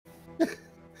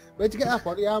Where'd you get that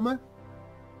body armour?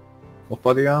 What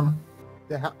body armor?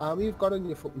 The armour you've got on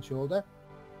your fucking shoulder.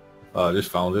 Oh, I just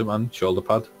found it, man. Shoulder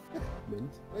pad. Mint.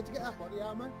 Where'd you get that body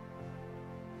armour?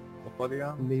 What body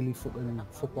armor? Nearly fucking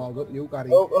footballed up you,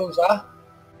 Gary. Oh, who's that?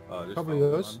 Oh, I just Probably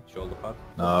found it, us. man. Shoulder pad.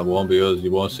 Nah, it won't be us.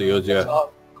 You won't see us yet. Oh,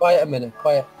 quiet a minute,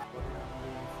 quiet.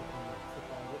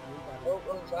 Oh,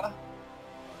 who's that?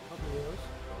 Probably us.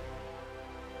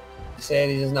 He said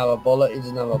he doesn't have a bullet, he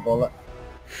doesn't have a bullet.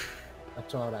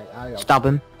 That's alright, I have. Stab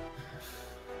him.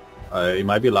 He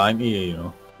might be lying to you, you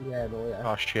know. Yeah, no, yeah.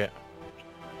 Oh shit.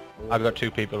 I've got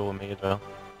 2 people with me as well.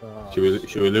 Oh,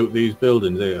 Should we loot these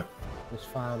buildings here? this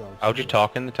farmhouse. How'd you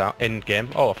talk in the town in game?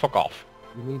 Oh, fuck off.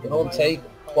 You need Don't take,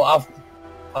 but I've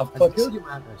I put... killed you,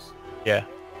 Marcus. Yeah.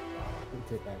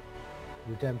 Take that.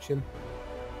 Redemption.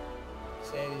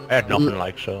 I had nothing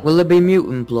like so. Will there be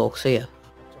mutant blokes here?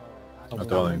 That's I alright.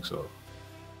 don't think so.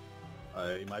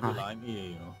 He might be Aye. lying to you, you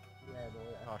know. Yeah,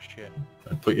 no, Oh shit.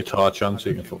 And put your torch on so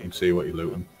you can fucking see what you're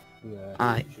looting. yeah. Yeah.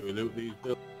 Aye. Should we loot these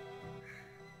buildings?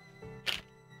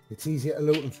 It's easier to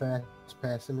loot in first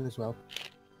person as well.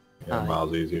 Yeah, Aye.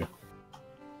 miles easier.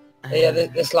 Yeah,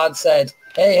 this lad said,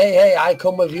 hey, I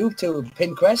come with you to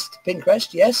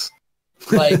Pincrest, yes?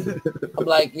 Like, I'm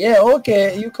like, yeah,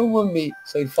 okay, you come with me.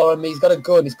 So he followed me, he's got a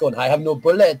gun, I have no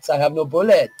bullets.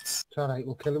 It's alright,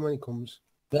 we'll kill him when he comes.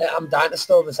 Mate, I'm dying to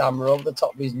store this hammer over the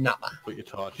top of his napper. Put your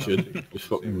torch on. Just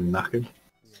fucking knack him.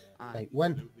 Right,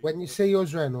 when you see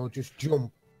us, Reno, just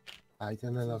jump. Right,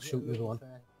 and then I'll shoot the other one.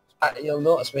 You'll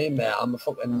notice me, mate, I'm a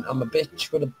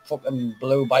bitch with a fucking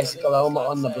blue bicycle helmet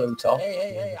on the blue top.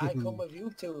 Hey, I come with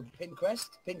you to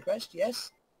Pincrest,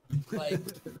 yes? Like,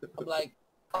 I'm like,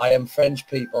 I am French,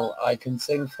 people, I can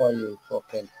sing for you,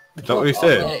 fucking. Is that what he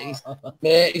said?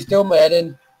 Mate, he's doing my head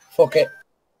in. Fuck it.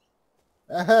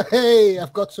 Hey,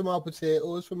 I've got some more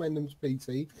potatoes from Endham's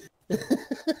PT.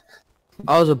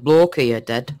 I was a bloke here,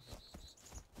 dead.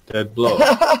 Dead blow.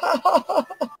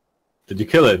 Did you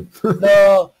kill him?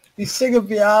 No, he's singing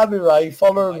behind me, right,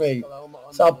 following me.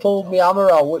 So I pulled my hammer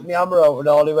out, whipped my hammer out, and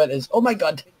all he went is, oh my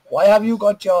god, why have you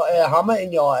got your hammer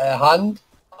in your hand?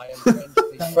 I am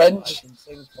French. French. I can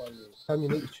sing for you. Tom, you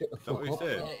need to shut the Is that fuck what he up.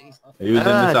 said? He was in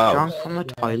this house. Drunk from the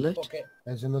toilet. Fuck it.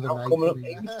 There's another I'm knife. coming up, for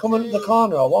you. he's coming up the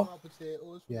corner, or what?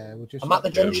 Yeah, we're just I'm at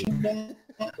the junction.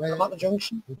 I'm at the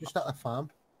junction. We're just at the farm.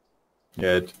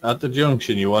 Yeah, at the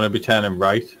junction you want to be turning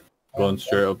right, going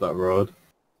straight up that road.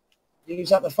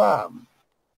 He's at the farm.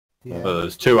 Yeah,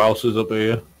 There's 2 houses up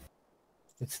here.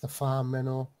 it's the farm,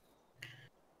 Reno.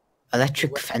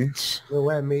 Electric fence. You know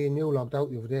where me and you logged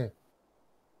out the other day?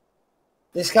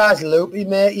 This guy's loopy,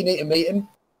 mate. You need to meet him.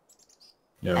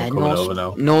 Yeah, we're coming over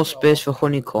now. No space for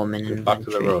honeycomb in Get back to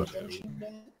the inventory. road.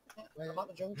 I'm at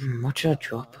the junction. What should I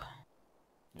drop?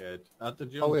 Yeah, at the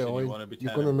junction Oh, wait, you want to be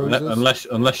you're turning gonna lose right. us.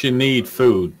 Unless you need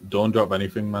food, don't drop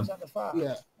anything, man. He's at the farm.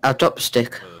 Yeah. I'll drop a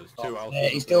stick. There's 2 houses.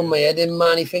 Mate, he's up doing here. my head in,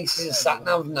 man. He thinks he's a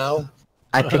sat-nav now.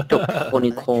 I picked up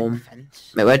honeycomb.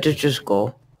 Mate, where did it just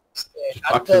go? Just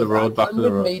back to the road, back to the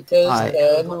 100 road. meters, Aye.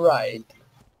 turn right.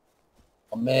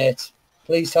 Oh, mate,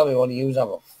 please tell me when you have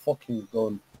a fucking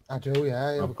gun. I do,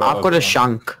 yeah. I've I've got a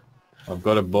shank. I've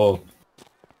got a bow.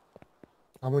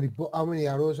 How many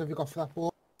arrows have you got for that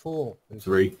bow? 4.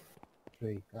 3.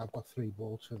 3. I've got 3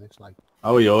 bolts for this, like.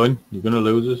 How are you going? You're gonna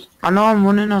lose us. I know I'm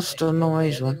running, I just don't know where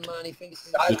he's went. Man, he thinks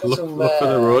he's Just got look some, for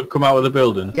the road. Come out of the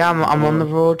building. Yeah, I'm on the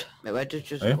road. Mate, where did it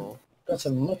just Eh? go? got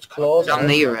some much closer. I'm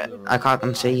near it. I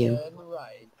can't see you. Turn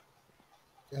right.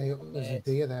 Yeah, there's a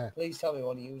deer there. Please tell me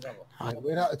when you have a... Yeah,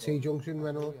 we're at the T-junction,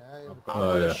 Reno. Yeah,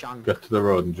 Oh yeah. Get to the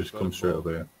road and just come straight up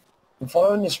here. I'm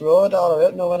following this road all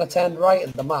right. No, when I turned right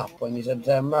at the map, when you said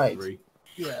turn right. 3.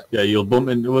 yeah. Yeah, you'll bump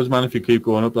into us, man, if you keep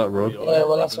going up that road. Yeah,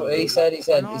 well, that's what he said. He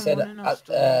said I'm at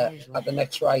running, the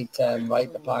next right, turn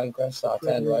right, the Pinecrest, so I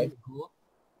turned right.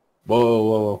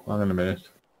 Whoa. Hang on a minute.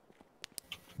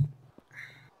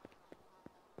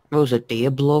 There was a deer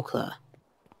bloke there.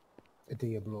 A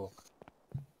deer bloke.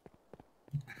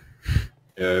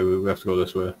 Yeah, we have to go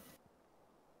this way.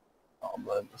 Oh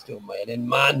man, it's still made in,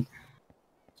 man.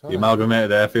 It's The alright.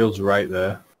 amalgamated airfield's right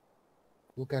there.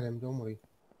 We'll get him, don't worry.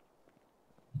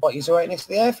 What, he's right next to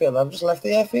the airfield? I've just left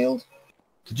the airfield.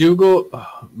 Did you go...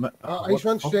 Oh, he's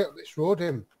run straight up this road,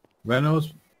 him.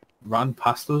 Renault's ran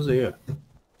past us here.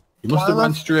 You must have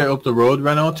ran straight up the road,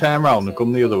 Renault. Turn round and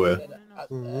come the other way.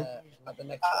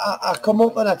 I come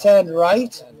up and I turned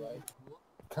right.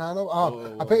 Carno.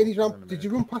 Oh, I bet he's run. Did you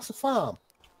run past the farm?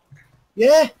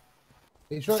 Yeah,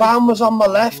 He's run. farm was on my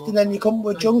left, and then you come to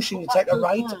a junction, you take a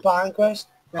right to Pinecrest.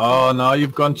 Oh, no,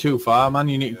 you've gone too far, man.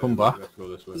 You need to come back.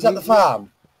 Is that the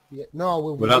farm? Yeah, no,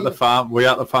 We're at the farm. We're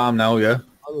at the farm now, yeah.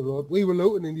 On the road. We were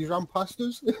looting and he ran past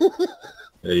us.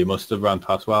 Yeah, you must have ran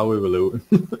past while we were looting.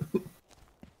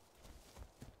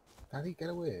 Daddy, get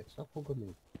away. Stop hugging me.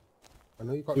 I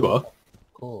know you got You what?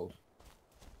 calls.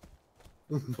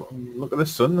 Look at the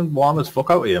sun and warm as fuck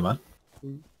out here, man.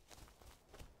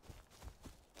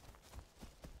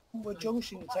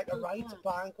 Junction, take a right to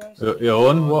Pinecrest. Your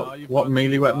own, what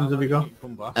melee weapons have you got?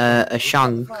 A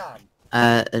shank,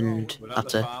 and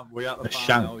that's it. A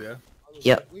shank?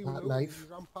 Yep. That knife.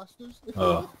 Ran past us.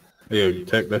 Oh, here,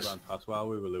 take this. While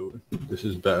we were looting. This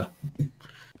is better.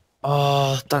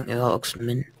 Oh, thank you, that looks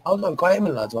mint. Hold on, quiet a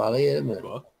minute, lads, while I hear me.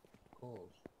 What?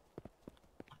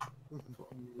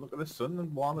 Look at the sun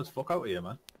and warm as fuck out here,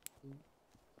 man.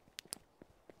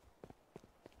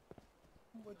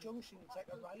 Junction, take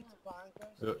a right to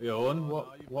Pinecrest. Your own,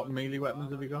 what melee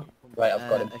weapons have you got? Right, I've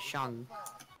got him. A shank.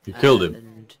 You killed him?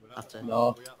 And that's it.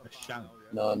 No, A shank?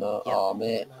 no. Oh,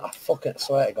 mate, I fucking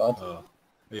swear to God. Oh.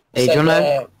 Hey, do you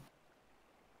know?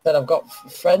 Said I've got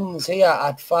friends here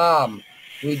at farm.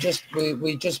 We just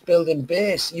building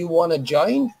base. You want to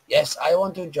join? Yes, I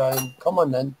want to join. Come on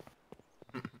then.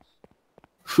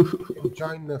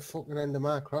 Join the fucking end of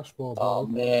my crossbow Oh ball.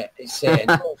 mate, he's saying,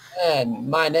 oh, man,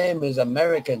 my name is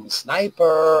American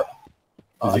Sniper.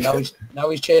 Oh, now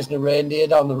he's chasing a reindeer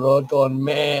down the road, going,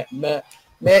 mate, you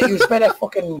better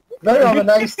have a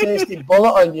nice tasty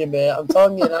bullet on you, mate. I'm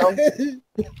telling you now.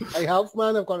 I have,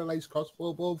 man. I've got a nice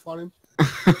crossbow ball for him.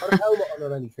 Got a helmet on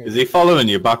or anything. Is he following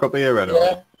you back up here,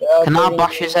 Renault? Yeah, Can I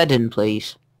bash his head in,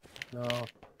 please? No.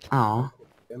 Oh.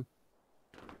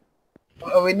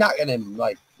 Are we knocking him?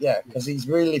 Like, yeah, because he's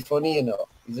really funny, you know.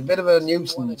 He's a bit of a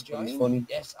nuisance, but he's funny.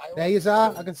 Yes, There you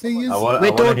are. I can see you.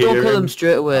 Wait, don't kill him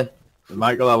straight away.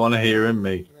 Michael, I want to hear him,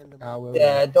 me. I will.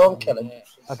 Yeah, don't kill him.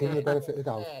 I'll give you the benefit of the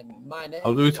doubt.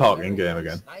 How do we talk in game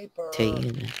again? T,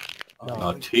 innit?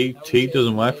 No, T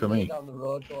doesn't work for me.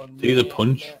 T's a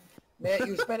punch. Mate,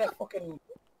 you better fucking...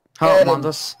 Oh, man,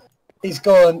 that's... He's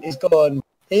gone.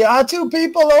 Here are two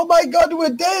people. Oh my God, we're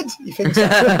dead. You think so?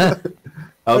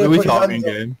 How do we talk in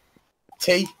game?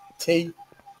 T. T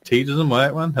doesn't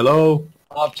work, man. Hello?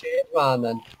 I've changed, man,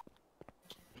 then.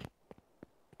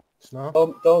 It's not.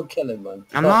 Don't kill him, man.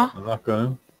 I'm not? I'm not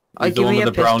going. Oh, He's the give one me with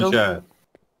a the brown pistol. shirt.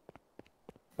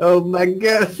 Oh my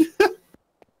God.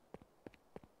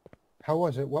 How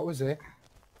was it? What was it?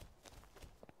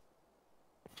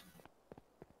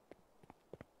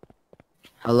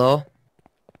 Hello?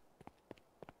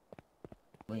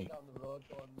 Me.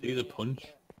 T's a punch.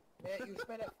 Mate, you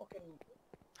better fucking...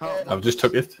 Oh, I've just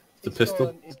took it. It's a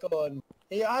pistol. He's gone.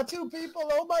 Here are two people.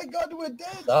 Oh my God, we're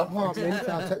dead. Oh, mint,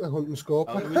 I'll take the hunting scope.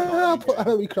 I'll put that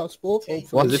on my crossbow.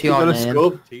 What's As if you your got a name?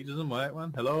 scope. T doesn't work,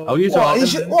 man. Hello? How are you What?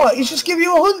 talking? What? He's just giving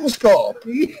you a hunting scope?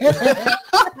 Get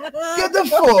the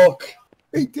fuck.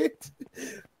 He did.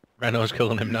 Renault's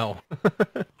killing him now.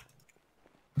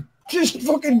 Just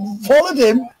fucking followed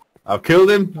him. I've killed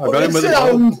him. I got him with a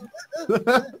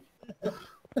bow.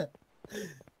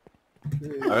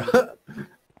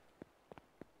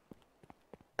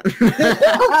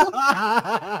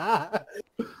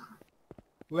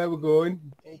 Where we're going?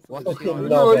 What's Fucking your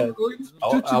no, name?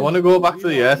 man. I want to go back to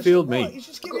the airfield, mate.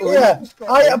 Yeah,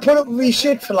 I put up with me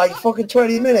shit for like fucking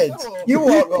 20 minutes. You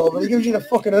walk over, he gives you the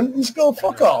fucking hunting scope.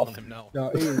 Fuck off. Him now.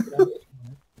 No,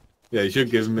 Yeah, you should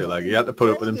give him it. Like, you had to put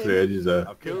up with him for ages there.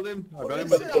 I've killed him. I got him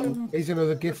with a bow. here's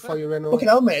another gift for you, Renault. Fucking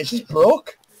hell, mate, it's just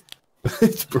broke.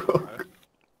 It's broke.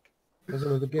 There's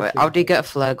another gift. Wait, how do you get a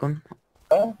flare gun?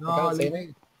 I No, can't see leave it.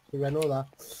 it. To Renault that.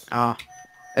 Ah.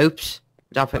 Oops.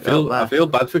 Did I I pick that up there? feel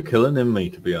bad for killing him,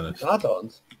 mate, to be honest. I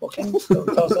don't. Fucking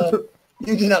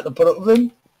you didn't have to put up with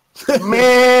him.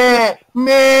 Meh,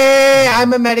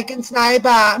 I'm American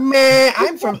Sniper. Meh,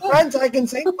 I'm from France, I can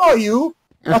sing for you.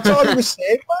 That's all he was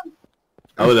saying, man.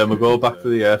 Oh, then we'll go back to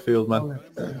the airfield, man.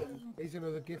 Here's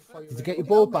another gift for you. Did you get your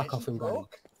ball back off him, Gary?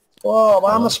 Whoa,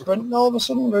 why am I sprinting all of a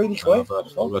sudden really quick?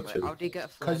 I've got two. How do you get a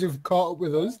flare Because you've caught up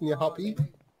with us and you're happy.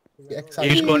 You're Are excited.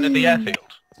 you just going to the airfield?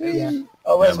 Yeah.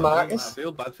 Oh, where's Yeah, man. I Marcus?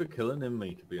 feel bad for killing him,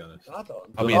 mate, to be honest. I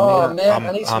don't. I'll be Oh, in mate,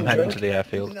 I need I'm some heading drink. to the You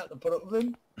airfield. didn't have to put up with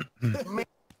him.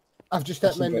 I've just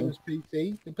had Mendel's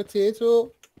PT. The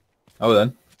potato. Oh,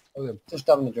 then. Oh, them. Just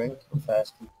having a drink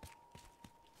first.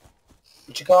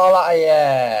 What you call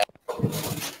that?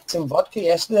 Some vodka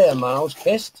yesterday, man. I was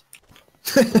pissed.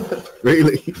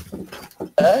 Really?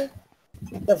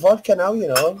 The vodka now, you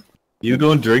know. You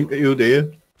don't drink, you do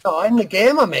you? No, in the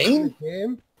game, I mean.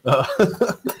 Game. Oh.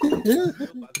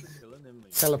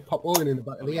 Tell a pop oil in the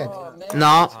back of the head. Oh, man.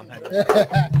 No.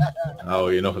 Oh,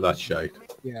 enough of that shite.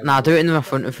 Yeah. Nah, do it in the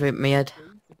front of me head.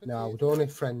 No, we're only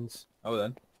friends. Oh,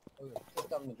 then.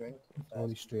 Just having a drink.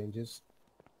 Only strangers.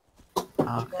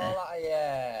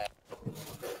 Okay.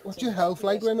 What's your health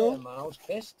like, Renault? Man, I was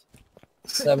pissed.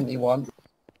 71.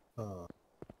 Oh,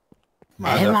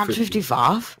 Man, I'm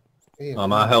 55. here. Oh,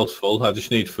 my health's full. I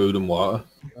just need food and water.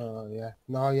 Oh, yeah.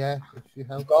 No, yeah. If you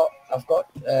help. I've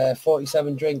got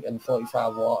 47 drink and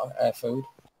 45 water, food.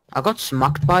 I got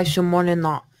smacked by someone in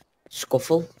that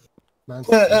scuffle. Man,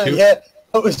 Yeah,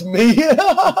 that was me.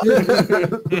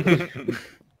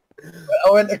 I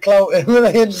went to Cloughton when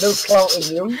I ended up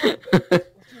Cloughton young.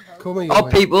 come here. Oh,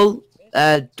 people.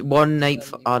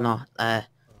 185. Oh no.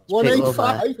 people over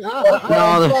there. 185.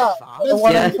 No, The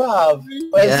 185.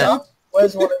 Where's Yeah. that?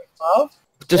 Where's 185?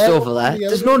 just Yeah, over there. yeah,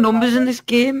 There's yeah. no numbers in this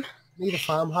game. Need a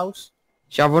farmhouse.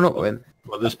 Shall I run up to him?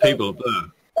 Well, there's people up there.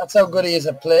 That's how good he is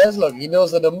at players. Look, he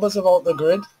knows the numbers about the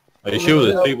grid. Are you sure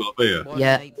there's people up here?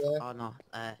 Yeah. Yeah. Oh no.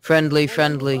 Friendly.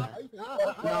 The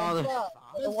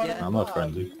I'm not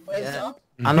friendly. Where's Yeah. that?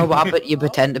 I know, but you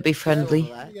pretend to be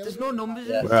friendly. There's no numbers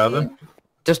Yeah. Where are they?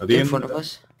 just Are they in in front of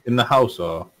us. In the house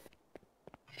or?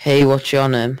 Hey, what's your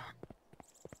name?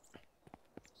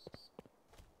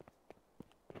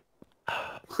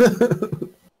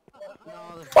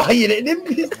 Oh, you didn't him?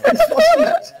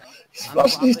 He's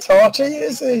flashing his torch at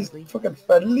you, so he's fucking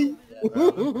friendly.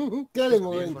 Get him,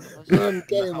 Owen.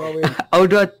 Get him, Owen. How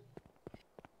do I...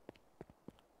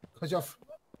 Cause you're...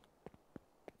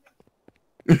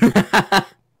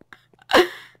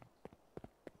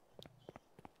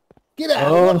 Get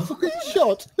out! Oh. Fucking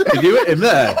shot! Did you hit him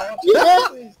there? Yeah!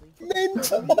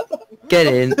 Mint! Get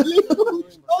in. Little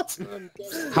shot!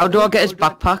 How do I get his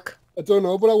backpack? I don't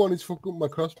know, but I want his fucking my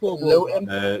crossbow. Loot him.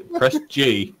 Press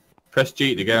G. Press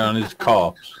G to get on his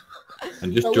corpse.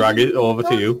 And just drag it over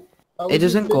to you. It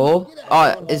doesn't go.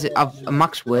 Oh, is it a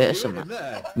max weight or something?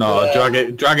 No, drag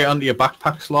it onto your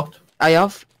backpack slot. I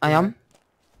am.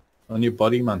 On your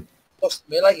body, man. Must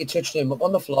be like you touched him up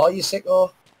on the floor, you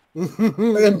sicko.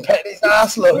 Look at him petting his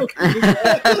ass, look.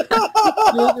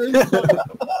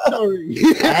 Sorry.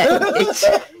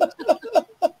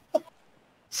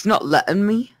 It's not letting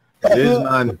me. It is,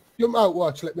 man. Jump out,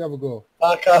 watch, let me have a go.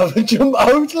 I can't jump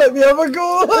out, let me have a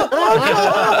go.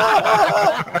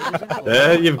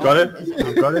 There, you've got it.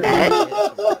 You've got it.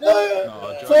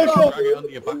 No, drag it onto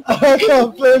your backpack. I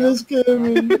can't play this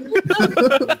game.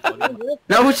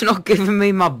 No, it's not giving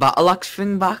me my battle axe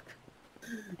thing back.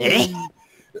 Yeah,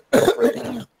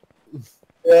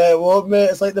 it won't, mate.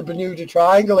 It's like the Bermuda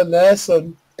Triangle in there,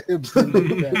 son.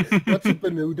 Bermuda. What's a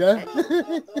Bermuda?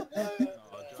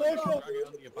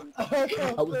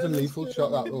 That was a lethal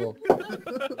shot, that though.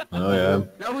 Oh, yeah.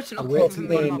 No, it's I not waited till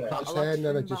giving he me got my his battle head axe. and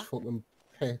then I just fucking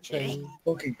chain.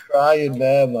 Fucking crying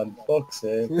there, man. Fuck's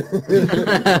sake.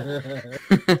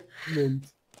 Mint.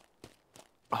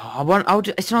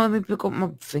 It's not letting me pick up my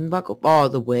thing back up. Oh,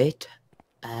 the weight.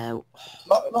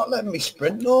 Not letting me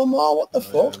sprint no more. What the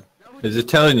fuck? Is it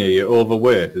telling you you're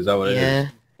overweight? Is that what it is? Yeah.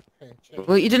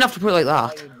 Well, you didn't have to put it like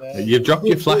that. Crying there. You've dropped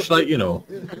your flashlight, you know.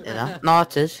 Yeah. No,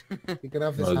 it is. You can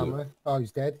have this Oh, hammer. Oh,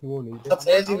 he's dead. He won't need it. That's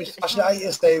it. He was flashing at you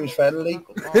yesterday. He was friendly.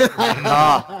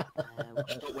 Ah.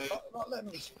 Not letting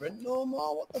me sprint no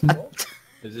more. What the fuck?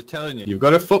 Is it telling you? You've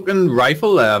got a fucking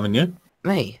rifle there, haven't you?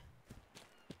 Me?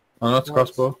 Oh, that's a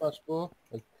crossbow. Crossbow.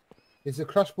 Is the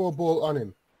crossbow bolt on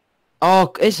him?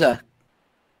 Oh, is there?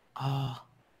 Oh.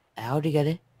 How'd you get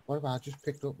it? What have I just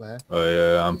picked up there? Oh,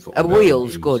 yeah, I'm fucking... A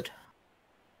wheel's good.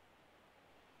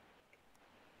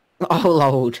 Oh,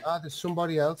 Lord. Ah, there's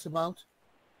somebody else about.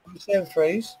 I'm saying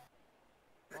freeze.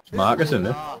 It's Marcus, isn't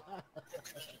it?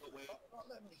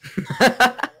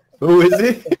 Who is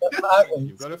he?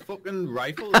 You've got a fucking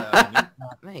rifle there, haven't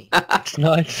Me? That's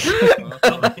nice. you?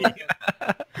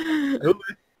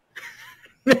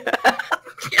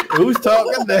 Who's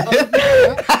talking there?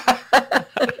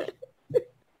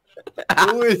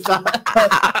 Who is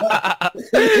that?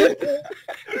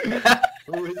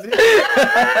 Who is it?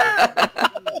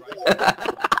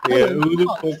 Yeah, who the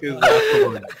fuck is that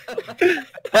one?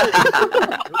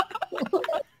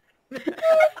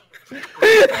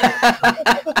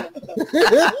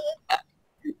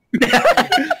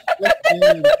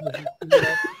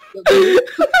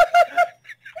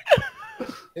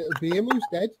 It'll be him who's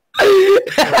dead. What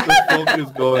the fuck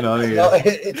is going on No, here?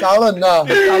 it's Alan now.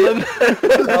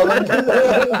 It's Alan.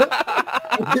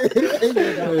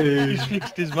 He's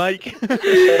fixed his mic.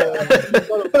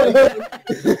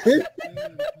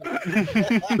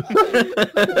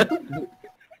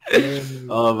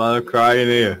 Oh man, I'm crying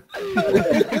here. What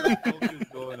the fuck is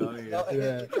going on here?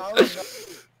 Yeah. It's Alan now.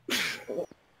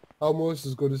 Almost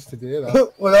as good as today,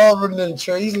 that. We're all running in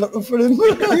trees looking for him.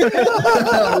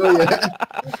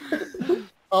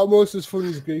 Almost as funny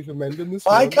as Grief and Mendon this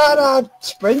Why morning. can't I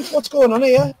sprint? What's going on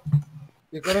here?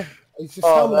 You gotta... He's just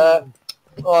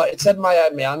Oh, it said my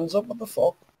hands up. What the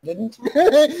fuck? Didn't?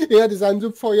 He had his hands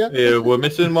up for you. Yeah, we're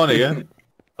missing one again.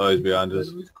 Oh, he's behind us.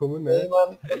 He's coming Hey,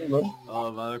 there. man.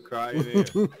 Oh man, I'm crying here.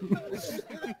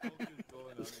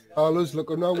 Arlo's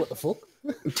looking now, what the fuck?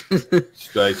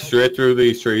 Straight through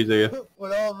these trees here.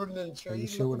 We're all running in the Are you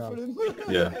trees. sure looking now? for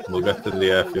him. Yeah, we'll get to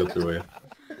the airfield through here.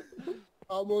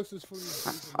 Almost as funny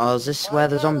as Oh, is this where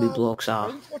the zombie blocks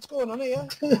are? What's going on here?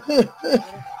 I You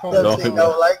don't haven't think seen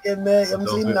no like in there. You haven't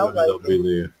don't seen think no there's a like. zombie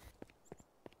there.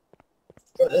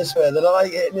 Put it this way, they're not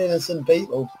like hitting innocent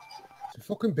people. It's a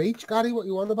fucking beach, Gary, what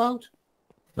you on about?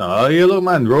 No, you look,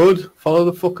 man. Road. Follow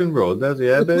the fucking road. There's the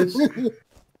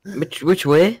airbase. Which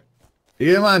way?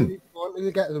 Here, man. Wanting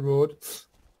to get to the road.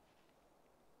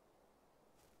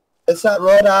 It's that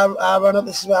road I run up.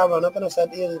 This is where I run up, and I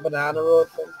said to you, there's a banana road.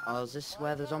 Oh, is this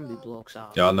where the zombie blocks are?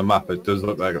 Yeah, on the map it does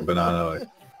look like a banana. Like.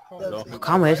 I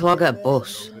can't wait till I get a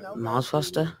bus. Miles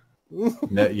faster.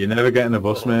 You're never getting a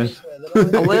bus, mate. I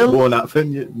You will. won't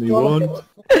happen. You won't.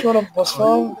 Do you want a bus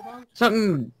phone? So I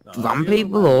can run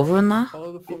people over and that.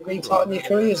 Are you talking to your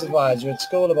careers advisor at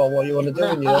school about what you want to do?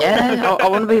 And you Yeah, I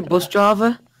want to be a bus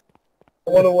driver. I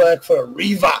want to work for a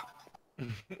Reva.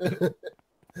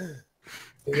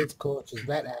 It's coach is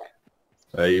better.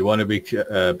 You want to be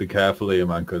careful here,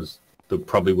 man, because there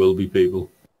probably will be people.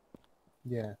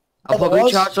 Yeah. I'll probably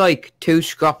Otherwise- charge like 2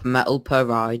 scrap metal per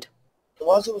ride. There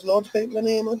was loads of people in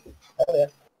here, man. Oh, yeah.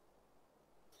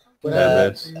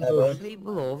 Airbase. Run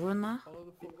people over and that.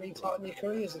 Are you talking to your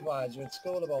careers advisor at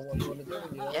school about what you want to do?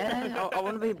 And you Yeah, I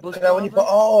want to be a bus You know, when you put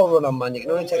driver. auto run on, man, you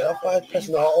can only take it off by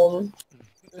pressing auto run.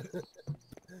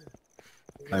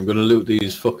 I'm gonna loot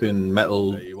these fucking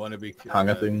metal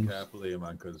hanger things. Careful here,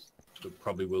 man, because there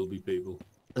probably will be people.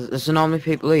 There's normally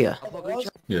people here.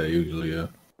 Yeah, usually, yeah.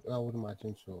 I would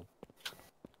imagine so.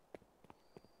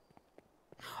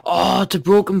 Oh, it's a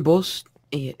broken bus.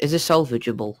 Is it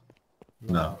salvageable?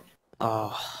 No.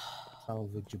 Oh,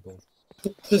 Salvageable.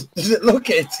 Does it look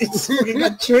it? It's fucking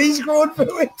got trees growing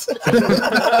through it.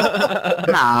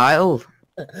 nah, I'll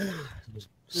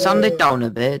sand it down a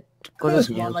bit. Good as It's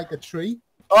new. not like a tree.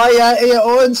 Oh yeah, here,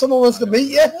 Owen, someone wants to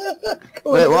meet you.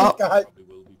 Come Wait, on, what? guy. Probably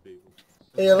will be people.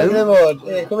 Here, look at him, Owen.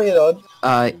 Here, come here, Owen.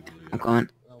 Alright, I'm going.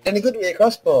 Any good with your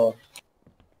crossbow?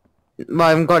 Well, I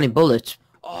haven't got any bullets.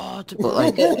 Oh, to put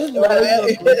like... In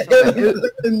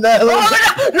there, look.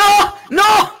 No!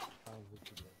 No!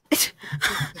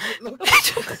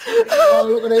 Oh,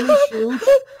 look at him, he's huge.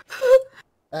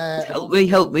 Help me,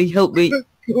 help me, help me.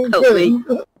 Go Help get me.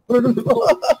 him.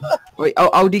 Wait,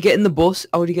 how do you get in the bus?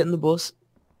 How do you get in the bus?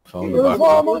 Found You're the a back.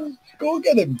 farmer. Go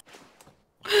get him.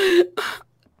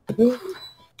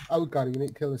 Oh, Gary, you need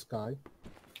to kill this guy.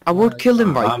 I would kill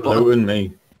him, right, I'm but looting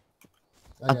me.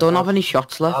 I don't have any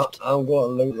shots left. I'm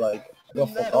going to loot like I got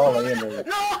fuck all here, man.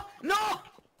 No! No!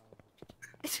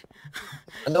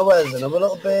 I know where there's another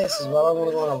little base as well. I'm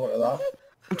gonna go and have a look at that.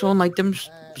 I don't like them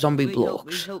zombie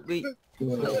blocks.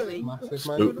 Massive,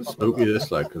 man. Spooky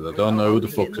this, like, because I don't know who the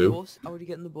fuck's who. How would you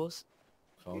get in the bus?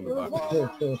 Found the back.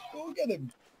 Go get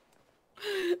him.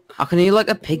 I can hear like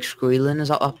a pig squealing. Is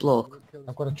that block?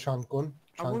 I've got a trank gun.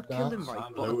 I would Trank kill him, darts. right,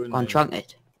 I'm looting but on me. trank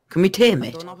it. Can we tame Oh,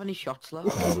 it? I don't have any shots left.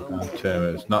 No, we can't tame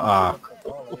it. It's not arc.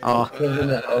 Oh, Killing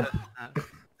it up.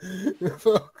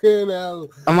 Fucking hell.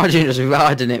 imagine just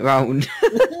riding it round.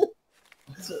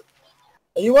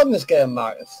 Are you on this game,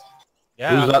 Marcus? Yeah,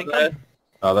 Who's I that think there?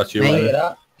 Oh, that's you. Me. Look Isn't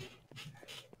at it?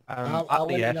 that. I'm I at went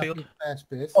the in airfield. the first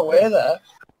base. Oh, we're there.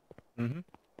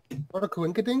 What a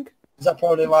coinkadink. Is that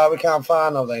probably why we can't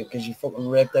find nothing? Because you fucking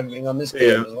raped everything on this game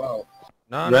Yeah. as well.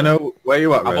 No, no. Reno, where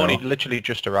you at, I've only Reno? literally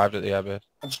just arrived at the airbase.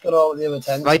 I'm just going over the other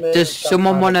tents, Right, mate. does Can't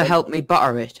someone find want to nothing. help me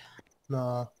batter it?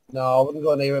 Nah. No, I wouldn't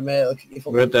go near it, mate. Look at your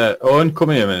fucking... We're there. Owen, come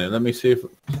here a minute. Let me see if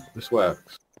this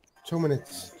works. 2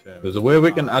 minutes. There's a way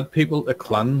we can add people to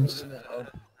clans.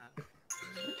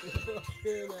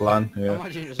 Clan, yeah.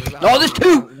 No, there's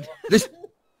two! There's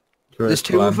Tourist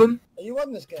two of clan. them. Are you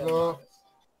on this game, No. Marcus?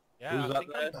 Yeah, Who's I that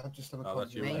think there? I just have a Oh,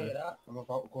 that's you, Look conversation. at that. I'm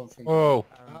about to go and think. Oh,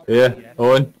 Yeah,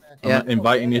 Owen. Yeah. I'm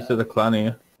inviting you to the clan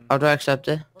here. How do I accept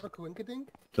it? What a coinkadink.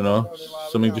 Don't know.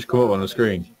 Something just come up on the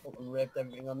screen. You fucking raped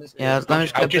everything on this Yeah, game. let me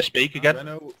just I'll get just it. speak again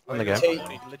on the game.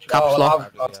 Caps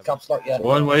lock. Caps lock, yeah.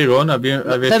 Owen, where you going? Have you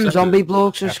Them accepted zombie it?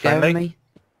 blokes are Yeah, scaring friendly. me.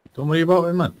 Don't worry about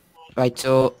it, man. Right,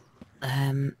 so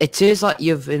it says that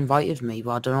you've invited me,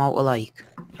 but I don't know how to like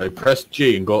I press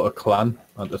G and go to clan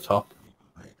at the top.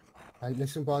 Right,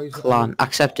 listen, boys. clan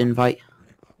accept invite.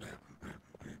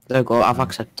 There we go. I've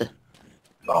accepted.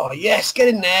 Oh, yes, get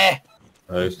in there.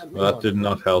 Right, well, that did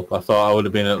not help. I thought I would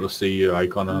have been able to see your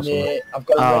icon or something. Mate, I've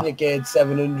got a Ah. Renegade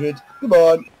 700. Come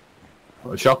on.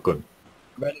 A shotgun.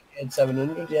 Renegade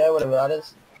 700, yeah, whatever that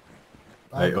is.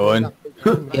 Hey, Owen.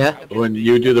 Yeah. Owen,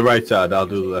 you do the right side, I'll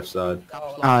do the left side.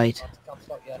 Alright.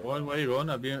 Owen, where you going?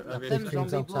 Have you Them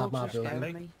things outside my building.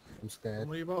 me. I'm scared.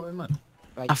 What are you about with, man?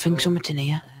 Right, I think something's in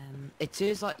here. It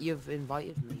says like you've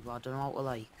invited me, but I don't know what to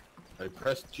like. Hey,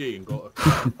 press G and go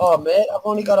to... Oh, mate, I've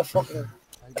only got a fucking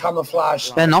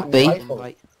camouflage. Better not be. rifle.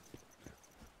 Right.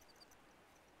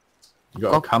 You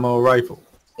got a camo rifle?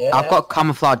 Yeah. I've got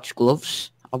camouflage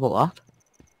gloves. How about that?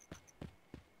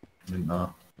 Didn't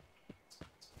know.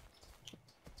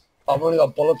 I've only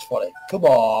got bullets for it. Come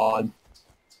on.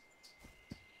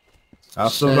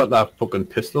 I've still got that fucking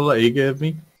pistol that he gave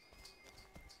me.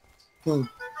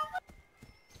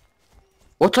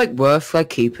 What's like worth like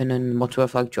keeping and what's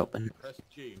worth like dropping? Press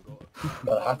G and go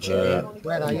Got a hatchet.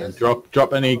 Where are you?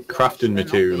 Drop any crafting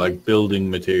material, like building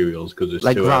materials, because it's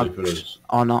Like too early for rags us.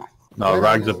 or not? No,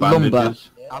 rags are Lumber. bandages.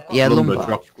 Yeah, lumber.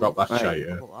 Drop that Right. shit,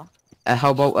 yeah. How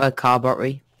about a car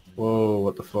battery? Whoa,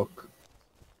 what the fuck?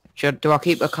 Do I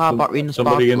keep a car battery in the spark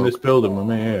Somebody in plug? this building with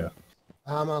me here.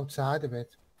 I'm outside of it.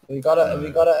 Have we got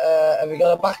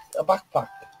a backpack?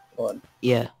 One.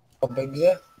 Yeah. How big is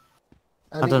it?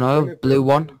 I don't know, blue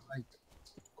one.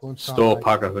 Store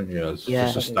pack, I think he has. Yeah.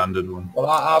 Just a standard one. Well,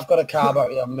 I've got a car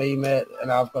battery on me, mate,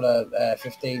 and I've got a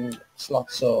 15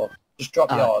 slot, so just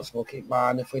drop yours. We'll keep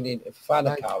mine if we find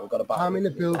a car, we've got a battery. I'm in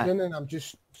the building and I'm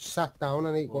just sat down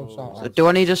and it goes So out. do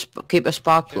I need to keep a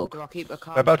spark plug? Do I keep a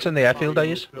car Whereabouts in the airfield are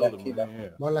you? Yeah, keep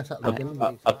that. More or less at the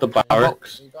beginning. At the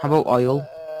barracks. How about oil?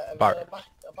 Barrack.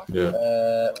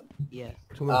 Yeah. Yeah.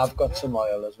 I've got some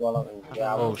oil as well, I think.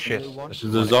 Yeah, Oh shit. There's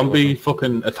a zombie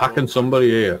fucking attacking somebody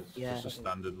here. Yeah. Just a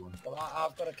standard one. well,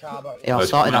 I've got a car battery. Yeah, I'll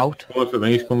sort it out. Come for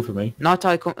me, come for me. No,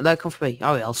 they come for me.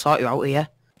 Oh, yeah, I'll sort you out here.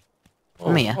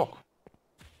 Come here. fuck.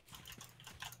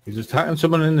 He's attacking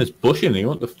someone in this bush, and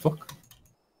what the fuck?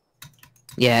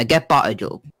 Yeah, get battered,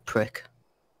 you prick.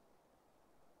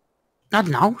 Not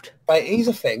an out. Right, here's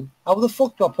a thing. How the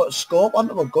fuck do I put a scope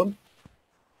onto my gun?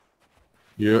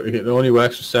 It only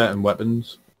works for certain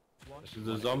weapons.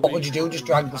 What would you do? Just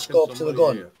drag the scope to the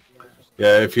gun?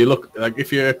 Yeah, if you look, like,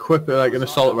 if you equip it like an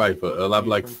assault rifle, it'll have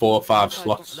like 4 or 5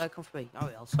 slots, They come for me. Oh,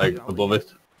 yeah, I'll sort like, you out. above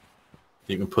it.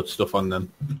 You can put stuff on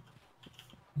them.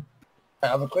 I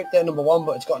have equipped there number 1,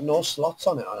 but it's got no slots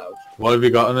on it, I know. What have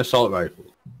you got, an assault rifle?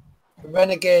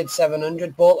 Renegade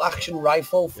 700 bolt action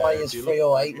rifle, fires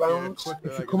 308 rounds.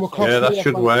 If you come across Yeah, that me,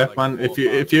 should work, man. If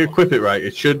you equip it right,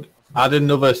 it should add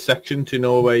another section to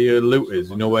know where your loot is,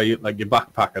 you know where like your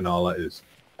backpack and all that is,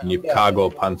 and your cargo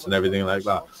pants and everything like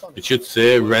that. It should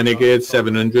say Renegade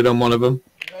 700 on one of them.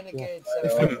 Renegade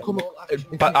If 700 you come, bolt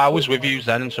action. But I was with you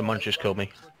then and someone just killed me.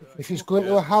 if he's going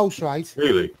to a house, right,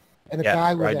 Really? and a Yeah,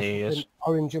 guy with right near an us.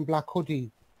 orange and black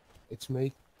hoodie, it's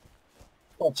me.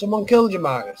 What, someone killed you,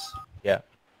 Marcus? Yeah.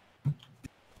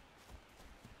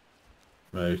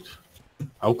 Right.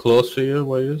 How close are you,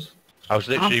 where is? I was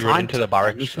literally I'm running fine. to the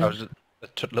barracks. I was at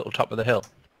the little top of the hill.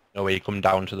 You know where you come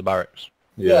down to the barracks.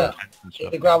 Yeah. And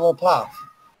stuff. The gravel path?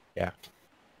 Yeah.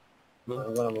 I'm gonna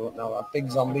have a look now. Big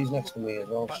zombies next to me as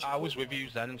well. But I was with you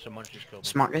then and someone just killed me.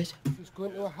 Smack it. If he's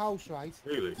going to a house, right,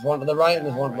 Really? There's one to the right and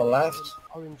there's one to the left.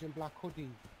 orange and black hoodie,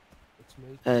 it's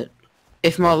me.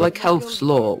 If my like health's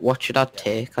low, what should I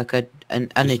take? Like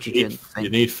an energy drink You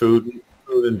thing. need food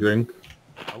and drink.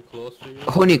 How close are you?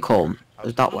 Honeycomb.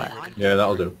 Does that work? Yeah,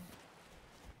 that'll do.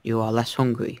 You are less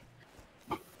hungry.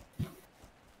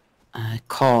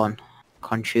 Corn.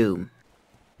 Consume.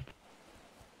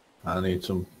 I need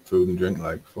some food and drink,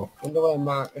 like, fuck. Wonder where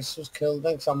Marcus was killed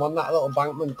then, 'cause I'm on that little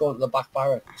bankman going to the back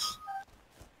barracks.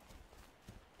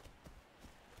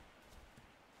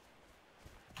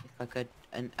 Like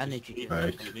an energy drink.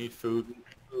 Right. You need food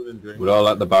and drink. We're all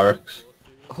at the barracks.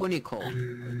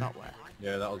 Honeycomb. Does that work?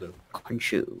 Yeah, that'll do.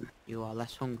 Consume. You are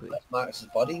less hungry. That's Marcus's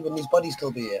body. Wouldn't his body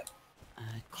still be here?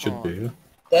 Should Corn. be, yeah.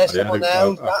 There's Yeah, someone there.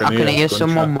 I can hear gunshots.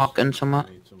 someone mocking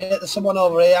someone. Yeah, there's someone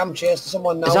over here. I'm chasing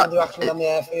someone now. Is that- They're actually on the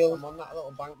airfield. I'm on that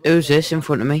little bankman. Who's this in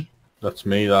front of me? That's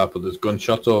me, that, but there's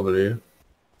gunshots over here.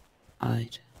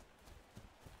 Right.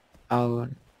 Oh,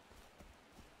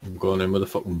 I'm going in with a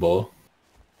fucking bow.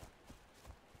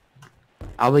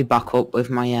 I'll be back up with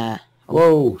my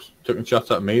Whoa! Taking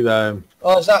shots at me there.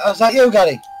 Oh, is that you,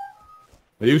 Gary?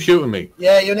 Are you shooting me?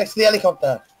 Yeah, you're next to the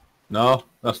helicopter. No,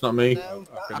 that's not me. No,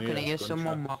 I can hear gunshot.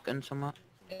 someone mocking someone.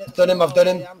 I've done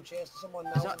him.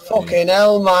 Fucking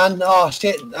hell, man. Oh,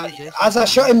 shit. As I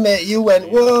shot him, mate, you went,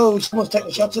 whoa, someone's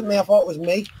taking shots at me. I thought it was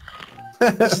me.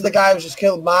 This is the guy who's just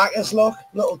killed Marcus, look.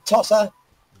 Little tosser.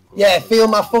 Yeah, feel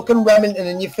my fucking Remington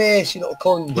in your face, you little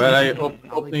cunt. Where are you?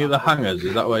 Up near the hangars?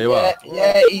 Is that where you are?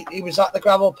 Yeah, he was at the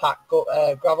gravel path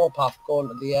going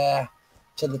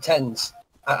to the tents.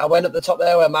 I went up the top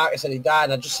there where Marcus said he died,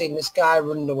 and I just seen this guy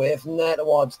running away from there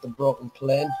towards the broken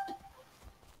plane.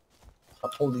 I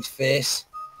pulled his face.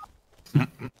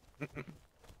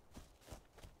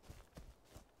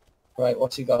 Right,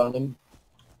 what's he got on him?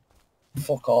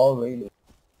 Fuck all, really.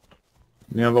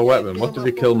 You have a weapon. What did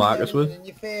you kill Marcus with? In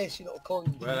your face, you little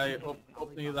cunt. Where are you?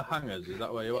 Up near the hangars? Is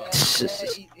that where you are?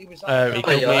 He was like, He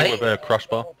killed me with a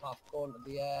crossbow. Going to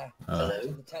the, to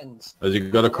the tents. Has he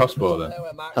got a crossbow then?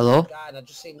 Hello?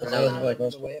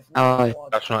 Oh,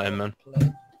 That's not him, man.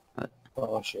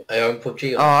 Oh shit. I own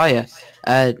PUBG. oh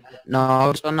yeah. No, I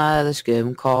was on this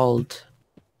game called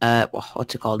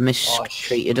what's it called?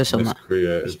 Mistreated or something.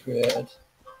 Miscreated.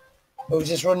 Who's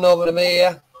just running over to me,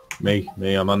 yeah? Me.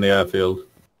 I'm on the airfield.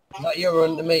 Is that you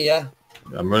running to me, yeah?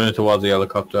 I'm running towards the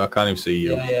helicopter. I can't even see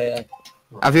you. Yeah.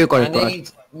 Have you got it,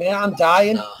 Brad? Mate, I'm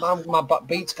dying. My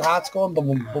beats, heart's going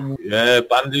boom, boom. Yeah,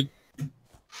 bandage.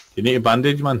 You need a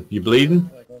bandage, man. You bleeding?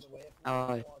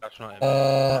 Oh, yeah. That's not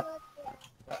him.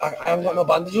 I haven't got no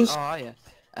bandages. Oh,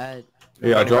 yeah.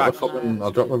 Yeah,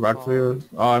 I'll drop a rag for you.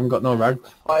 Oh, I haven't got no rag.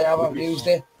 I haven't used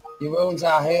it. Your wounds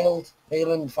are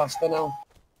healing faster now.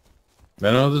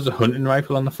 I know there's a hunting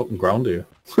rifle on the fucking ground here.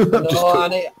 I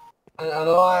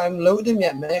know I haven't loaded him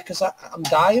yet, mate, because I'm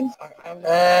dying.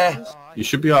 You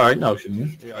should be alright now,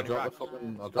 shouldn't you? Yeah,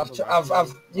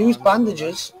 I've used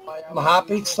bandages. My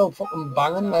heartbeat's still fucking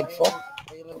banging like fuck.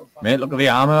 Mate, look at the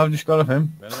armour I've just got of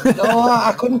him. No,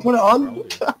 I couldn't put it on.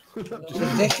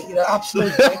 Ridiculous, you're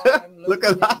absolute dick. Look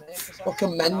at that.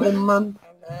 Fucking mending, man.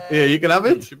 Yeah, you can have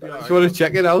it. Just want to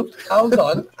check it out.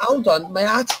 Hold on. My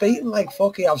heart's beating like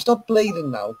fuck it. I've stopped bleeding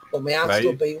now, but my heart's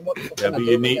still beating. What the fuck? Yeah, but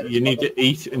you need to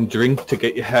eat and drink to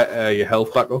get your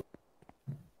health back up.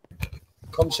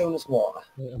 Come soon as water.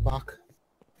 I'm back.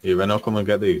 You Reno, come and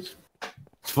get these.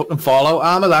 It's fucking Fallout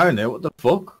armour there in there. What the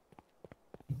fuck?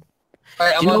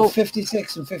 Right, I'm on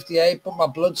 56 and 58, but my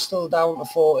blood's still down to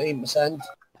 14%.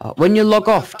 When you log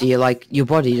off, do you like your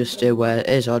body just stay where it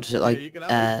is, or does it like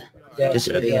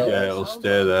disappear? Yeah, it'll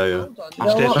stay there. Yeah. You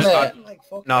know what,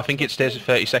 mate? No, I think it stays at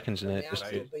 30 seconds in it.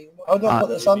 How do I put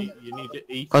this on? You need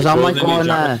to eat. Because I might go on.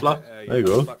 There you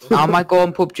go. I might go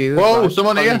on PUBG. Whoa,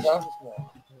 someone here.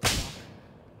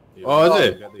 Oh, is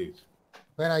it?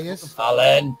 Where are you?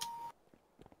 Alan.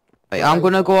 Right, I'm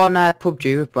gonna go on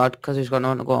PUBG with Brad because he's got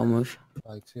nothing to go on with.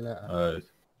 Right, see you later.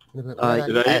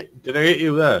 Alright. Did I hit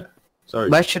you there? Sorry.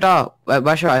 Where should I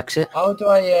exit? How do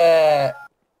I,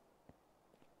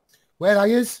 Where are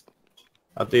you?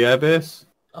 At the airbase?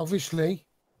 Obviously.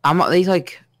 I'm at least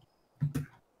like...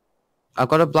 I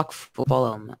got a black football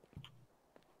helmet.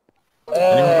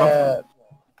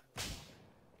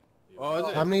 Oh, is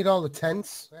it? I need all the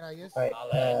tents. Where are you? Right,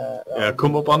 Yeah,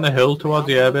 come up on the hill towards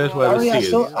the airbase where the sea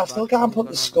is. I still can't put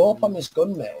the scope on this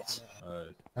gun, mate.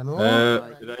 I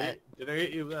know. Did I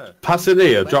hit you there? Pass it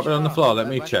here, drop it on the floor, let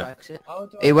me check.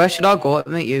 Hey, where should I go to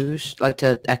make use? Like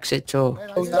to exit or...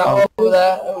 Who's that over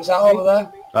there? Who's that over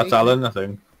there? That's Alan, I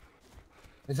think.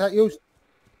 Is that you?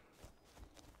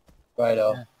 Right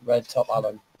up. Red top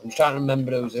Alan. I'm just trying to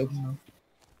remember who's who.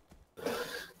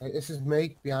 Right, this is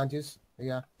me, behind you.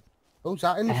 Yeah. Who's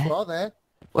that in the floor there?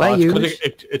 Where are you?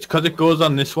 It's because it goes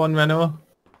on this one, Reno.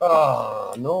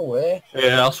 Oh, no way.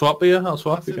 Yeah, I'll swap you.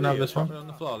 You can have this one. On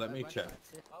the floor, let me check.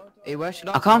 Hey, where should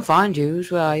I can't find you.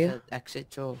 Where are you?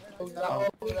 Exit or... Who's that over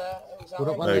there? Who's that Put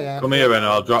up over on there? the Come here, Reno.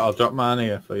 I'll drop mine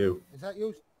here for you. Is that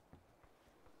you?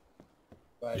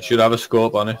 Right It should have a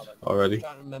scope on it already. I'm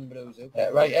trying to remember who's who.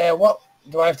 Right, what?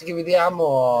 Do I have to give you the ammo,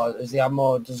 or is the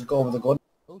ammo, does it go with the gun?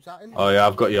 Who's that in? Oh yeah,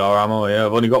 I've got your ammo, yeah.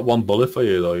 I've only got one bullet for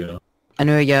you though, you know.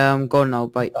 Anyway, yeah, I'm going now,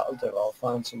 bye. That'll do, I'll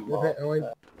find some Leave more. it, Owen.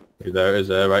 There it is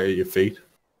there, right at your feet.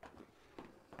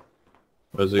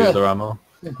 Where's the other ammo?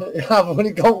 I've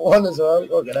only got one as well,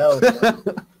 fucking hell.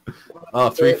 Oh,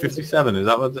 357, is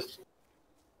that what this...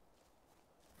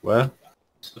 Where?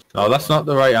 No, that's not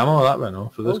the right ammo, that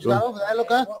Reno, for this Who's that gun. over there?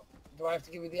 Look at. What? Do I have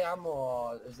to give you the ammo,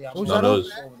 or is the ammo Who's that over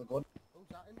over the gun?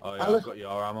 Oh yeah, I've got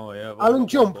your ammo, yeah. I've only Alan, got one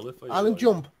jump. bullet for you, Alan, though.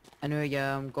 jump. Anyway,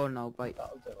 yeah, I'm going now, bye.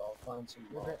 That'll do, I'll find some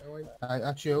Leave more. it, Owen. Right,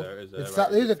 that's you. There it is there, Is right that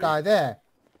at the your other feet. guy there?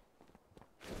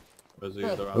 Where's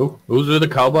the other ammo? Who's with the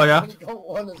cowboy I've hat? only got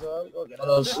one as well, fucking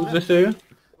hell. Who's this here?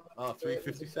 Oh,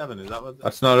 357, is that what...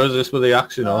 That's not us, this with the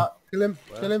axe, you know. Kill him.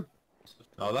 Kill him.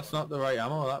 No, that's not the right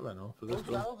ammo, that Reno, for this Who's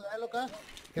gun. that over there? Look at.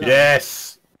 Get out.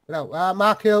 Yes! Get out.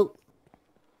 Mark Hill.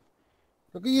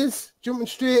 Look at you, jumping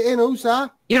straight in. Who's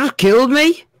that? You just killed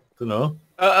me? Dunno.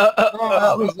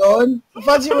 That was going.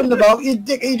 Fancy running about, you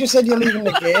dick, you just said you're leaving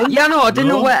the game. Yeah, no, I didn't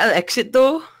know where to exit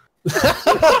though.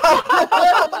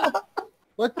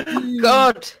 What?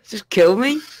 God, just kill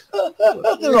me.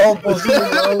 They're all buzzing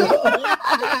as well.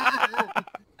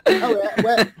 Oh,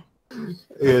 where?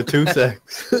 Yeah, 2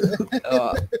 secs.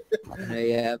 Oh, I know,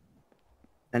 yeah.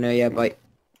 I know, yeah, bye.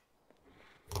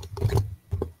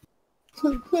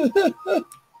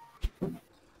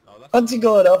 What's he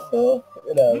going off for?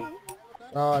 You know.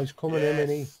 Oh, he's coming in, isn't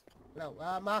he? No,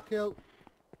 Marco.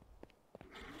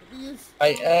 He is.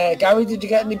 Right, Gary, did you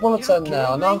get any bullets in there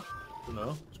or not?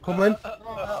 No. He's coming. That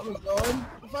was going.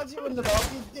 Fancy you wouldn't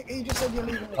have known. You just said you're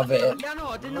leaving the game. Yeah, no,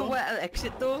 I didn't know where to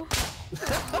exit though.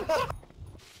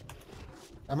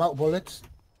 I'm out of bullets.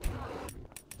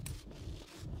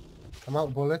 I'm out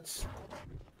of bullets.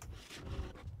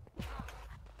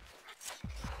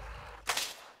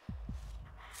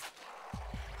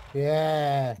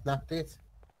 Yeah, napped it.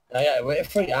 Yeah, with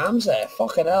 3 arms there.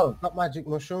 Fucking hell. Got magic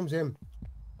mushrooms in.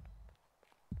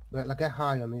 Wait, like get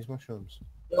high on these mushrooms.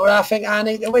 You know what I think I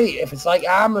need to eat? If it's like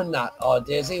armour and that, or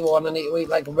Daisy one, I need to eat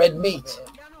like red meat.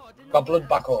 Got blood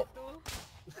back up.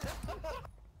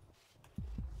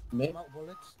 Me? I'm out of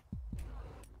bullets.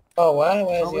 Oh, where?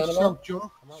 Where's Oh, the it's animal? shout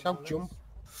jump. Shout jump.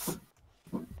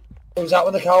 Who's that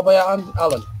with the cowboy hat on?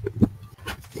 Alan.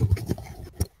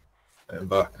 I'm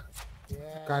back. Yeah.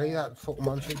 Gary, that fucking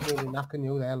monster's really knacking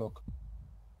you there, look.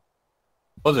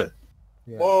 Was it?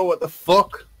 Yeah. Whoa, what the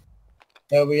fuck?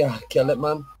 There we are. Kill it,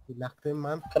 man. You knocked him,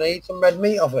 man. Can I eat some red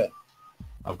meat off it?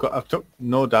 I've took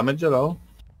no damage at all.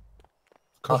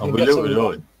 I I'm can with get you,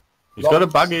 some- He's got a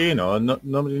bag here, you know, and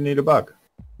nobody need a bag.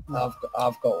 I've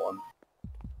got one.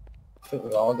 I think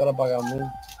we've all got a bag on me.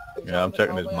 Yeah, I'm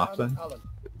checking his map then.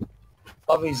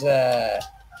 Bobby's I'm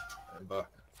back.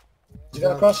 he's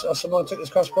got a cross, or someone took his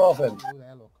crossbow off him. You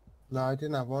there, look. No, I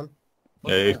didn't have one.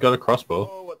 Yeah, he's got a crossbow.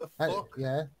 Oh, What the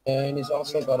Yeah. And he's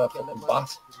also got a fucking bat.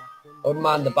 I wouldn't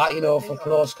mind the bat, you know, for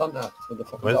close contact with the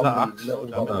fucking Where's that zombie axe? little I'm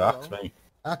zombie. gonna axe me.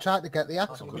 I tried to get the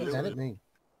axe, I couldn't get it, me.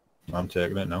 I'm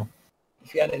taking it now.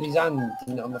 If he had it in his hand,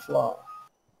 didn't it on the floor?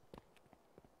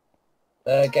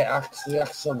 Get axe. The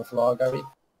axe is on the floor, Gary.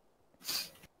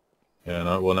 Yeah,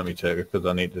 no, it won't let me take it because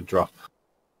I need to drop,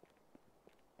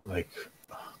 like,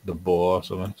 the bow or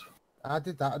something. I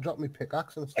did that, I dropped my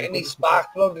pickaxe and I stuff. need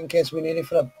spark plug in case we need it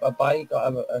for a bike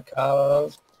or a car or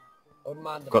else. I wouldn't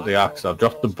mind Got the bat, axe, though. I've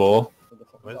dropped the bow.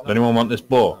 Does Does anyone want this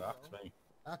bow?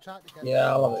 I tried to get Yeah,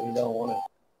 I'll have it. You don't want it.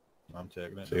 I'm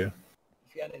taking it. See you.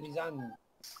 If he had it in his hand,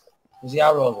 was the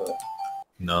arrow over it?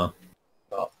 No.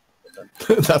 No.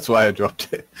 That's why I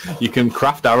dropped it. You can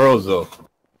craft arrows though.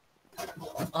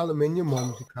 aluminium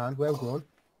ones, you can't. Well done.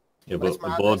 Yeah, Where's but the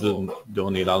my bow rifle?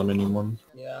 don't need aluminium ones.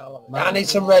 Yeah, I'll have it. I need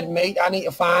some red meat. I need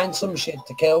to find some shit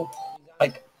to kill.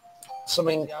 Like,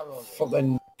 something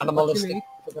fucking animalistic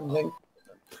fucking thing.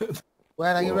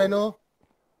 Where are you, Reno?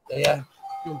 Yeah.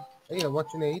 Here, what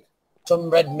you need? Some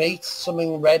red meat,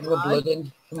 something red with blood in,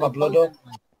 for my blood up.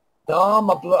 No,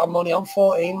 my blood, I'm only on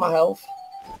 14, my health.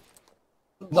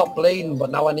 Not bleeding, but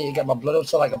now I need to get my blood up,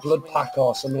 so like a blood pack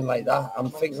or something like that. I'm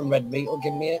thinking red meat will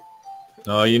give me it.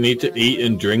 No, you need to eat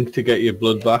and drink to get your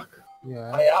blood back.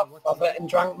 Yeah. I have, I've eaten and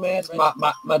drank, mate.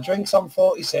 My drink's on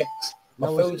 46, my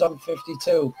No, food's on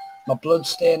 52, my blood's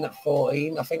staying at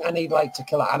 14. I think I need like to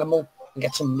kill an animal and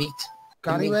get some meat.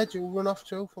 Gary, where'd you run off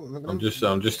to? I'm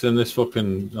just in this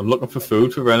fucking. I'm looking for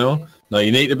food for Renault. No,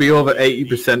 you need to be over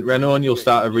 80% Renault, and you'll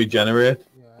start to regenerate.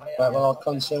 Right, well, I'll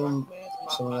consume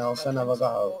something else. I never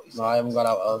got out. No, I haven't got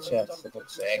out else yet. For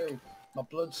fuck's sake. My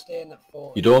blood's staying at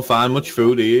 40. You don't find much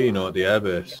food here, you know, at the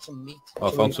airbase. Get some meat. Oh,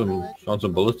 I found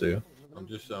some bullets here. I'm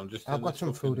just. I've in got this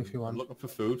some food fucking- if you want. I'm looking for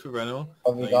food for Renault.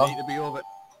 What have No, you you got? need to be over.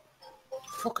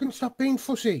 Fucking stop being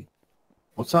fussy.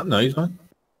 What's that noise, man?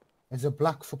 There's a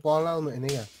black football helmet in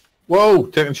here. Whoa,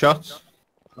 taking shots.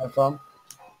 Where from?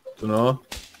 Don't know.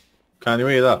 Can you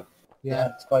hear that? Yeah.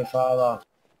 It's quite far there.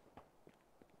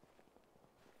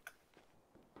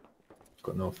 It's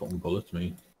got no fucking bullets,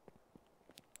 me.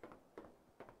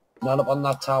 Not up on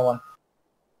that tower.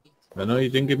 I know you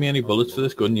didn't give me any bullets for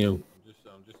this gun, you.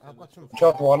 I've got some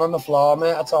Drop one on the floor,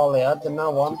 mate. That's all they had, didn't I?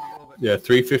 One. Yeah,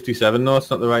 357. No, it's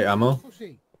not the right ammo.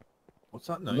 fussy. What's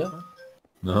that noise, No. man?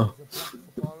 No. There's a black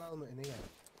football helmet in here.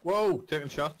 Whoa, taking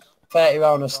shots. 30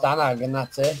 round of Stanag and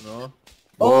that's it. No.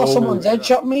 Oh, Whoa. someone's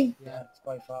headshot me? Yeah. It's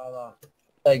quite far there.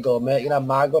 There you go, mate. You can have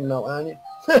my gun now, aren't you?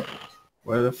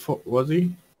 Where the fuck was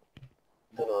he?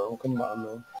 Don't know. I'll come back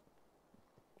now.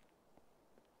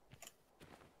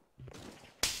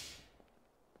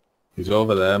 He's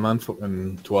over there, man,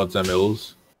 fucking towards them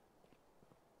hills.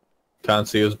 Can't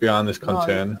see us behind this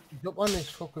container. He's up on this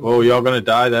fucking... Oh, you're gonna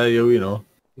die there, you know.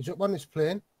 He's up on this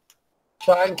plane.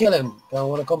 Try and kill him. Don't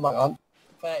want to come back on.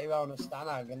 30 round of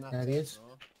Stanag and that's There it. he is.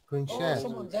 Green Oh, shirt.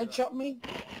 someone's headshot me?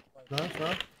 No, it's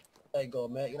not. There you go,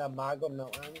 mate. You can have my gun now,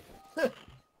 aren't you?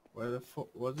 Where the fuck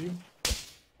was he?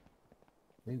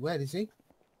 Wait, where is he?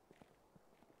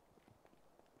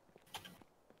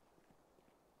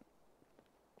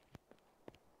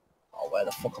 Oh, where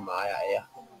the fuck am I at here?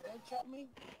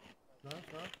 No,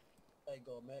 it's not. There you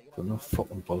go, mate. Got no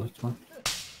fucking bullets, man.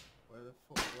 Where the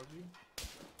fuck was he?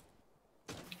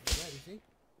 Where is he?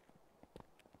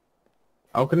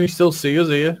 How can he still see us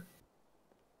here?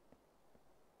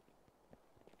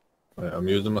 Right, I'm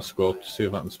using my scope to see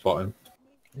if I can spot him.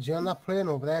 Is he on that plane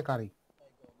over there, Gary?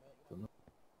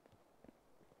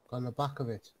 On the back of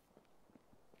it.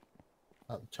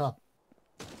 At the top.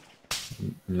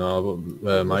 No,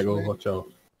 but Michael, watch out.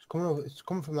 It's coming over. It's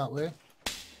coming from that way.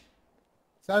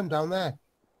 Is that him down there?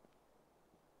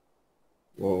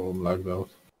 Whoa, I'm lagged out.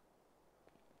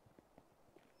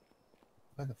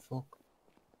 Where the fuck?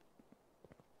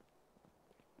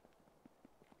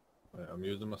 Right, I'm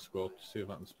using my scope to see if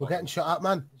I can spot We're getting him. shot at,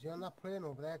 man. Is he on that plane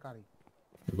over there, Gary?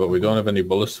 But we don't have any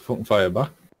bullets to fucking fire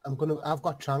back. I've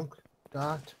got trank.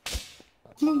 Dart.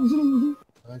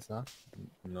 Where's that?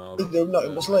 No, They're not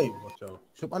in the sleep. watch out.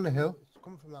 It's up on the hill. It's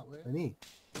coming from that way. Isn't he?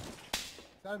 Is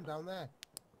that him down there?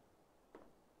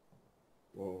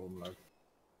 Whoa, I'm lagged.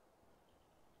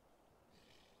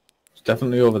 It's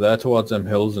definitely over there towards them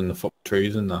hills and the fucking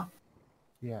trees and that.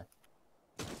 Yeah.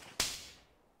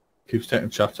 Keeps taking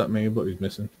shots at me, but he's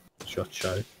missing. Shot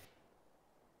shy.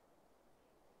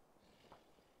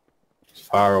 It's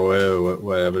far away,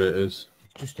 wherever it is.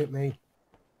 It's just hit me.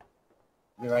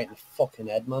 You're right in the fucking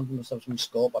head, man. You must have some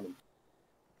scope on him.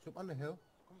 It's up on the hill.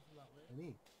 It's coming from that way. Isn't he?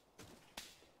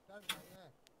 Is that him down there?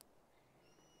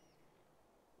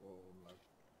 Whoa, I'm lagged.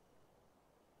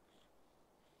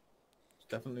 It's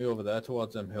definitely over there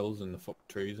towards them hills and the fucking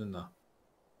trees and that.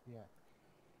 Yeah.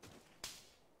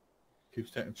 Keeps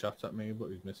taking shots at me, but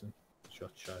he's missing. Shot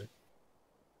shy.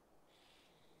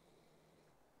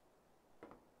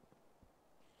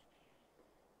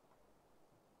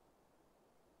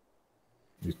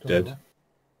 He's Don't dead. know.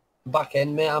 Back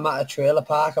in, mate. I'm at a trailer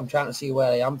park. I'm trying to see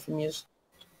where I am from you.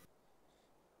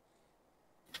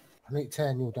 I need to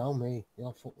turn you down, me.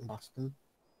 You're fucking bastard.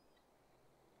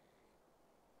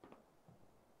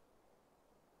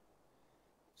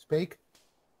 Speak.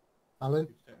 Alan.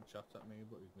 Keeps taking shots at me,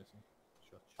 but he's missing.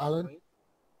 Shot shy. Alan.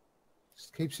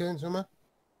 Just keep saying something.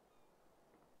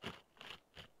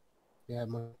 Yeah,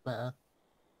 much better.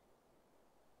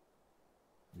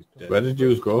 He's dead. Where did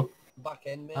you go? Back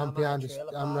in, mate. I'm at a behind this.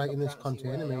 trailer I'm park. right in this trying to see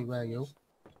container, I me. am Where from you? yous.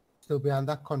 Still behind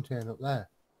that container up there.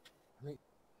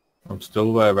 I'm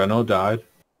still where Renault died.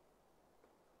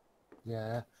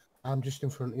 Yeah. I'm just in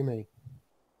front of me.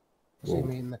 See Whoa.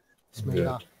 me in the. It's me Yeah.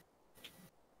 that.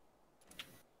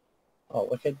 Oh,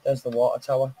 wicked. There's the water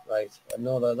tower. Right. I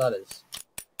know where that is.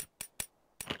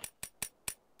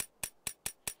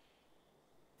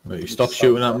 Right, he stopped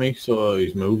shooting at me, so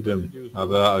he's moved him.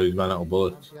 Either that or he's ran out of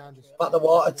bullets. Behind this- At the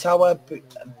water tower,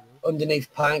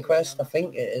 underneath Pinecrest, I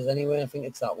think it is anyway. I think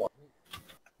it's that one.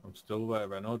 I'm still where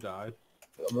Renault died.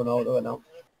 I'm run out of it now.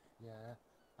 Yeah.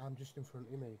 I'm just in front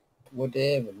of me.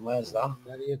 Woodhaven, where's that?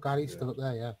 Yeah, your Gary's still up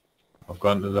there, yeah. I've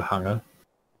gone to the hangar.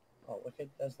 Oh, wicked.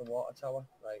 There's the water tower.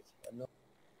 Right. I know.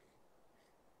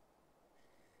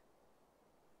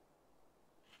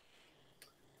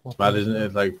 What Mad, bullet- isn't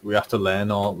it? Like, we have to learn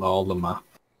all the map.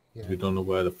 Yeah. We don't know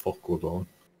where the fuck we're going.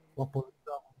 What bullet?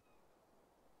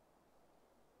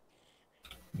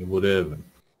 You would even.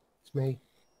 It's me.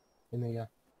 In here.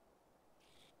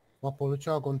 What bullet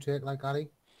you going to take, like Gary?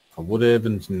 I would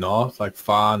even's north, like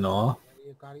far north. Yeah,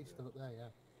 your Gary's still up there, yeah.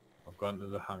 I've gone to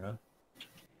the hangar.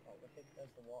 Oh, wicked. There's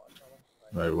the water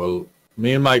tower. Right, well,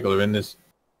 me and Michael are in this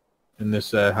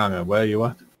hangar. Where are you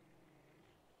at?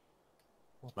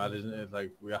 What Mad, bullet? isn't it?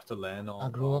 Like, we have to learn I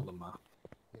grew all up- the map.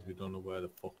 We don't know where the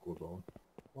fuck we're going.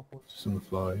 What bullet? Just on the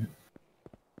floor, yeah.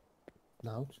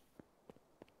 No.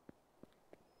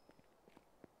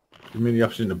 Give me the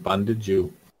option to bandage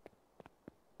you.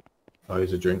 Oh,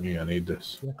 here's a drink here. I need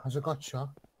this. Yeah, because I got shot.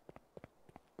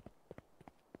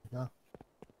 Yeah.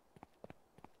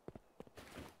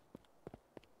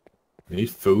 I need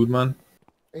food, man.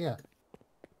 Yeah.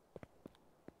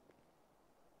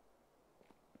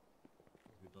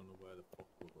 We don't know where the fuck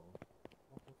we're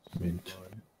going. Mint.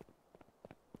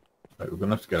 Right, we're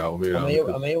gonna have to get out of here. I'm aren't here,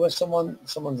 we? I'm here with someone.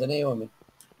 Someone's in here with me.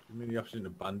 Give me the option to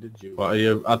bandage you. What, are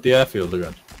you at the airfield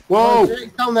again? Oh, Whoa!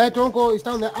 he's down there. Don't go. He's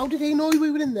down there. How did he know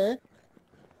we were in there?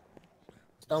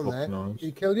 He's down Fuck there. knows. Did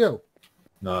he kill you?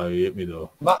 No, he hit me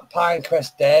though. I'm at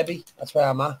Pinecrest Derby. That's where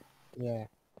I'm at. Yeah.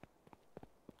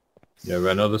 Yeah,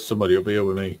 Renault, there's somebody up here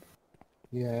with me.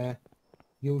 Yeah.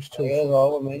 Used to. Here's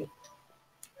all with me.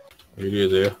 Here he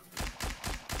is here.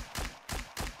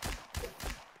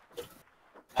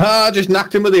 Ha! Just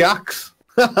knocked him with the axe.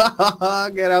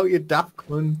 Get out, you daft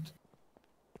cunt.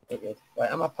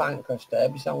 Right, I'm a Pancras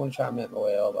Derby, so I'm going to try and make my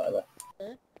way over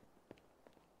there.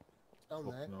 Down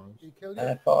there. You killed it?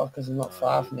 Airport, because I'm not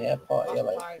far from the airport here,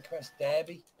 like. Pancras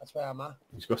Derby, that's where I'm at.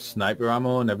 He's got sniper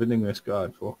ammo and everything, this guy.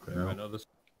 Fuck, you know. I know this.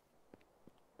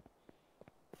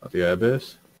 At the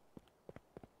airbase.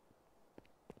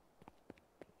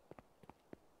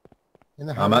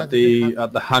 I'm at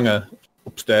the hangar,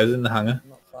 upstairs in the hangar. I'm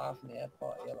not far from the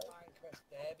airport here, like. Pancras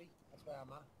Derby, that's where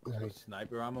I'm at. Right.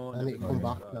 Sniper ammo. I need to come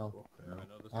back now.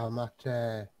 I'm at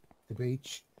the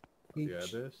beach. The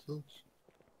airbase.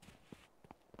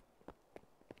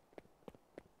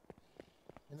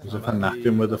 As if I knocked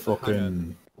him with a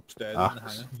fucking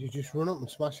axe. Did you just run up and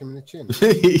smash him in the chin?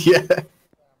 Yeah.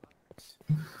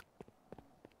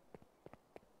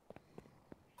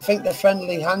 I think the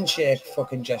friendly handshake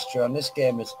fucking gesture on this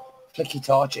game is flicky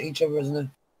torch at each other, isn't it?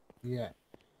 Yeah.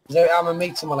 Because every time I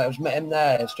meet someone, I was met him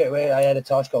there, straight away I had a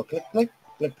torch go click, click,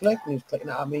 click, click, and he was clicking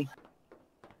it at me.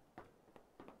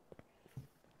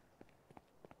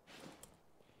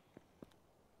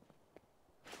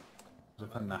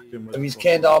 So he's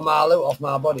canned all my loot off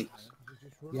my body.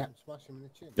 Yeah.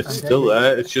 It's still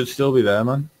there. It should still be there,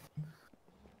 man.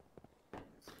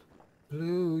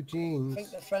 Blue I jeans.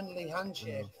 think the friendly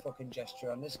handshake fucking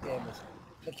gesture on this game is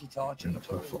flicky torch. And I've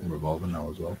got a fucking revolver now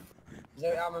as well. Because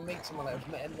every time I meet someone, I was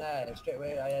met him there, straight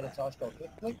away I had a torch go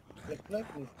click, click, click,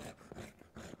 click.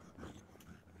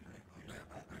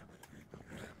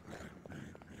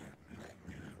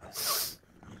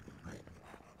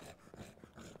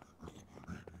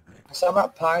 And so I'm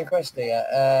at Pinecrest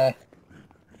here.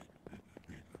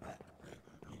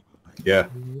 Yeah.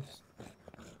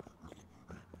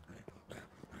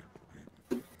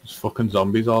 There's fucking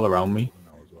zombies all around me.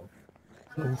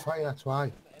 Gunfire, that's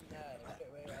why.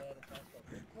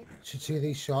 Should see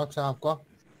these shorts I've got.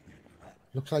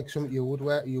 Looks like something you would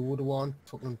wear. You would have worn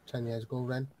fucking 10 years ago,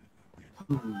 Ren.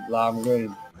 Lime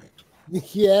green.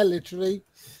 Yeah, literally.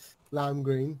 Lime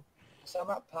green. So I'm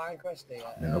at Pinecrest here.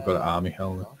 Yeah, I've got an army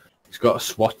helmet. He's got a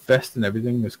SWAT vest and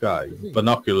everything, this guy.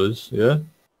 Binoculars, yeah?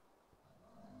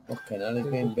 Fucking hell, he's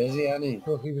been busy, hasn't he?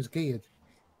 Oh, he was geared.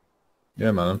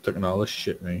 Yeah, man, I'm taking all this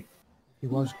shit, me. He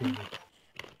was geared.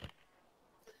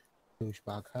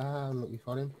 Douchebag. Ah, I'm looking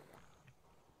for him.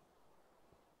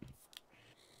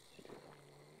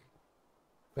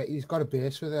 But he's got a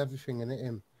base with everything in it,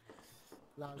 him.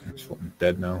 He's fucking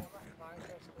dead now.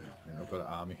 Yeah, I've got an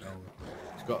army helmet.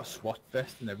 He's got a SWAT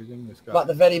vest and everything, this guy. At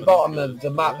the very bottom of the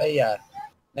map here,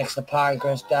 next to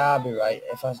Pinecrest Derby, right?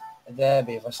 If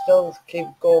I still keep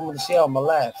going with the sea on my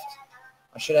left,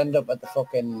 I should end up at the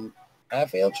fucking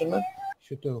airfield, shouldn't I?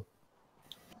 Should do.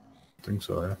 I think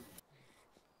so, yeah.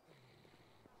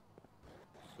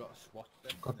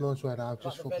 God knows where I've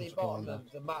just At the fucking very bottom spawned at.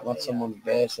 of the map, not someone's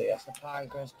base here.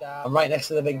 I'm right next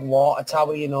to the big water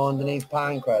tower, you know, underneath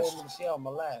Pinecrest. See on my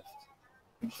left.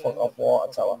 Fuck off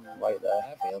water tower, right there.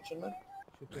 Airfield, shouldn't I?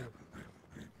 Should do.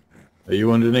 Are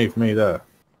you underneath me there,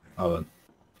 Alan?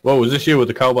 Whoa, was this you with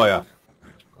the cowboy hat?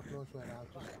 God knows where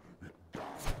I've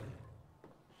just...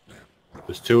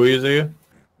 There's two of you here?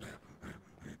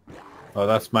 Oh,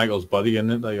 that's Michael's body,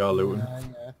 isn't it, that you're looting?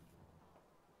 Yeah.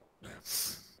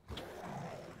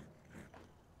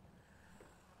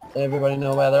 Does everybody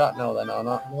know where they're at now then, or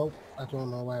not? Nope, I don't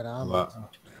know where I'm What?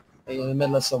 Are you in the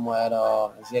middle of somewhere,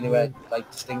 or is there anywhere, like,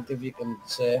 distinctive you can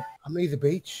say? I'm near the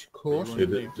beach, of course.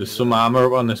 Yeah, there's some armour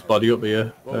up on this body up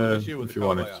here, if you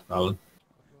want it, Alan.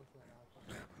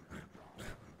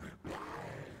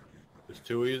 There's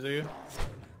two of you here?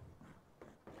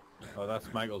 Oh,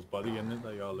 that's Michael's body, isn't it,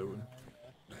 that you're looting?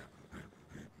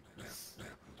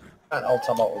 Can't alt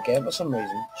tab out the game for some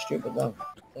reason. Stupid though.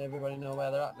 Does everybody know where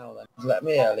they're at now then? Just let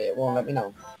me early, it won't let me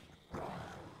know.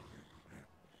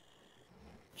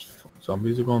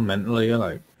 Zombies are going mental here,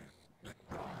 like.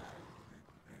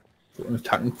 Fucking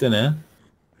attacking thin air.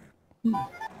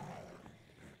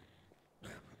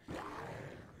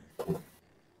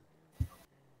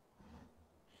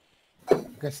 I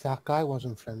guess that guy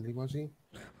wasn't friendly, was he?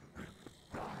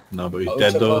 No, but he's Oh,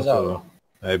 dead took though, us so out.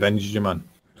 I avenged you, man.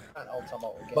 Can't alt tab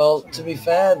out the game. Well, to be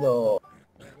fair though,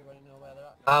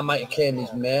 I might have killed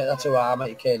his mate, that's who I might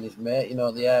have killed his mate, you know,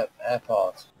 at the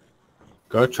airport.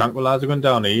 Got a tranquilizer going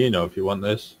down here, you know, if you want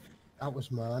this. That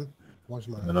was man. Was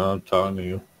man. I know, I'm talking to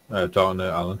you. Talking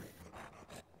to Alan.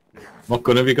 What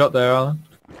gun have you got there, Alan?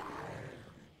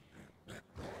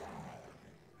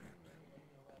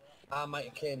 I might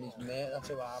have killed his mate, that's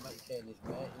who I might have killed his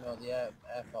mate, you know, at the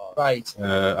airport. Right.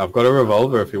 I've got a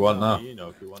revolver if you want that. You know,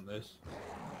 if you want this.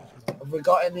 Have we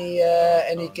got any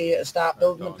gear to start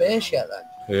building a base yet then?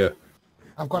 Yeah.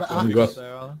 I've got What have an you axe. got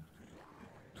there, Alan?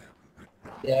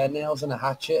 Yeah, nails and a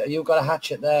hatchet. You got a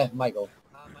hatchet there, Michael?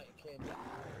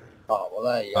 Oh, well,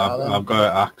 there you are then. I've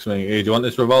got an axe, mate. Hey, do you want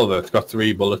this revolver? It's got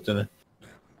 3 bullets in it.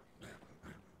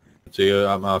 See you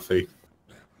at my feet.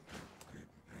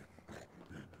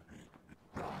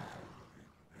 I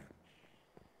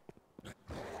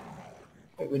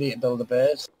think we need to build a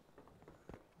base.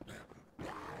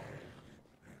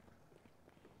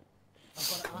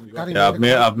 Yeah,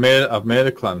 I've made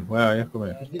a clan. Where are you? Come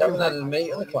here. You haven't added me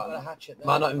to the clan. Am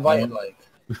I not invited, like?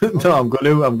 No, I'm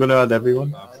gonna add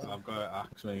everyone. I've got an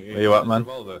axe, mate. Where you at, man?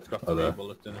 It's got 3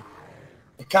 bullets in it.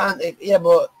 It can't. Yeah,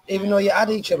 but even though you add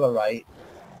each other, right?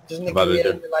 Doesn't it give you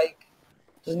any, like?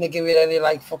 Doesn't it give you any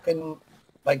like fucking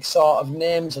like sort of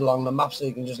names along the map so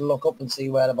you can just look up and see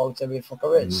whereabouts every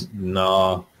fucker is?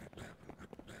 No.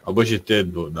 I wish it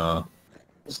did, but no.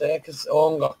 Say, because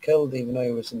Owen got killed even though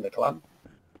he was in the clan.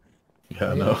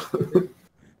 Yeah, I know.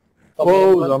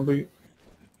 Whoa, zombie.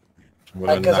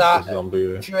 Like,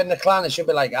 if you're in the clan, it should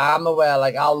be like armor where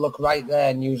like I'll look right there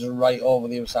and use it right over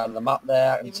the other side of the map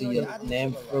there. I can see your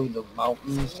name through the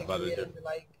mountains.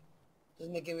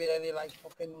 Doesn't it give you any like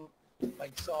fucking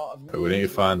like sort of... We need to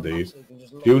find these.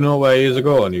 Do you know where he is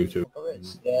ago on YouTube?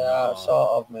 Yeah,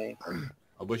 sort of, mate.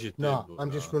 I wish it did. No,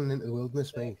 I'm just running into the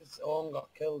wilderness, mate. Owen got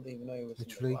killed even though he was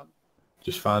literally.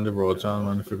 Just find the road down,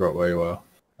 man. I forgot where you are.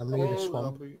 I'm near the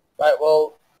swamp. Right,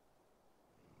 well,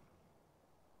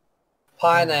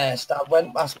 Pinehurst. I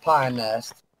went past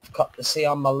Pinehurst. I've got the sea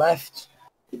on my left,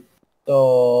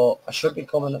 so I should be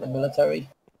coming at the military.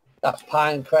 That's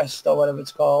Pinecrest or whatever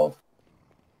it's called.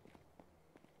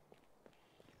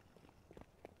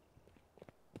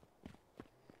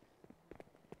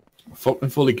 Fucking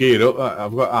fully geared up.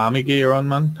 I've got army gear on,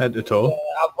 man, head to toe. Yeah,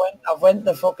 I went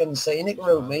the fucking scenic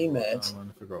route, me, mate. Oh,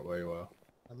 man, I forgot where you are.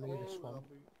 I'm near the swamp.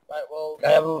 Right,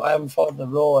 well, I haven't followed the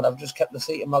road. I've just kept the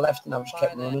seat on my left and I've just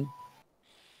kept running.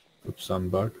 Good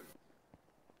sandbag.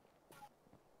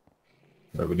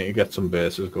 Right, we need to get some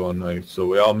bases going, right? So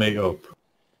we all meet up.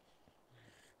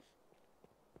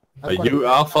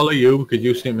 I'll follow you because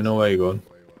you seem to know where you're going.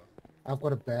 I've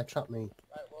got a bear trap, mate.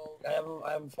 Right, well,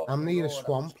 I haven't followed I'm the near road. the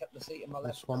swamp. I've just kept the seat on my The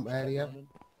left swamp and I've just kept area. running.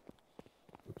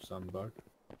 Good sandbag.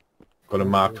 Got a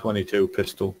Mark 22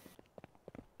 pistol.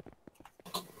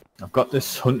 I've got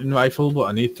this hunting rifle, but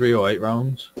I need 308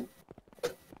 rounds.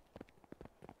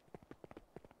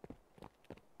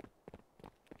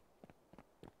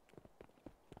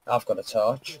 I've got a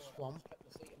torch. The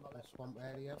swamp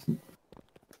area.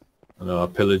 I know, I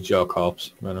pillaged your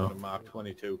corpse. I know. A Mark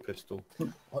 22 pistol.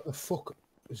 What the fuck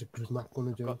is a good map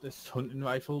gonna do? I've got this hunting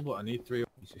rifle, but I need 3.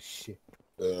 Piece of shit.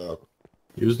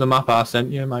 Use the map I sent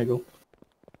you, Michael.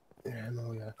 Yeah,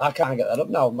 no, yeah. I can't get that up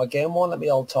now. My game won't let me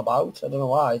all top out. I don't know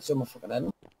why. It's in my fucking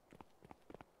end.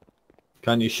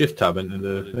 Can you shift tab into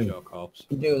the thing? You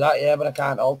can do that, yeah, but I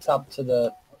can't alt tab to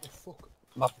the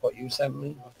map what you sent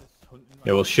me.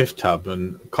 Yeah, well, shift tab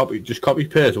and just copy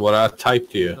paste what I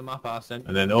typed here,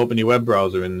 and then open your web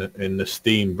browser in the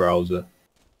Steam browser.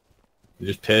 You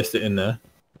just paste it in there.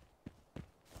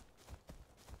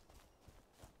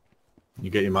 You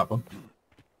get your map on.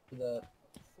 The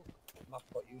map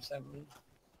what you sent me.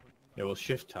 Yeah, well,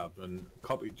 shift tab and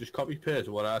just copy paste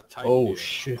what I typed. Oh here,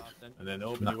 shit! And then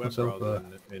open your web browser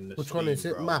in the Which Steam one is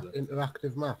it? browser. Map?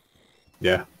 Interactive map?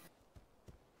 Yeah.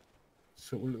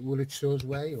 So will it show us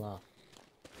where you are?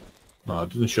 No, it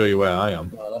doesn't show you where I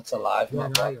am. No, that's a live Yeah,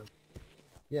 map. I am.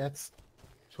 Yeah, it's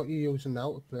what you're using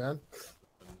now to play on.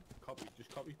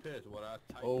 Just copy paste what I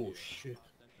typed. Oh here, shit!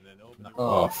 And then open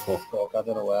Oh, fuck. fuck, I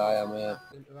don't know where I am here.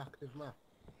 Interactive map.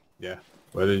 Yeah.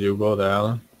 Where did you go there,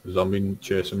 Alan? The zombie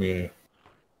chasing me here.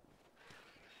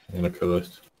 I'm gonna kill it.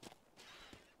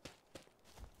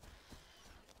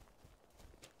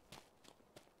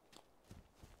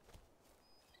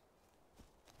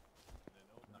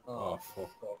 Oh, fuck.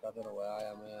 I don't know where I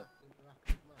am here.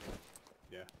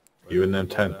 Yeah. You in them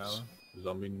tents? The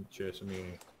zombie chasing me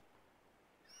here.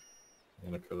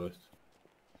 I'm gonna kill it.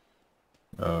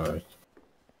 Alright.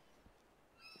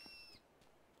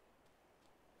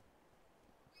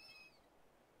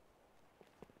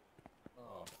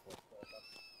 Oh, fuck.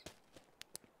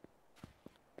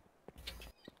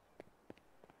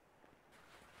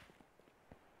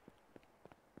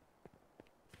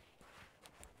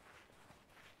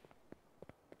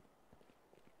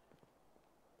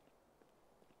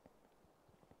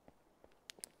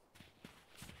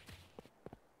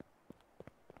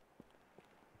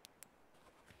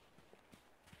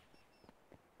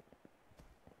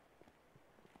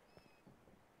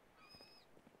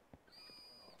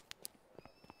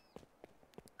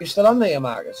 You still on there,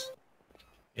 Marcus?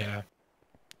 Yeah.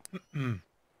 Do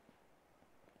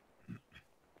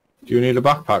Do you need a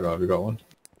backpack or have you got one?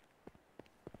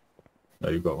 No,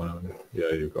 you've got one, haven't you?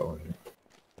 Yeah, you've got one.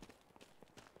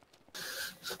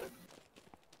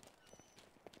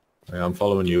 Yeah, I'm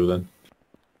following you then.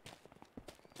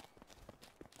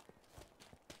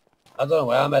 I don't know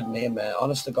where I'm heading here, mate.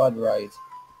 Honest to God, right?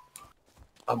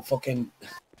 I'm in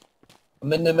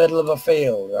the middle of a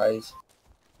field, right?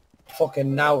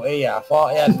 Fucking now here. I thought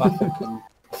I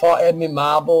had my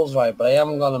marbles, right? But I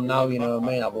haven't got them now, you know what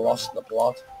I mean? I've lost the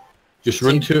plot. Just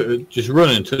run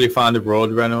until you find the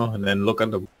road, Reno, and then look at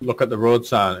the road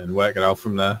sign and work it out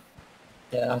from there.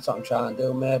 Yeah, that's what I'm trying to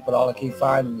do, mate. But all I keep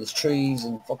finding is trees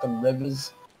and fucking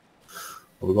rivers.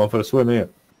 Are we going for a swim here?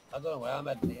 I don't know where I'm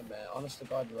heading here, mate. Honest to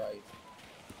God, right?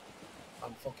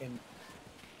 I'm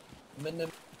in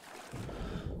the...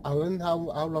 Alan, how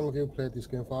long have you played this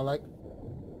game for, like?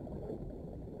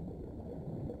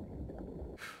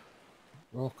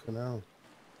 Fucking hell.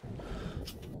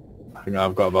 I think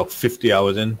I've got about 50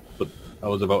 hours in, but that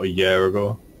was about a year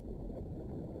ago.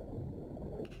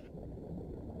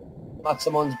 I'm at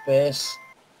someone's base.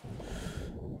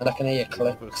 And I can hear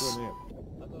clicks. I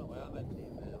don't know where I'm heading here,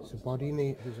 mate. There's a body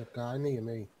near, there's a guy near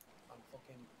me. I'm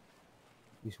fucking...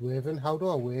 He's waving. How do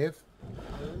I wave?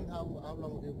 Alan, how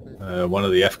long have you played? One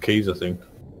of the F keys, I think.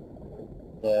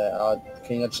 Yeah,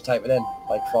 can you just type it in?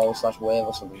 Like / wave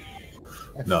or something?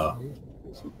 No.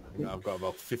 I've got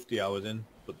about 50 hours in,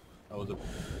 but that was a...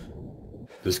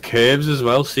 There's caves as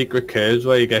well, secret caves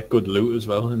where you get good loot as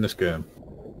well in this game.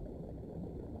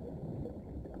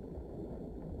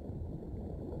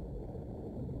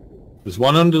 There's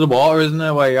one under the water, isn't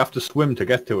there, where you have to swim to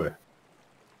get to it?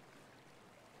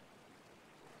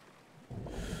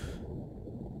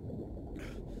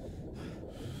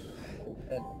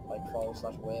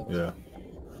 Like / wave. Yeah.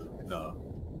 No.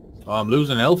 Oh, I'm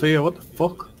losing health here, what the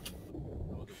fuck?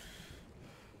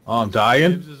 Oh, I'm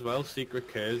dying. Caves as well,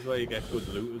 secret caves where you get good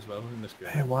loot as well in this game.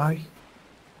 Hey, why?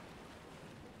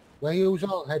 Where you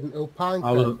all heading to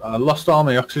Pinecrest? I lost all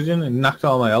my oxygen and knocked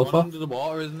all my health off. Under the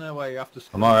water, isn't there, where you have to...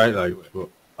 I'm alright, like, but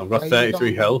I've got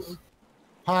 33 health.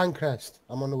 Pinecrest.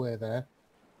 I'm on the way there.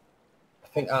 I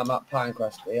think I'm at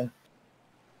Pinecrest here.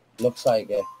 Looks like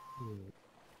it.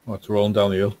 Oh, it's rolling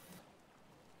down the hill.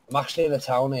 I'm actually in the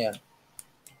town here.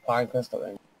 Pinecrest, I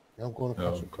think. Yeah, I'm going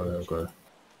across. Oh, okay.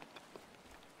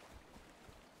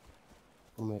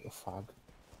 I'll make a fag.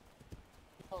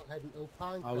 Heading to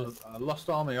I lost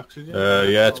all my oxygen.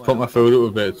 Yeah, it's put my food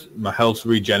up a bit. My health's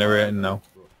regenerating now.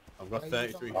 I've got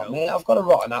 33 health. Mate, I've got a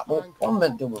rotten apple. What am I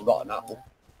meant to do with a rotten apple?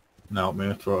 No,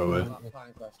 me, throw it away.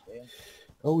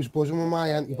 Always buzzing with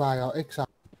my antibiotics.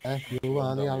 You,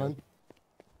 Arnie, Alan.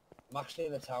 I'm actually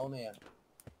in the town here.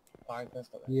 Pinecrest,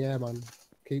 I think. Yeah, man.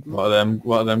 Keep them.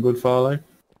 What are them good for, like?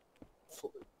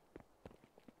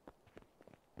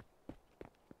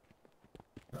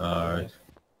 Alright.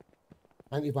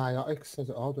 Antibiotics, says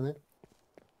it all, doesn't it?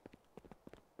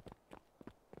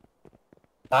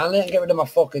 I need to get rid of my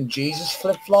fucking Jesus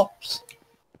flip-flops.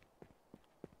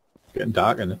 Getting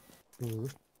dark, isn't it? Mm-hmm.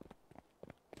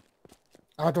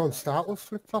 I don't start with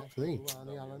flip-flops, me.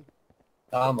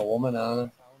 I'm a woman,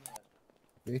 aren't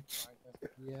I? Bitch.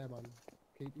 Yeah, man.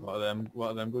 Keep them.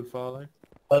 What are them good for, like?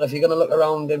 But if you're gonna look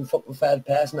around in fucking third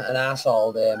person at an ass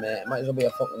all day, mate, it might as well be a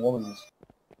fucking woman's.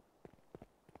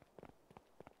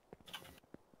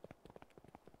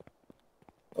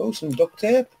 Oh, some duct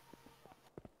tape.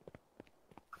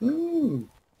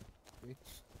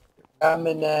 I'm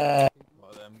in that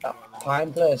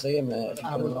pine place here, mate. If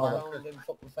you're gonna look around in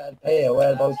fucking third here,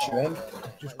 whereabouts you in?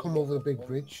 Just come over the big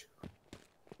bridge.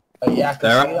 Oh, yeah, I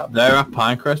can see that. They're at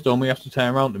Pinecrest, don't we have to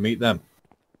turn around to meet them?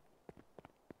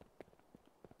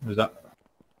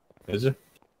 Is it?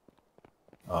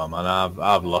 Oh man,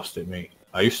 I've lost it, mate.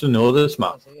 I used to know this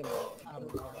map.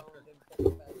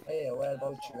 Hey,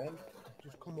 whereabouts you in?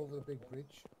 Just come over the big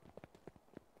bridge.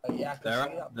 Oh, yeah, I can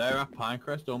see that. They're at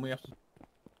Pinecrest, don't we have to...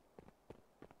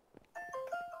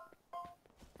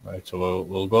 Right, so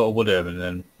we'll go to Woodhaven and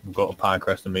then we'll go to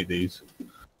Pinecrest and meet these.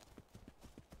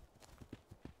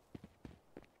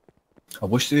 I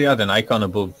wish they had an icon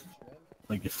above,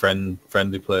 like your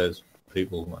friendly players,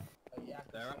 people, man. Oh, yeah,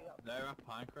 They're at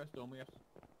Pinecrest, don't we have to...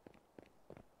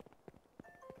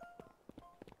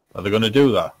 Are they going to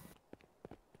do that?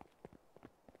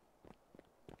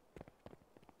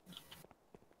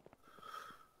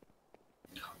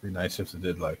 It'd be nice if they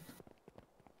did, like...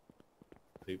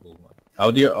 People, man. How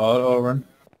do you auto run?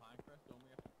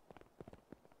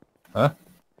 Huh?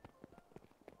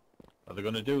 Are they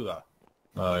going to do that?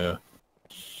 Oh, yeah.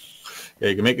 Yeah,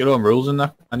 you can make your own rules in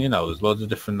that, and you know, there's loads of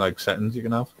different, like, settings you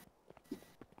can have.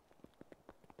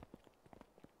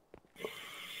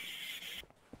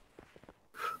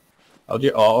 How do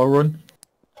you auto run?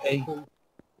 P.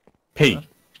 P.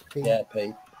 Yeah,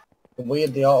 P. The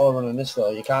weird the auto run in this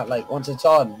though, you can't like, once it's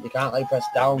on, you can't like press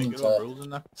down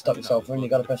to stop yourself running, you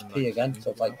gotta press P again,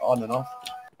 so it's like on and off.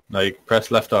 No, you can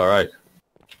press left or right.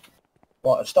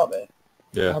 What, to stop it?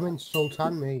 Yeah. I'm in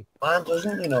Sultan, me. Man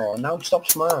doesn't, you know, now it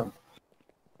stops man.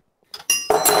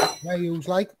 Where you's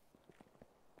like?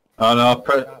 Oh no,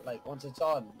 You can't, like, once it's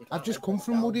on, you can't, I've just like, come press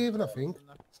from down Woodhaven, I to think.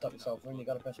 Stop yourself running, you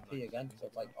gotta press P again, so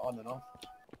it's like on and off.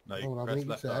 No, you Hold can on, press mate,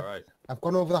 left you or said. right. I've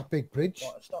gone over that big bridge.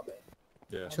 What, to stop it?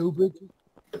 Yeah. 2 bridges.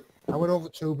 I went over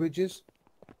 2 bridges.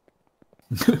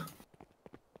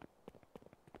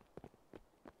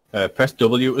 Press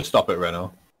W to stop it,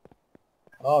 Renault.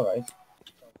 Alright.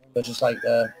 But just like,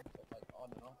 on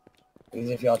and off. As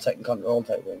if you're taking control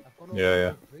type thing. I've gone over Yeah, that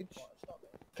yeah. big bridge.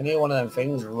 Can you hear one of them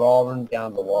things roaring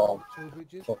behind the wall? 2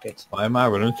 bridges. Fuck it. Why am I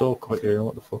running so quick here?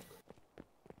 What the fuck?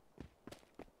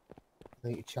 I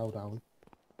need to chow down.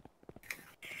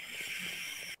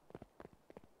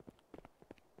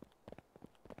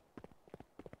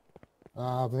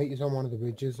 Ah, mate, he's on one of the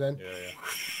bridges then. Yeah,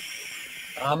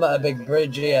 yeah. I'm at a big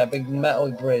bridge here, a big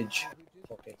metal bridge.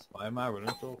 Fuck it. Why am I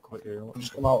running so quick here? What the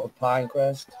Just fuck? come out of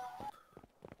Pinecrest.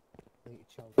 I need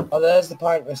to chow down. Oh, there's the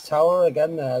Pinecrest Tower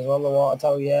again there as well, the water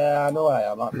tower. Yeah, I know where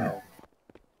I am at now.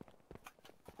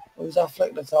 Who's that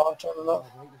flick the torch on and Ah, off?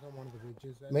 mate, he's on one of the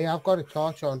bridges then. Mate, I've got a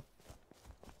torch on.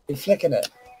 You flicking it?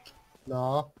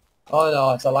 No. Oh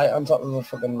no, it's a light on top of the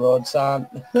fucking road sign.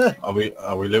 Are we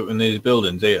looting these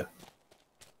buildings here?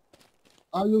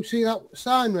 Oh, you see that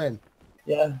sign, Ren?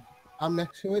 Yeah. I'm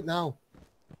next to it now.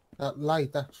 That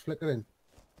light that's flickering.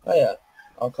 Oh yeah.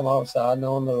 I'll come outside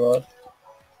now on the road.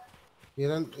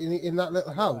 You're in that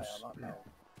little house?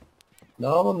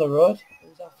 No, I'm on the road.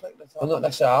 I'm not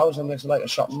next to a house, I'm next to like a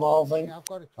shopping mall thing. Yeah, I've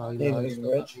got it. Oh, Neither no, is it's the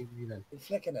not bridge. that easy then. You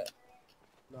flicking it?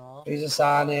 No. Here's a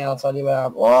sign here, I'll tell you where I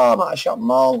am. Oh, I'm at a shopping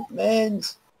mall,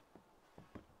 mains.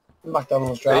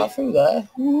 McDonald's drive-through there.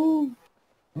 Woo.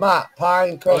 Matt,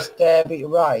 Pinecrest Derby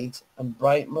right and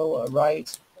Brightmoor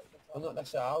right. I'm not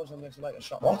next to a house, I'm next to like a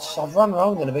shop. What? I've run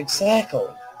around in a big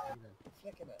circle.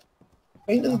 Flicking it.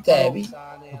 Been to the Derby.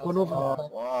 I've gone over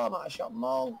the Oh, I'm at a shopping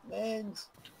mall, mains.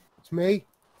 It's me.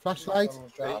 Flashlight.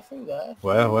 McDonald's drive-through there.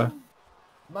 Where?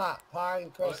 Matt,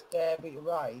 Pinecrest Derby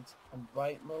right and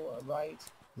Brightmoor right.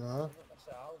 No.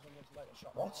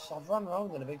 What? I've run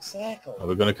around in a big circle. Are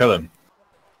we gonna kill him?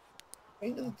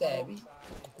 Been to the Derby.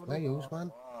 Where you,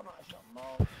 man? Oh, I'm at a shopping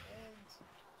mall,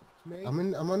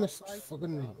 mains. I'm on this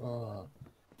fucking... Oh.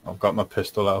 I've got my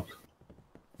pistol out.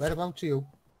 Whereabouts are you?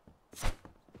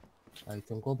 Right,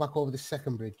 then go back over the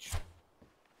second bridge.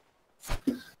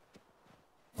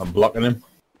 I'm blocking him.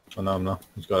 Oh no, I'm not.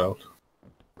 He's got out.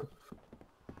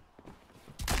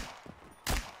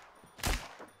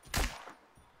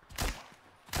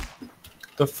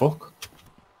 The fuck?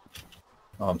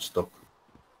 Oh, I'm stuck.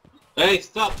 Hey,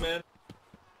 stop, man.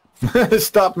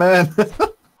 Stop, man.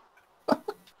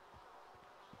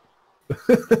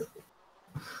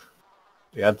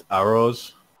 He had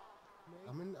arrows.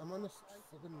 I'm on this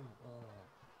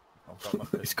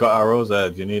fucking... He's got arrows there.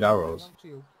 Do you need arrows? Whereabouts are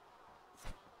you?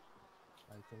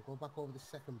 Right, then go back over the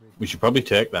second bridge. We should probably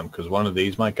take them because one of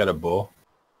these might get a bow.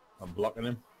 I'm blocking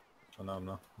him. Oh no, I'm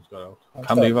not. He's got out. I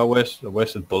can't believe I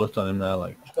wasted bullets on him there.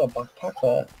 Like. I've got a backpack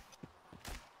there.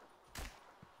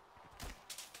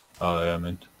 Oh yeah, I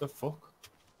mean. The fuck?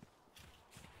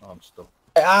 Oh, I'm stuck.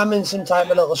 I'm in some type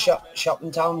of little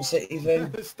shopping town city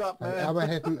thing. Stop, Right, I'm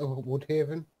heading to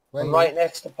Woodhaven. Where I'm you? right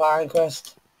next to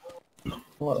Pinecrest.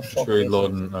 What the fuck Sure, is it?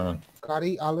 loading.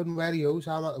 Gary, Alan, where are you?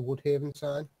 I'm at the Woodhaven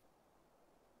sign.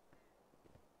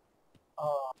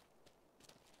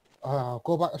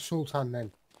 Go back to Sultan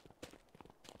then.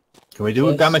 Can we do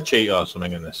a Yes. gamma cheat or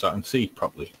something in this so I can see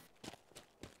properly?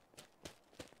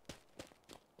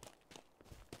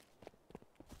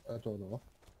 I don't know.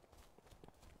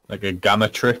 Like a gamma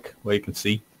trick where you can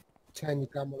see. Turn your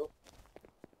camera up.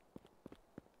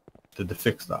 Did they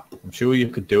fix that? I'm sure you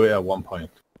could do it at one point.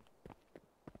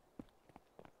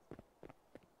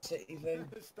 City thing.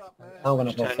 I'm gonna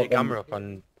Just put turn your fucking... camera up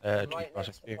on right G-Classic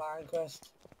next to View. Pinecrest.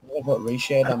 I'm gonna put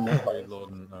reshade on there.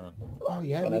 Loading, Oh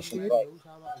yeah, When I we see should. right.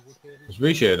 Is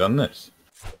reshade on this?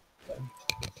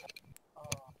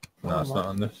 No, Oh, it's not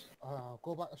on this.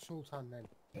 Go back to Sultan then.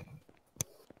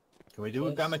 Can we do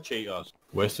a gamma cheat or something?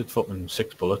 Wasted fucking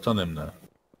 6 bullets on him there.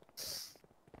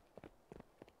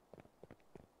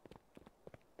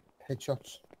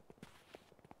 Headshots.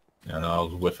 Yeah, no, I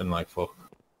was whiffing like fuck.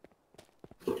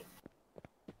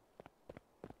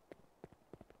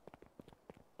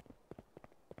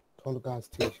 On the guy's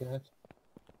t-shirt.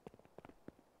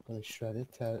 Gonna shred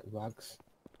it, tear it to rags.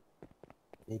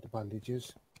 Need the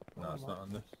bandages. No, it's not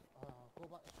on this. Go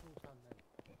back to Sultan then.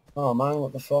 Oh man,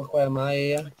 what the fuck? Where am I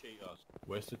here?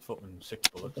 Wasted fucking 6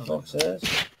 What bullets the on fuck's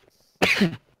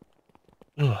it.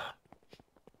 this?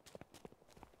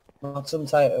 Not some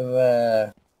type of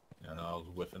Yeah, no, I was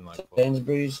whiffing like fuck.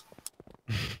 Sainsbury's.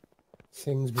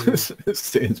 Sainsbury's.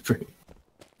 Sainsbury.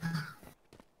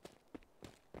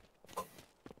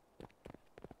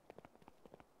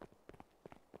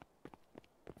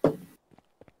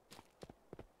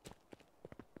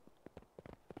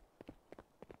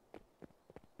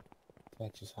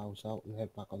 Fetch his house out and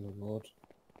head back on the road.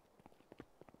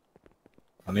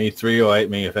 I need 308,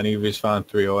 me, if any of you's found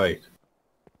 308.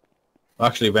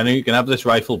 Actually, Benny, you can have this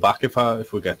rifle back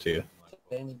if we get to you.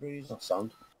 Sainsbury's. Not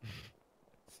sound.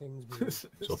 Sainsbury's.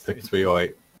 So pick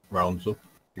 308 rounds up.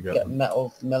 You get Get them.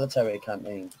 metal military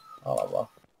canteen. Oh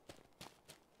well.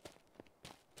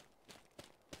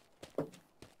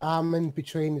 I'm in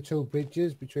between the two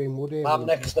bridges, between Woodhaven I'm and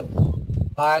next to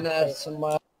Pioneer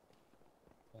somewhere.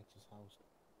 Fetch his house.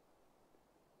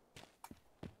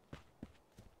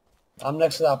 I'm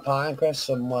next to that Pinecrest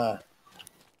somewhere.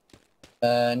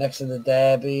 Next to the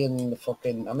Derby and the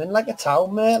fucking... I'm in like a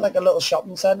town, mate, like a little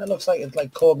shopping centre. Looks like it's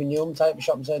like Corbinium type of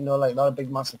shopping centre. No, like not a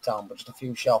big massive town, but just a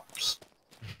few shops.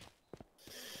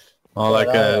 More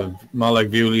like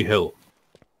Bewley Hill.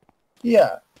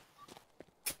 Yeah.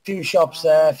 Few shops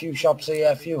there, a few shops here,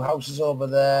 a few houses over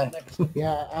there.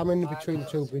 Yeah, I'm in between the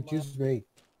two bridges, me.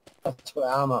 That's where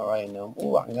I'm at right now.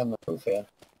 Oh, I can get on the roof here.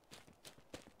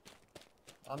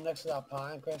 I'm next to that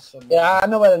Pinecrest somewhere. Yeah, I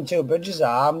know where them two bridges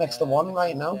are. I'm next to one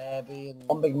right now.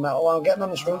 One big metal one. I'm getting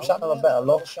on this roof, starting to have a better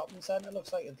look. Shopping centre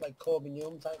looks like it's like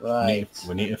Corbinium type. Right.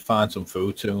 We need to find some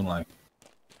food soon, like.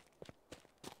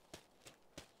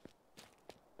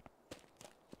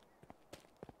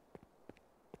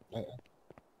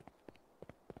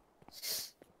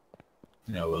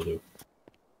 Yeah, we'll do.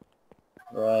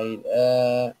 Right,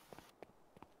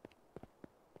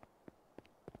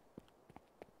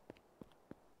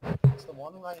 it's the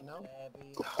one right now.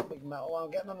 Big metal one.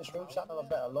 I'm getting on this roof, starting to have a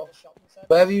better look.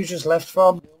 Where have you just left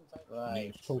from?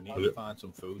 Right. We need to find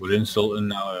some food. We're in Sultan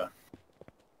now.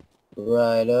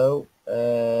 Righto.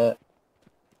 The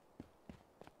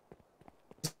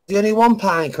only one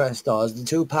Pinecrest or is the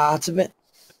two parts of it?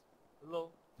 Hello.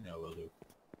 Yeah, we'll do.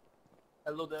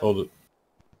 Hello there. Hold it.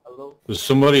 Hello. There's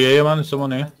somebody here, man. There's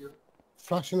someone here.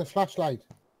 Flashing the flashlight.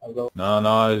 Hello.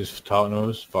 No, he's talking to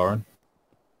us. Foreign.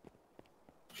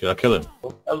 Should I kill him?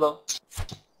 Hello.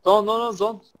 Don't.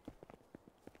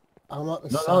 I'm at the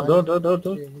No, side.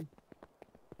 don't.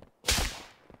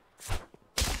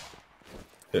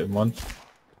 Hit him once.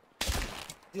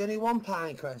 The only one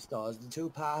Pinecrest or is the two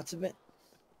parts of it?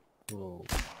 Whoa.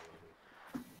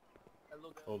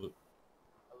 Hello there. Hold it.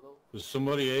 Hello. There's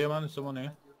somebody here, man. There's someone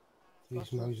here.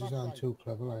 These noises aren't too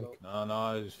clever, like.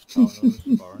 No, he's talking to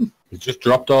us. Foreign. He's just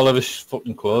dropped all of his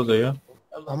fucking clothes here.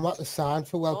 Hello. I'm at the sign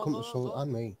for welcome to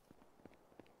Sultan, me.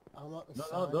 I'm at the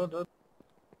sign. Don't.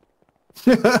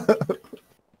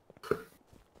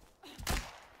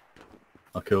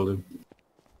 I killed him.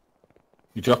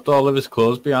 He dropped all of his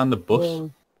clothes behind the bus. Well,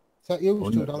 is that you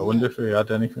two I down wonder there? if he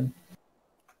had anything.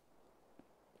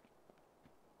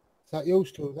 Is that you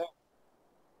two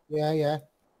there? Yeah.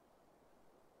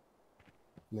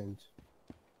 Mint.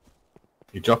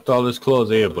 He dropped all his clothes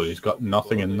here, but he's got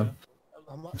nothing in them.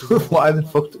 I'm at the Why the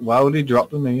fuck? Why would he drop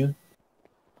them here?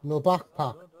 no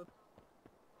backpack.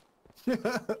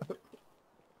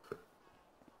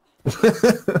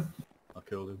 I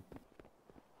killed him.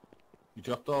 He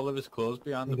dropped all of his clothes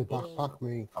behind Need the a bus. backpack,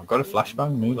 me. I've got a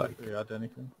flashbang, me, like, if he had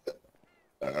anything.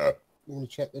 Let me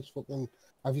check this fucking...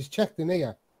 Have you checked in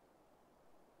here?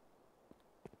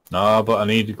 No, but I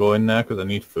need to go in there because I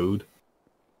need food.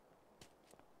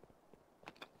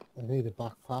 I need a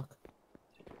backpack.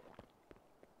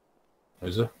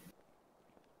 Is it?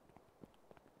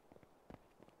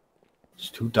 It's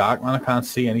too dark, man. I can't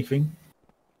see anything.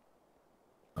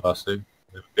 I see.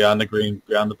 Behind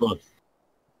the bus.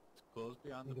 It's closed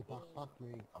behind Need the a bus. backpack,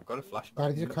 me. I've got a flashbang.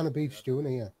 Daddy's a can of beef stew in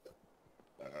here.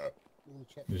 Let me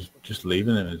check He's this just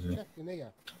leaving it, isn't he? check in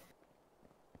here.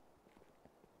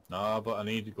 No, but I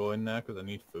need to go in there because I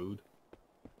need food.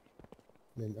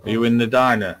 Mint, Are you in the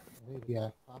diner? Yeah.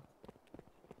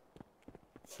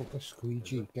 Fuck a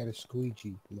squeegee. Get a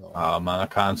squeegee. No. Oh man, I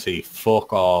can't see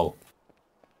fuck all.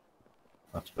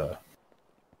 That's better.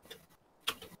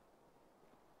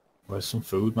 Where's some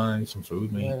food, man? I need some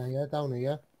food, mate. Where are you? Down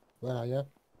here. Where are you?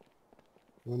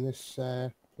 You in this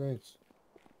place?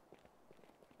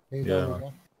 Here, Yeah. down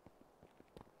here.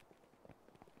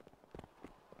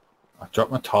 I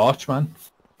dropped my torch, man.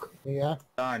 Here.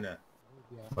 Diner.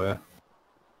 Yeah. Where?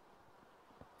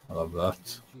 I love that.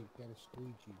 Get a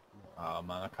squeegee. Oh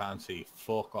man, I can't see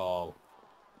fuck all.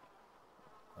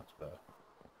 That's better.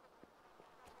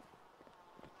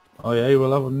 Oh yeah, you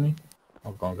will have, wouldn't you?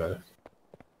 I'll go and get it.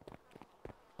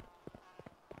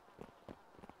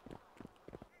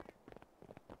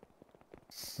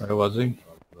 Where was he?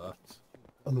 That.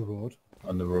 On the road.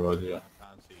 On the road, yeah. I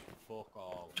can't see fuck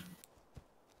all.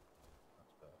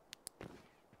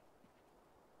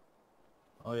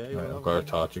 Oh yeah, right, I've got a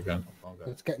torch again.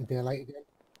 It's getting daylight again.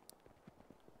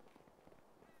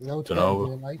 No, it's Dunno,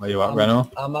 getting daylight. where you at,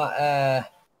 Reno? I'm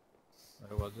at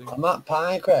Where was he? I'm at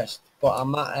Pinecrest, but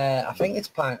I'm at I think it's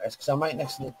Pinecrest because I'm right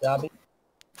next to the Derby.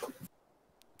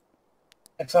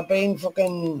 Because I've been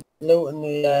fucking looting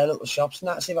the little shops and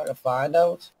that, see if I can find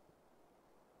out.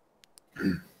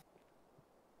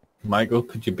 Michael,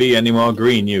 could you be any more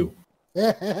green, you?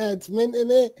 Yeah, it's mint,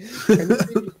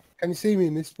 innit? Can you see me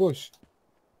in this bush?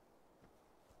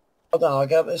 Hold on, I'll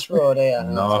get up this road here.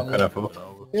 No, I can't.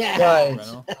 Yeah. Right.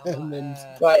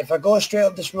 Right, if I go straight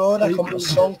up this road, I come to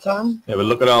Sultan. Yeah, but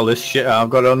look at all this shit I've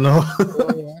got on now.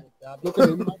 Oh, yeah. Look at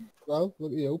him, man. Well,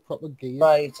 look at you, proper gear.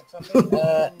 Right,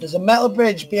 there's a metal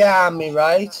bridge behind me,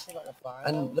 right?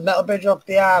 And the metal bridge up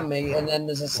behind me, and then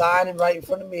there's a sign right in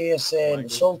front of me here saying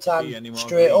Sultan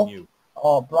straight up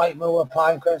or Brightmoor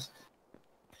Pinecrest.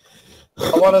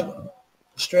 I want to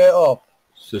straight up.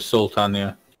 It's the Sultan,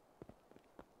 yeah.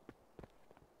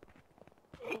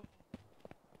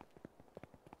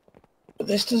 But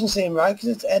this doesn't seem right because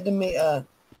it's heading me.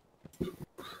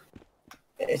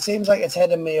 It seems like it's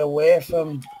heading me away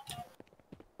from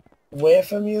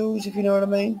yous, if you know what I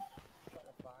mean.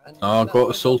 And Oh, go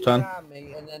to Sultan.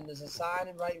 me, and then there's a sign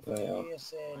in right in front of me here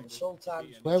saying Sultan.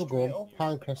 Where we straight going? up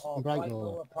Pinecrest or and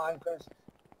Brightmoor. Pinecrest.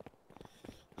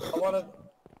 I want to.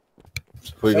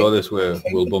 If we go this way,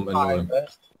 we'll bump into him. I'm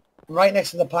right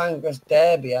next to the Pinecrest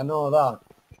Derby, I know that.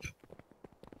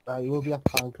 Right, you will be at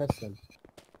Pinecrest then.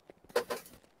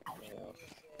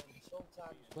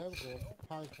 Where we going?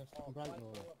 Pinecrest and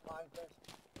Brightmoor.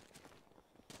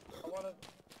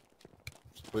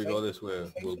 If we go this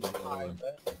way, we'll bump into him.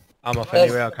 I'm off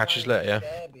anyway, I'll catch you later, yeah?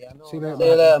 See you later, See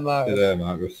you later, See Marcus. you there,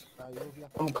 Marcus. Right, you will be at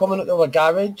I'm coming up to a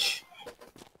garage.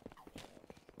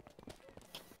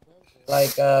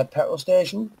 Like a petrol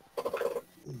station.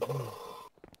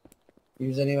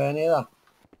 Use anywhere near that?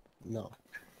 No.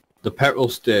 The petrol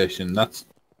station, that's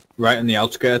right in the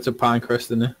outskirts of Pinecrest,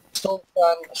 isn't it? Sultan,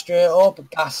 straight up,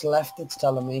 gas left, it's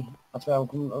telling me. That's where I'm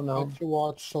coming to now. Head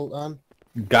towards Sultan.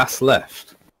 Gas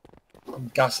left.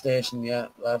 Gas station, yeah,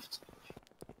 left.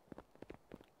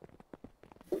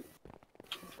 To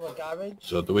a garage,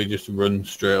 So do we just run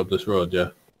straight up this road, yeah?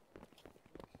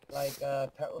 like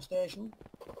a petrol station.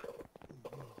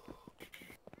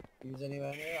 Use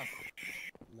anywhere near that?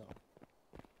 No.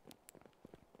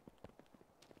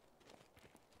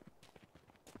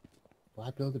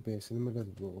 Why build a base in the middle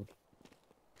of the road?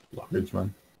 Blockage,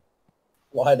 man.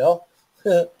 Why not?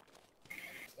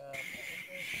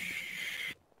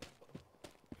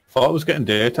 Thought it was getting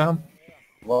daytime.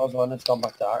 Was one, it's gone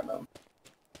back dark now.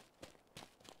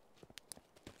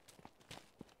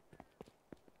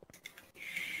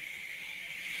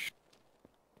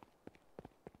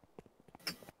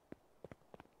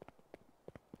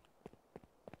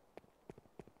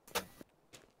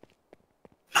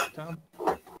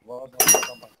 Was one, it's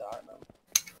gone back dark now.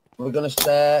 We're gonna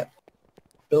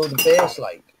build a base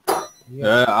like.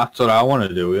 Yeah, that's what I want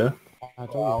to do, yeah. I What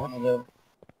I do, wanna do.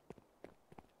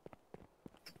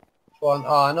 One,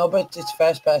 oh, I know, but it's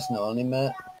first person only,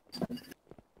 mate.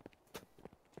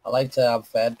 I like to have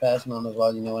third person on as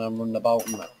well, you know, when I'm running about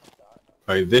and that.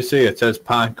 Right, this here, it says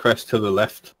Pinecrest to the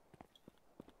left.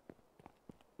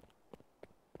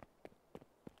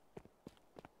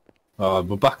 Oh,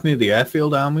 we're back near the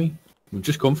airfield, aren't we? We've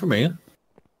just come from here.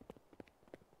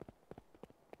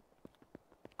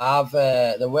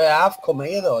 The way I've come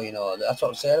here though, you know, that's what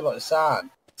I'm saying about the sign.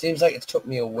 Seems like it's took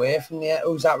me away from the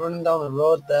who's that running down the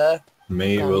road there?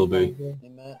 Me, it will be. Hey,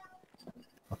 mate.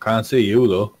 I can't see you,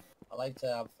 though. I like to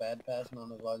have third person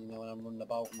on as well, you know, when I'm running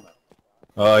about and that.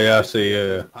 Oh, yeah, I see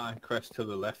you. Pinecrest to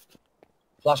the left.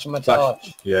 Flashing my Flash.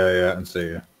 torch. Yeah, I can see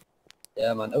you.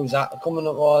 Yeah, man. Who's that coming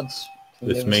up towards?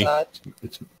 From It's the other me. side?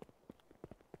 It's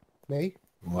Me?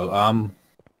 Well,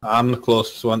 I'm the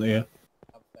closest one to you.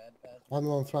 Have third person. I'm the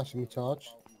one flashing my torch.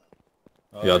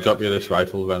 Yeah, I'll drop you this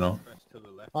rifle, Venno.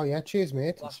 Oh yeah, cheers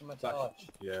mate. Flashing my torch.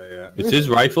 Yeah. It's his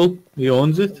rifle. He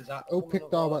owns it. Who's that Who coming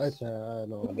picked up all towards? that?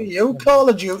 No. Look at you, Call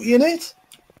of Duty in it.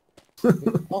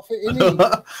 Off it,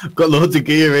 innit? Got loads of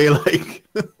gear here, like.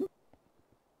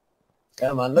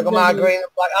 Yeah, man. Look at my green and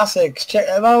black Asics. Check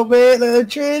them out, mate. Look at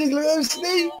the training. Look at them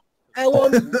sleep. I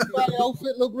want my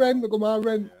outfit. Look, Ren. Look at my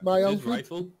my His outfit.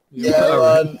 rifle.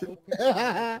 Yeah,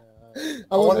 man.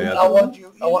 I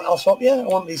want I'll swap you. I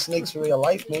want these snakes for real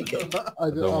life, make it.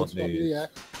 I'll want swap you, these. yeah.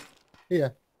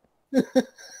 Here.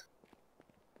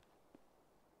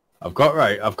 I've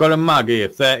got a mag here,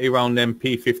 30 round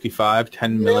MP55,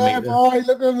 10 Yeah, millimeter. boy,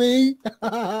 look at me.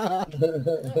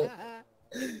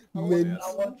 Mint.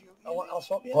 I'll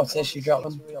swap you. What's this you got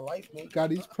them? Real life, make it.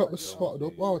 God, he's proper spotted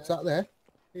up. Oh, what's that there?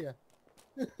 Here.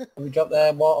 We dropped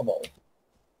their water bottle.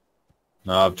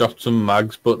 No, I've dropped some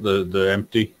mags, but they're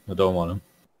empty. I don't want them.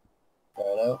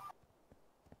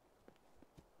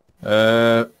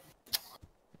 Fair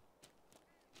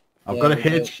I've Yeah, got a we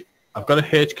do. I've got a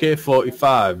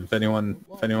HK45. If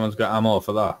anyone's got ammo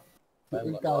for that.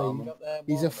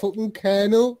 He's a fucking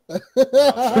colonel.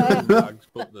 Mags,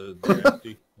 but they're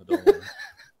empty. I don't want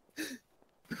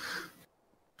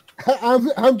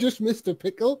them. I'm just Mr.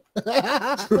 Pickle.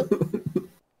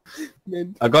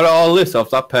 Mint. I got all this off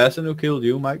that person who killed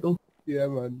you, Michael. Yeah,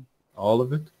 man. All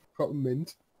of it. Proper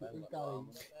mint. You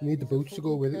need the boots to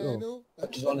go with it, though. I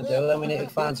just want to do then we need to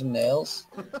find some nails.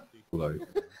 Like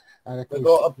I reckon We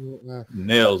got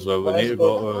nails, where we need to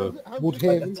go to like a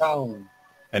Woodhaven. town.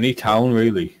 any town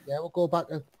really. Yeah, we'll go back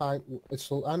and find a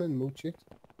Sultan and mooch it.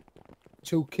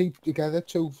 Two keep together,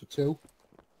 2 for 2.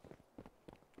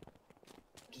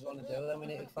 Just want to do then we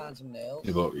need to find some nails.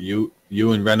 Yeah, but you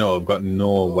and Renault have got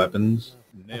no weapons.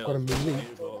 I've got a mini.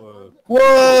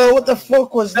 Whoa! What the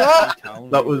fuck was that?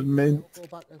 That was mint. Go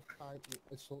back and find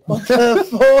a Sultan. What the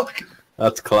fuck?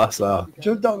 That's class, that.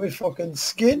 Jumped out my fucking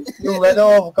skin. You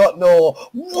Renault got no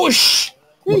whoosh.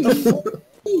 What the fuck?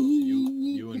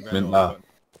 You and Renault.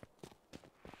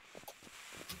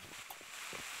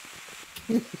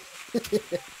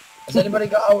 Has anybody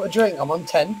got out a drink? I'm on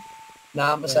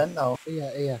 9% now.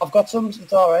 Yeah. I've got some.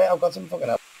 It's alright. I've got some fucking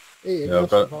up. Yeah, I've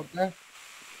got- vodka.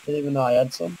 Didn't even know I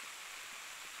had some.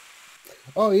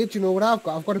 Oh, yeah, do you know what I've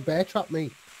got? I've got a bear trap,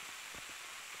 mate.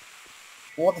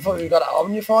 What the fuck have you got it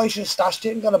on you for? You should have stashed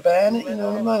it and got a burn it, you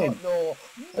know what I mean? No.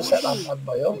 Just set that bad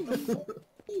boy up.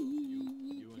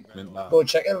 Mint that. Go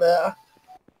check it later.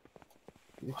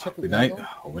 You check We it need,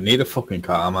 out. we need a fucking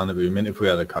car, man. It'd be a minute if we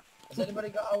had a car. Has anybody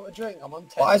got out a drink? I'm on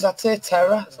 10. Why is that say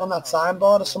terror? It's on that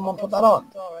signboard. Has someone put that on?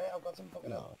 It's alright. I've got some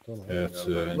fucking up. Don't know. Yeah,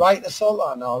 it's, Right the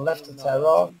Sultan or left the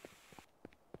terror.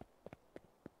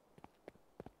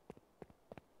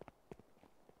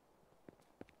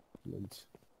 Mint.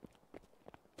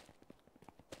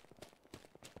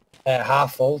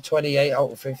 Half full, 28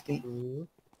 out of 50. Mm.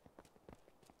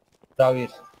 How you,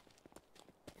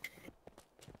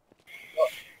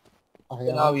 I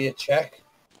how you check?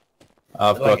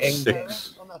 I've Like got in-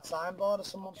 6. On that signboard or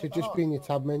someone put should that just on? be in your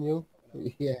tab menu.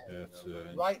 Yeah. Yeah, it's,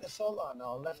 Right the Sultan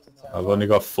or left the terror. I've only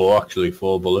got 4 actually,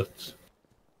 4 bullets.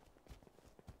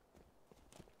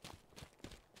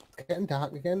 It's getting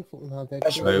dark again. Fucking hell, they're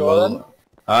Yes, cool. we Right, go then. well,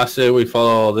 I say we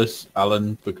follow this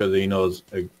Alan because he knows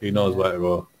where to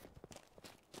go.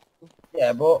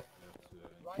 Yeah, but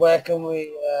where can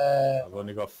we... I've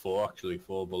only got 4 actually,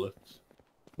 4 bullets.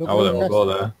 Look, Oh, then we'll go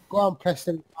Preston- there. Go on,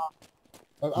 Preston.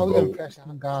 I was Go. in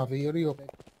Preston Garvey. Hurry up.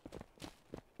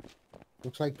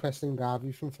 Looks like Preston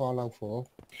Garvey from Fallout 4.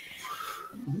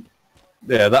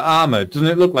 Yeah, the armor. Doesn't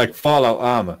it look like Fallout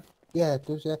armor? Yeah, it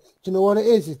does, yeah. Do you know what it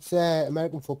is? It's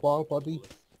American football body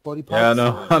parts.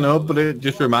 Yeah, I know, but it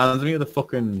just reminds me of the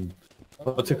fucking,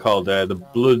 what's it called there? The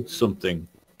Blood something.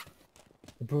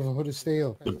 The Brotherhood of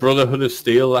Steel. The Brotherhood of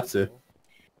Steel, that's it.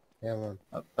 Yeah, man.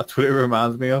 That's what it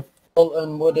reminds me of.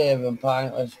 Sultan, Woodhaven,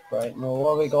 Pintless, right? No, where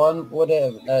are we going?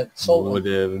 Woodhaven,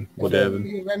 Sultan. Whatever.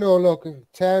 Renault, look,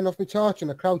 turn off my torch and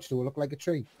a crouch to look like a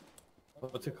tree.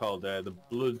 What's it called there? The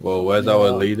Blood. Well, where's our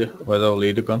leader? Where's our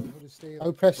leader gone? Brotherhood of Steel.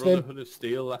 Oh, Preston. Brotherhood of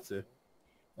Steel, that's it.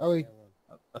 Oh, he.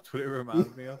 That's what it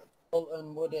reminds me of.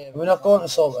 Sultan, Woodhaven. We're not going to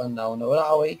Sultan now, no,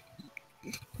 are we?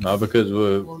 No, because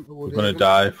we're gonna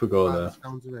die if we go there.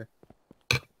 Sounds of it.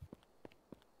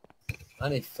 I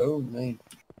need food, mate.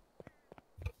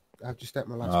 I've just stepped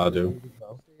my last I one. do.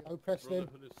 Oh, Preston.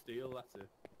 Brotherhood of Steel, that's it.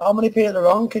 How many people are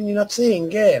on? Can you not see in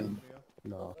game?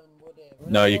 No.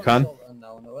 No, you can. Sultan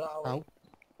now, no, are we? How?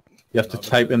 You have to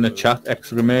type in the chat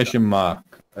exclamation mark.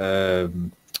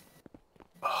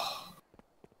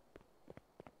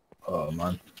 Oh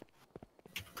man,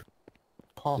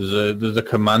 Pop. there's a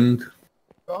command.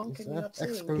 Wrong? Can you not see in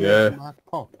game? Exclamation mark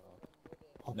pop.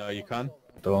 No, you can.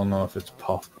 Don't know if it's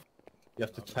pop. You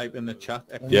have to type in the chat.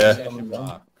 Exclamation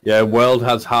mark. Yeah, world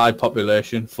has high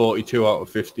population, 42 out of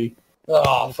 50.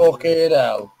 Oh, fucking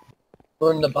hell.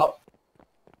 We're in the back.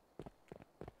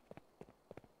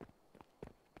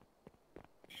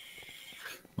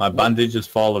 My bandage has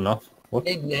fallen off. What?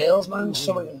 Need nails, man.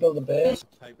 Someone can build a base.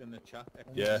 Type in the chat.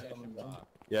 Yeah.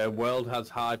 Yeah, world has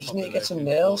high Just need to population. get some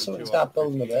nails so we can start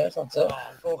building the base. That's it.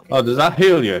 Oh, does that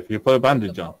heal you if you put a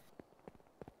bandage on?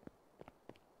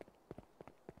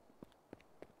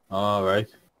 Alright.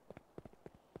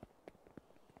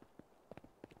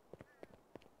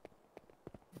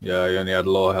 Yeah, you only had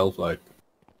low health, like.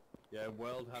 Yeah,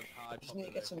 world has high Just need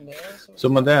to get some nails. So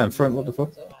Someone there in front, what the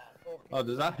fuck? Oh,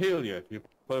 does that heal you if you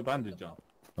put a bandage on?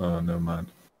 Oh, never mind.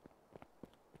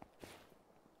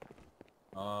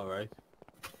 Alright.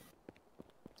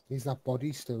 Is that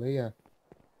body still here?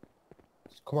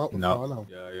 Just come out the No. floor now.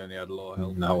 Yeah, you only had low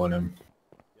health. Now on him.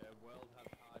 Yeah, world has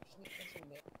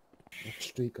high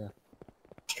Streaker.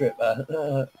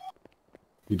 Stripper.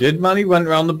 You did, man. He went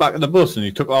around the back of the bus and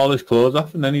he took all his clothes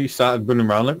off and then he started running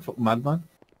around like a fucking madman.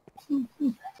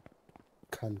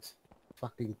 Cunt.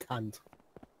 Fucking cunt.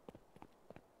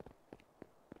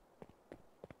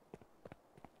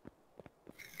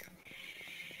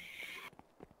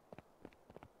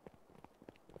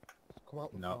 Come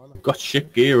out the No. floor now. We've got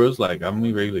shit gear us, like, haven't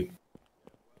we, really?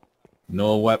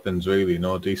 No weapons, really.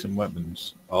 No decent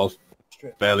weapons. All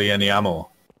barely any ammo.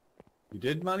 You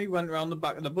did, man. He went around the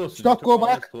back of the bus. Stop, and he go took all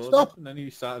his back, clothes stop. off and then he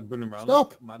started running around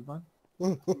Stop. like a madman.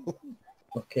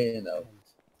 Okay, now.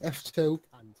 F2.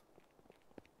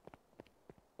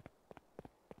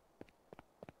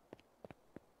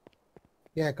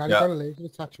 Yeah, Gary Yeah. got a laser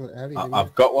attachment area. didn't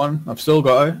I've got one. I've still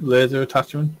got a laser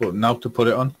attachment, but now to put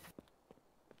it on.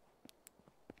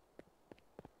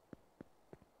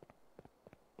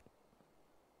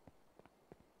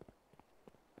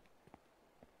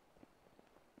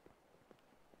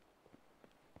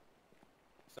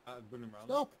 Started running around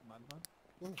Stop. like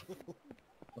a madman.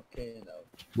 Okay, now.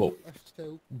 Whoa.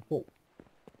 F2. Whoa.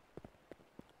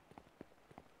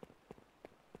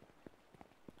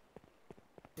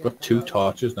 Got two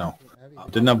torches now. I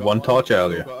didn't have one torch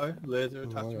earlier. Got a laser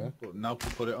attachment, but now to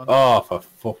put it on. Oh, for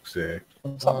fuck's sake.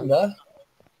 What's happened there?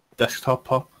 Desktop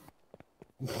pop.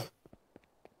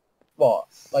 What?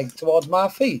 Like towards my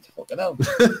feet? Fucking hell.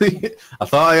 I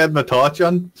thought I had my torch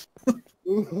on.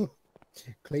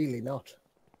 Clearly not.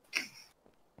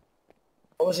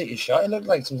 What was it you shot? It looked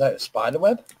like some type of spider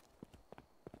web.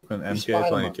 An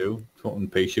MK22. Fucking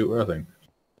pea shooter, I think.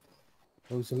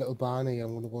 There was a little Barney.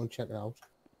 I'm going to go and check it out.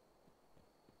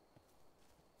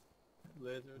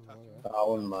 Laser attachment.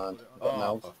 Oh, man. Oh,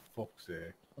 Now. for fuck's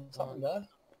sake. What's happened there?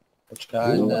 Which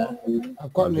kind there?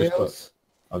 I've got I've just nails.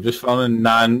 I've just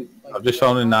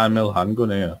found a 9mm handgun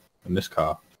here in this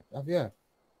car. Have you?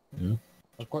 Yeah.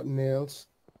 I've got nails.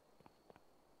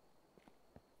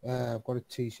 I've got a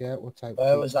t-shirt. What type?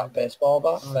 Where was that baseball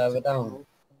bat? Further down.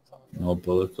 No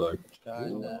bullets, like. Which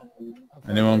kind there?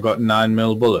 Anyone got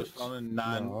 9mm bullets?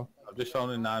 No. I've just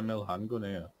found a 9mm handgun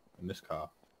here in this car.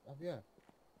 Have you?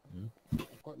 Yeah.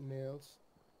 I've got nails.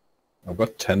 I've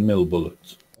got 10mm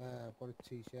bullets. I've got a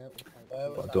t-shirt. What type? Where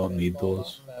was But I that don't need baseball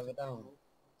those. bat? Further down.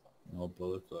 No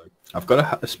bullets, like. I've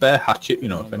got a spare hatchet, you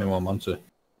know, if anyone wants it.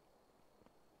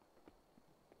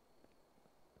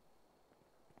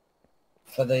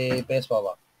 For the baseball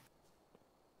bat.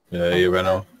 Yeah, you ran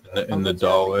out in the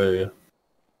doorway. Yeah.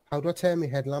 How do I turn my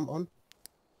headlamp on?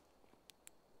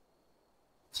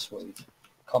 Sweet.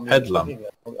 Headlamp?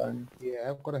 Yeah,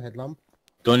 I've got a headlamp.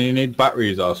 Don't you need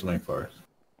batteries or something for it?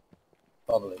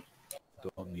 Probably.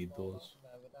 Don't need those.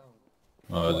 Further down.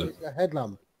 Oh, is What it? is a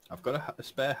headlamp? I've got a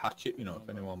spare hatchet, you know, if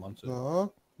anyone wants it.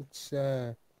 No, it's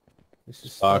this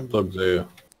is Spark standard. plugs here.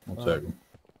 One Oh. second.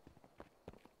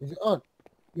 Is it on?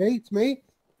 Me, it's me.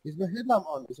 Is my headlamp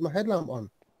on? Is my headlamp on?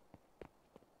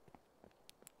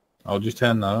 I'll just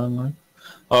turn that on, like.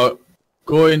 Oh,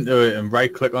 go into it and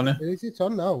right click on it. Is it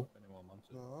on now? If anyone wants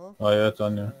it. No. Oh yeah, it's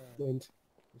on, yeah. Wind.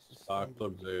 This is Spark standard.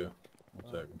 plugs here. One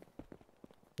second.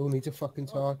 Who needs a fucking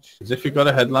torch? As if you got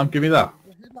a headlamp, give me that.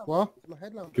 What? Is my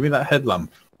headlamp? Give me that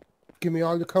headlamp. Give me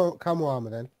all the camo armor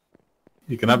then.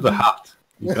 You can have the hat.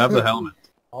 You can have the helmet.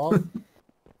 Oh.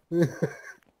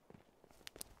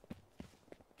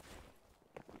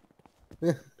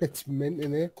 It's mint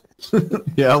in it.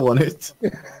 Yeah, I want it.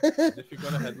 As if you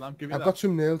got a headlamp, give me I've that. got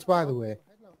some nails, by the way.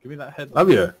 Give me that headlamp. Have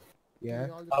you? Yeah.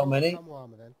 How many? Camo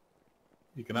armor then.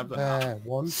 You can have the hat.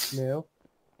 One nail.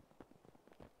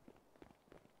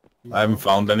 I haven't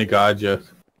found any guides yet.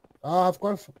 Oh, I've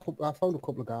got. I found a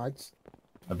couple of guides.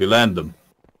 Have you learned them?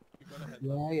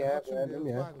 Yeah.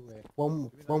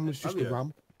 One was just Have a you?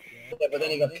 ramp. Yeah, but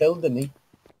then he got killed, didn't he?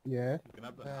 Yeah. You can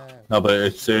have the hat. Uh, No, but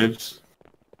it saves.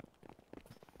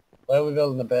 Where are we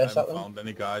building the I base at haven't then? found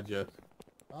any guides yet.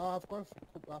 oh, I found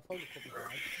a couple of guides.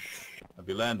 Have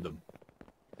you learned them?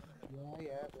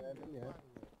 Yeah.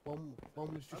 One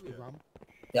was just a ramp.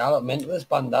 Yeah, I look mint with this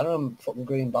bandana and fucking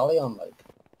green belly on, like.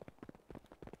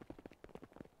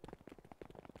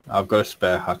 I've got a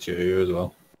spare hatchet here as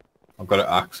well. I've got an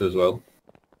axe as well.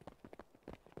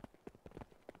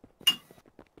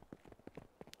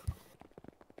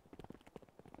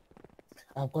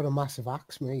 I've got a massive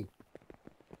axe, mate.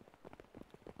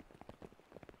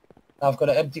 I've got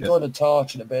an empty gun, a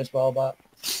torch, and a baseball bat.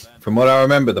 From what I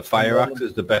remember, the fire axe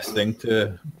is the best thing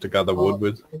to gather wood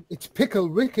with. It's Pickle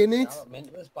Rick, innit? Yeah, I look mint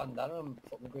with this bandana and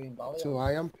fucking green belly So on.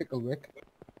 I am Pickle Rick.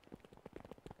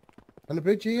 On the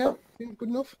bridge here? Think good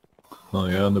enough? Oh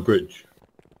yeah, on the bridge.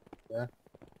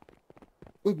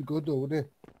 Would be good though, wouldn't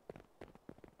it?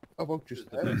 How about just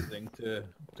The best thing to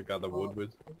gather wood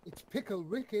with. It's Pickle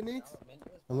Rick, innit?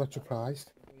 I'm not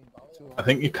surprised. I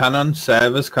think you can on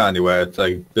servers, can't you, where it's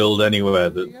like build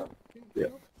anywhere that... Yeah.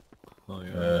 Oh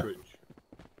yeah, on the bridge.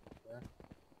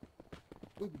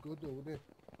 Would be good though, wouldn't it?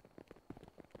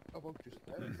 How about just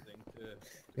The best thing to...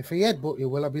 if I headbutt you,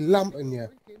 will I be lamping you?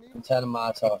 I'm turning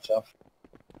my torch off.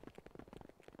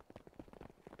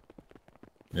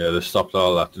 Yeah, they stopped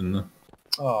all that, didn't they?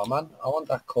 Oh man, I want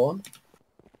that corn.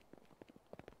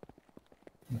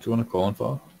 What do you want a corn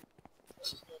for?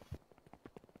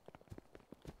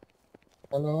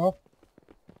 Hello?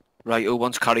 Right, who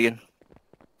wants carrying?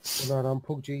 Hold on,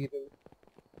 Pug G.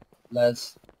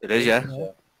 Les. It is, yeah. Yeah.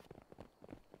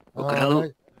 Fucking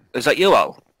hell. Is that you,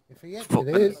 Al? If I headbutt Fuck,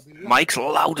 it is. Mike's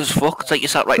loud as fuck. It's like you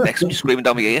sat right next to me screaming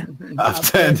down my ear. I've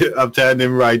turned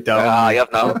him right down. Ah, you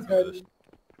have now.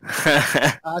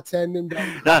 I turned him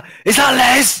down. Nah, is that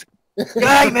Les?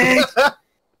 Hey, mate!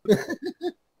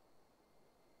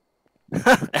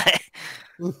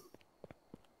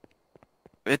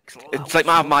 It's like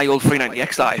my old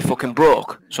 390X that I fucking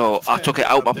broke, so I took it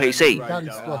out my PC, Daddy's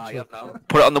watching.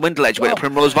 put it on the window ledge, went to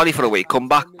Primrose Valley for a week, come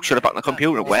back, shut it back on the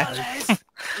computer, where?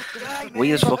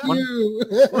 Weird as fuck, man.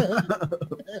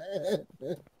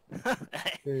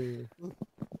 You.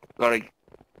 Sorry,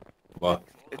 What?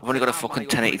 I've only got a fucking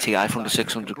 1080 Ti from the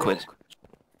 600 quid.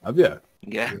 Have you?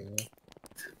 Yeah, Did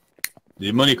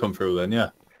your money come through then, yeah?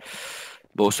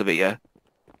 most of it, yeah.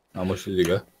 How much did you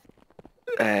get?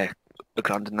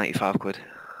 £1,095 quid.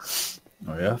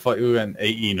 Oh yeah, I thought you were getting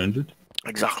 1,800.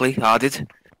 Exactly, I did.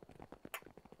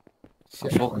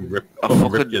 Shit. Fucking ripped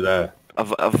fucking- you there.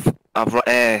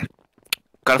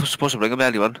 Got supposed to bring him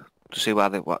earlier on to see why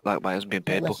why it hasn't been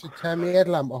paid, but Unless you turn my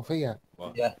headlamp off here.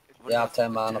 Yeah. Yeah, I've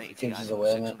turned mine off. He thinks he's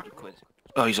away, mate.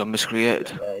 oh, he's on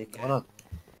Miscreated. Yeah, you come on.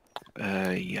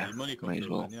 Yeah, Your money come might as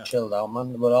through well. Oh, then, yeah. Chill down,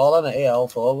 man. We're all in it here, all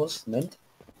four of us. Mint.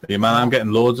 Yeah, man, I'm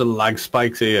getting loads of lag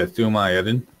spikes here. It's doing my head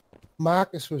in.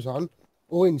 Marcus was on.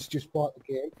 Owen's just bought the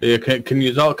game. Yeah, can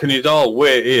you all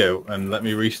wait here and let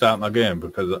me restart my game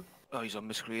because Oh, he's on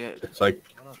Miscreated. it's like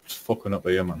it's fucking up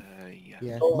here, man. Yeah.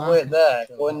 Yeah. Don't wait there.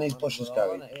 Go in these bushes,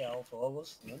 Gary.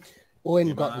 Owen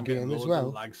Yeah, got man, I'm the getting game as loads of well.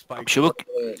 lag I'm spikes. sure.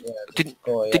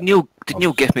 Didn't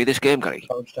you gift me this game, Gary?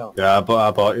 Yeah, I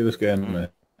bought you this game, mate.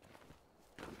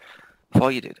 Thought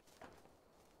you did.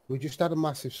 We just had a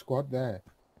massive squad there.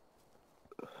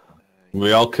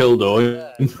 We all killed Owen.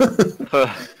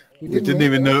 We We didn't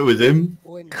even know it was him.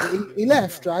 Owen, he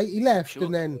left, right? He left, Sure.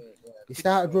 and then he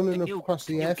started running Didn't up you- across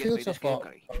the didn't you gift me airfield. So I this game, thought,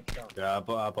 Gary? Yeah,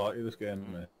 I bought you this game,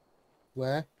 mate.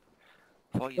 where?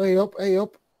 Thought you Hey up, hey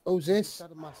up. Who's this?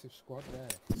 Had a massive squad there.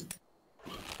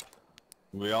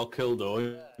 We all killed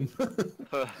Owen.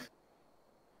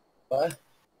 Where?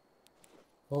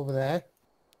 Over there.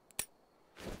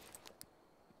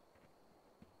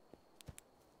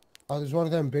 Oh, there's one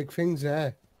of them big things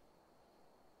there.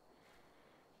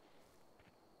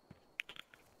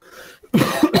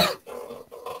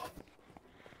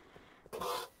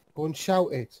 Go and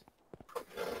shout it.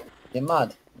 You're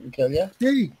mad. You kill you?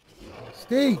 Steve!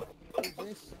 Steve!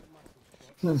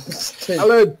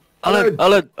 Alan!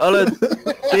 Alan!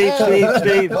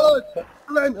 Steve!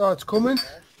 Alan! Oh, it's coming.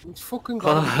 It's fucking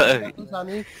gone. Oh.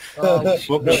 Danny. Oh, Fucking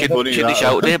Should funny, they that.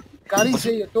 shout him? Gary's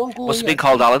here. Don't go What's it yet. been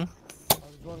called, Alan? Oh,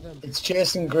 there's one of them. It's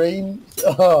Jason Green.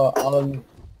 Oh, Alan.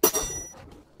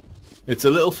 It's a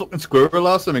little fucking squirrel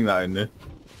or something that in there.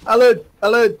 Alan!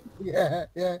 Yeah,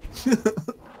 yeah.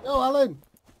 Yo, Alan.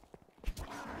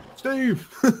 Steve!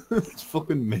 It's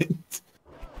fucking mint.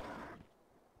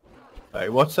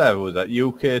 Right, what server was that?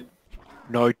 UK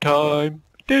Nighttime.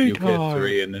 UK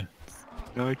 3 in there.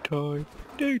 Nighttime.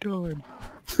 Daytime.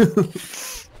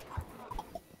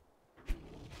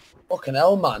 Fucking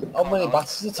hell, man. How many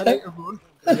bats does it I need take? to run.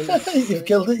 You've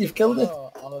killed it, you've killed it.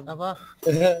 Have I?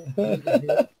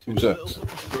 Two secs.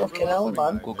 Fucking hell,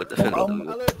 man. Go get the fiddle.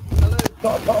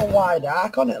 Got a wide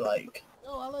arc on it, like.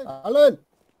 Yo, Alan. Alan.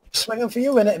 Swinging for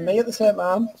you, innit, and me at the same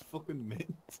time. It's fucking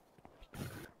mint.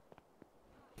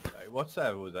 what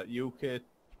server was that? UK?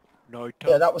 No,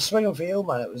 Yeah, that was swinging for you,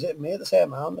 man. It was it me at the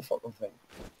same time, the fucking thing.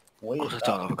 Weird. I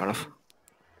don't know, Gareth.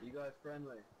 You guys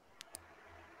friendly?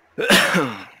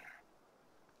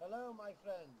 Hello, my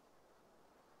friend.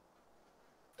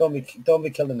 Don't be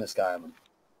killing this guy, man.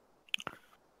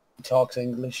 He talks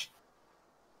English.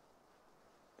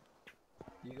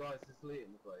 You guys asleep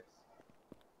in the place?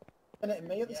 Isn't it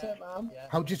me at the same time? Yeah.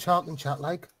 How do you talk and chat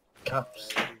like? Caps.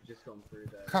 We've just gone through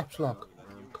there. Caps lock.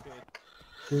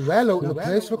 We well out in the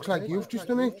place. Looks like you've just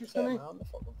done it.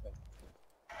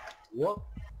 What?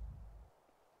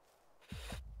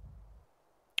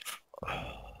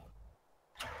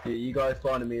 Yeah, you guys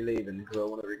finding me leaving because I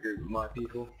want to regroup with my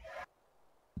people?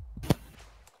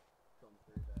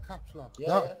 Caps lock. Yeah,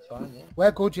 No, it's fine, yeah.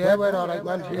 we're good, yeah, we're alright,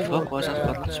 man. Look, what's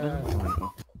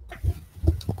that?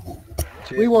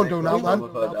 We won't do now, man.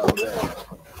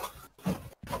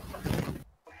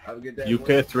 Have a good day.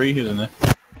 UK 3, isn't it?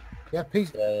 Yeah,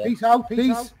 peace. Yeah. Peace out,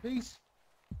 peace. Peace.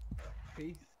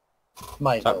 Peace.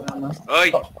 Michael.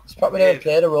 Oi! It's probably never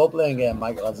played a role-playing game,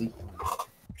 Michael, has he?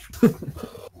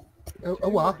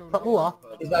 What? What?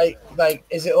 He's like,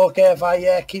 is it okay if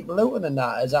I keep looting and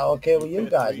that? Is that okay with you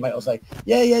guys? Michael's like,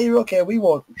 yeah, you're okay. We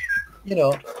won't, you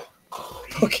know.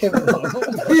 Okay, we won't.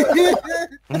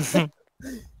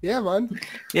 Yeah, man.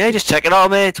 Yeah, just check it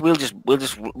out, mate. We'll just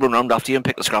run around after you and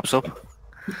pick the scraps up.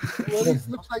 Well, he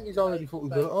looks like he's already fucking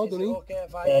done it all, doesn't he?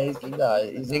 Yeah,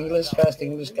 he's English, first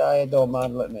English guy. Don't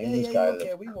mind letting the English guy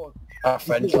live. Our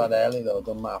French lad early though,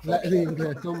 don't matter.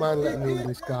 Don't mind letting the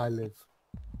English guy live.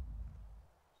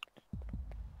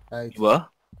 Hey, What?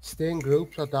 stay in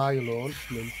groups or die alone.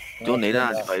 Don't need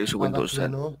an antivirus for Windows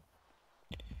 10. No.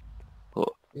 But,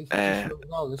 The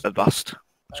Avast,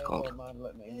 it's called.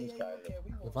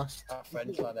 vast Our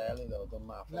French lad early though, don't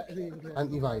matter.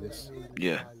 antivirus.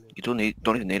 Yeah, you don't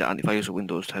even need an antivirus for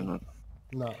Windows 10, man.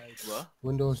 No. What?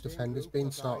 Windows Defender's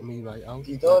been sorting me right out.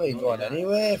 You don't need one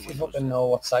anyway if you fucking know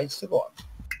what sites to go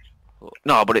on.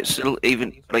 No, but it's still,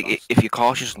 even, like, if you're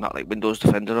cautious and that, like, Windows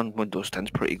Defender on Windows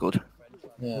 10's pretty good.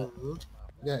 Yeah.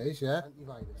 Yeah, it is, yeah.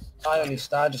 I only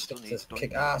started just to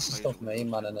kick ass and stuff, me,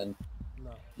 man, and then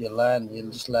you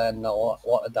just learn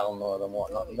what to download and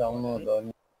what not to download, don't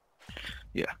you?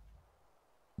 Yeah.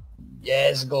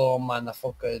 Years ago, man,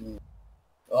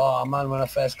 oh man, when I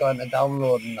first got into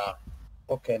downloading that,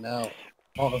 fucking hell,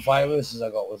 all the viruses I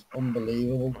got was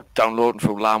unbelievable. Downloading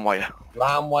through LimeWire.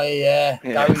 LimeWire, yeah.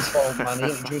 Gary's fault, man, he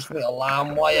introduced me to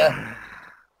LimeWire.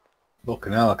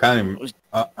 Fucking hell, I can't even... It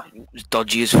was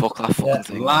dodgy as fuck, that fucking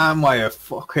thing. LimeWire,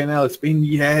 fucking hell, it's been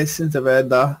years since I've heard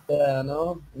that. Yeah, I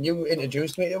know. You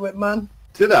introduced me to it, man.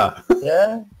 Did I?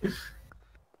 Yeah. It's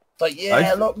like,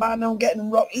 yeah, look, man, I'm getting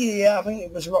Rocky here. I think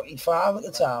it was Rocky 5 at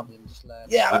the time.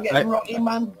 Yeah, I'm getting Rocky,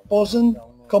 man. Buzzing.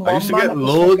 Come on, man. I used to get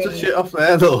loads of shit off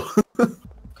there, though.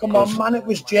 Come on, man. It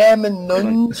was German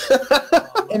nuns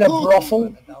in a brothel.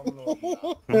 You know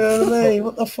what I mean?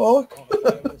 What the fuck?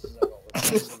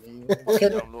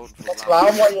 What's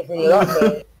wrong? What you figure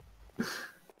that, mate?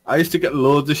 I used to get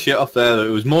loads of shit off there. It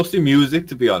was mostly music,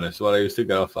 to be honest, what I used to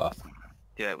get off that.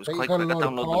 Yeah, it was But quite you quick. got I a lot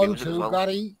of downloaded the porn music as too, well.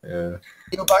 Gary. Yeah.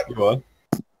 You're back. You what?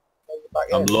 You're back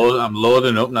I'm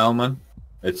loading up now, man.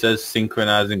 It says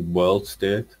synchronizing world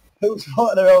state. Who's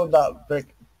walking around that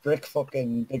brick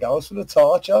fucking big house with a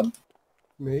torch on?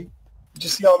 Me.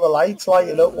 Just see all the lights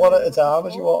lighting up one at a time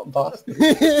as you're walking past.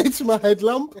 It's my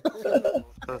headlamp.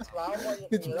 What's wrong? What you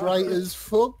It's figure that, bright mate? as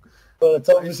fuck. But it's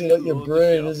obviously not your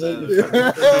brain, is it?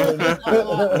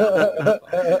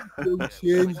 You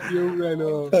changed you,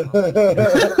 Renault.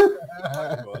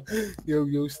 You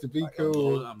used to be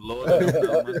cool. I'm loading up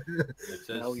now, man. It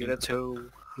says Now you're a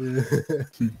two.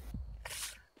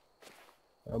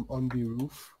 I'm on the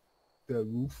roof.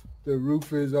 The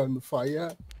roof is on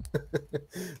fire.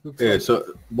 Yeah, so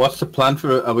what's the plan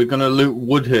for... Are we going to loot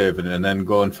Woodhaven and then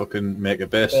go and fucking make a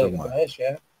base somewhere? Nice,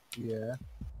 yeah. Yeah.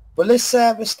 Will this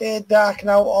server stay dark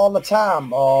now all the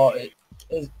time, or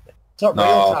it's not No.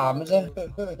 real time, is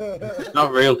it?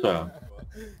 Not real time.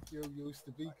 You used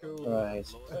to be cool. Right.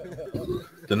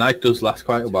 The night does last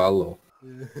quite a while,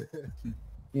 though.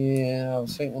 Yeah, I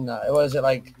was thinking that. What is it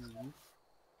like?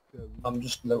 I'm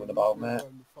just looking about, mate.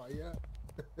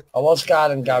 I was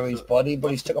guarding Gary's body,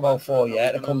 but he's took about 4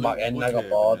 years to come back in and I got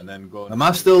bored. And then go... Am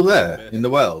I still there in the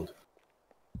world?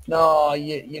 No,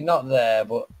 you're not there,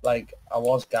 but like I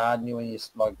was guarding you when you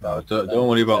logged No, out. don't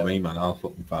worry about me, man. I'll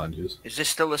fucking find you. Is this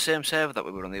still the same server that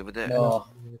we were on the other day? No.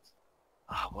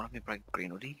 Ah, what have we bright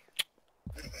green hoodie?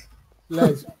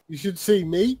 Les, you should see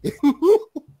me.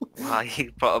 Ah,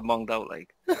 you brought a monged out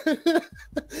like.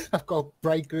 I've got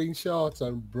bright green shorts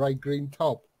and bright green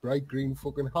top. bright green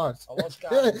fucking horse. I was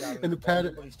scouting And a pair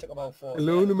of but he's took about 4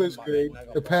 aluminum back green, in, I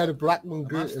got a pair bored. of black and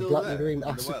green, still black there and green in the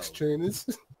Asics world? trainers.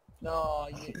 No,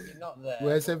 you're not there.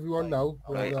 Where's everyone now?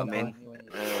 Right, Well I'm done.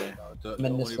 in. I'm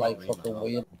in this, like, fucking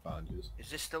weird. Is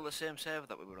this still the same server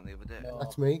that we were on the other day? No.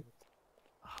 That's me.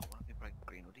 Oh, I want to be bright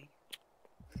green hoodie.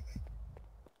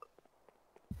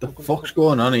 The fuck's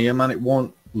going on here, man? It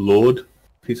won't load.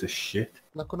 Piece of shit.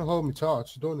 I'm not gonna hold my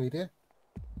torch. I don't need it.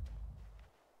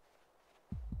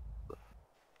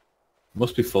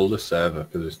 Must be full this server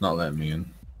because it's not letting me in.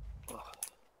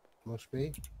 Must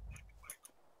be.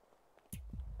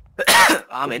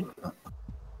 I'm in.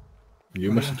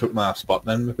 You must have took my spot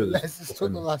then because Let's just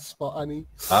took the last spot, Annie.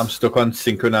 I'm stuck on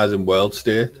synchronizing world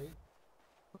state.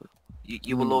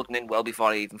 You were loading in well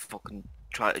before I even fucking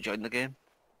tried to join the game.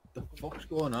 The fuck's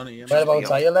going on here?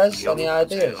 Whereabouts are you, Les? Any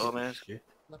ideas? Oh, mate. I'm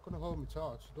not gonna hold my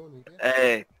torch. I don't need it.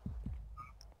 Hey.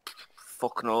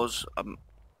 Fuck knows. I'm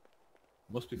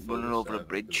Must be full running this over a server 'cause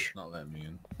bridge. It's not letting me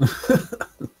in.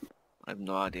 I have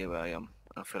no idea where I am.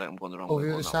 I feel like I'm going the wrong Over way.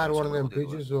 the other side of one of them Somewhere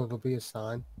bridges, though, there'll be a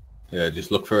sign. Yeah,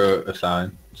 just look for a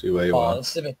sign. See where you Oh, are. that's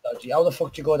a bit dodgy. How the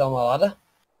fuck do you go down the ladder?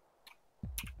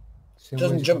 Same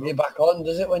Doesn't way jump you back on,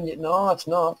 does it? When you no, it's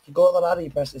not. You go to the ladder, you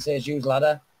press it says use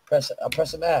ladder. I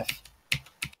press an F,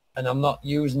 and I'm not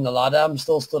using the ladder. I'm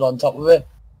still stood on top of it.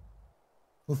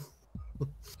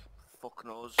 Fuck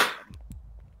knows.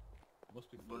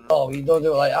 Must be full. Oh, you don't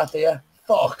do it like that, do you?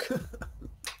 Fuck! I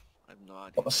have no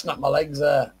idea. But I snap my legs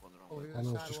there. Over the other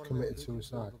side of one of them bridges,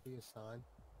 there'll be a sign.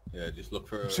 Yeah, just look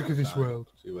for I'm a sick of this sign.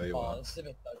 world. See where you Oh, are. that's a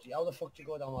bit dodgy. How the fuck do you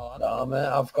go down the ladder? Oh, mate,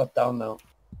 I've got down now.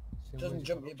 Same way Doesn't as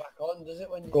jump well. you back on, does it?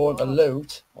 When you go to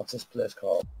loot, what's this place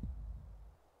called?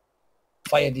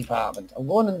 Fire department. I'm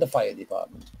going in the fire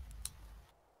department.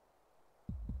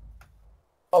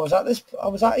 Oh, was that this? I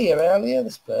was that here earlier.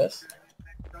 This place.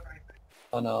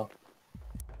 Oh no.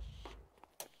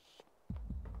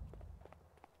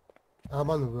 I'm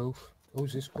on the roof.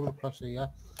 Who's this coming across here?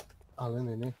 Alan,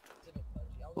 innit?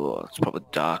 Oh, it's probably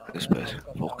dark this place.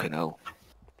 Fucking hell.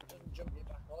 Doesn't jump you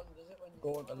back on, does it? When you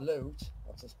go to loot,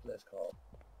 what's this place called?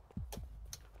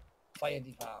 Fire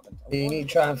department. You need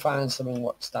to try and find something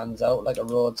what stands out, like a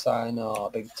road sign or a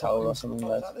big tower or something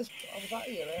like that. I was that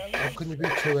here earlier. How can you be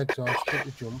too exhausted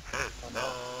to jump?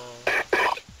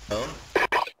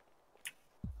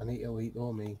 I need to eat,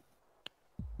 oh me.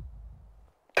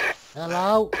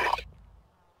 Hello?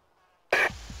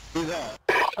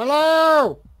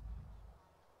 Hello?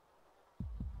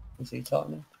 Is he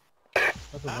talking? I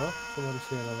don't know. Somebody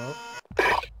saying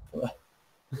hello.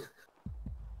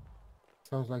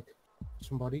 Sounds like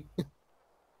somebody.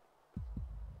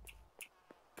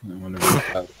 I'm gonna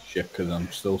restart shit because I'm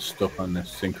still stuck on this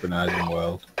synchronizing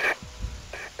world.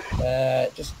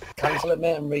 Just cancel it,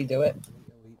 mate, and redo it.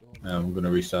 I'm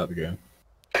gonna restart the game.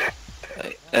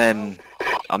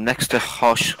 I'm next to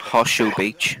Horseshoe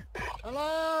Beach.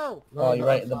 Hello? Oh, you're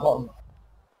right at the bottom.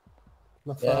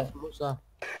 Not far Yeah. from what's that?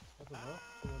 I don't know.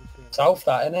 Somebody saying South,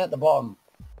 that, innit? At the bottom.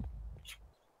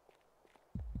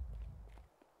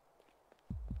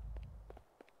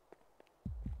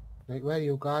 Right, where are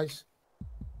you guys?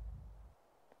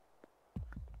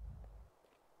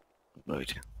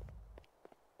 Right.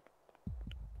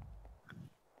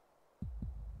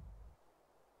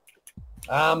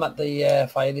 I'm at the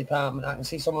fire department. I can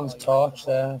see someone's torch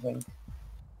there, I think.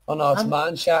 Oh no, it's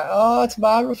mine, chat. Oh, it's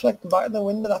mine reflecting back in the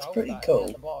window. That's pretty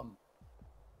cool.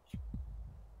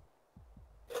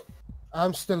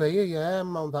 I'm still here, yeah,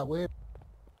 I'm on that way.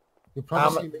 You'll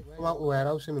probably see me come out the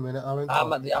warehouse in a minute, Alan.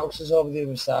 I'm at the houses over the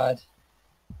other side.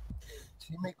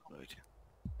 Right.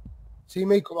 See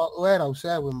me come out the warehouse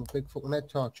there with my big fucking head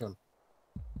torch on.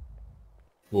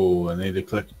 Oh, I need to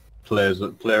click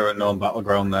player unknown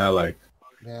battleground there, like.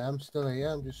 Yeah, I'm still here,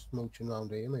 I'm just mooching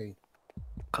around here, mate.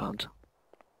 Can't.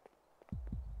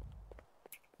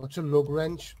 What's a lug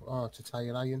wrench? Oh, it's a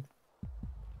tire iron.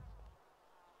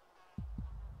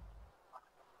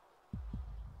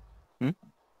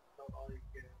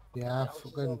 Yeah,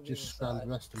 fucking just scanned the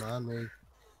rest of mine, mate.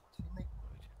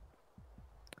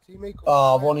 See me come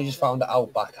Oh, I've only just found it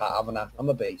out back hat, haven't I? I'm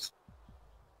a beast.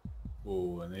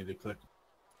 Oh, I need to click.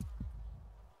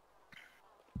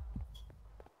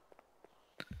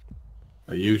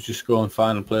 You just go and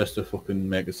find a place to fucking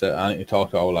make a set. I need to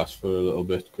talk to Olas for a little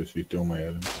bit because she's doing my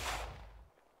head in. So,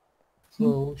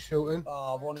 who's shooting?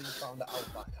 Oh, I've only just found it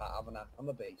out back hat, haven't I? I'm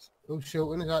a beast. Who's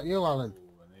shooting? Is that you, Alan?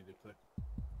 Oh, I need to click.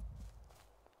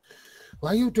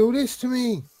 Why you do this to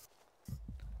me?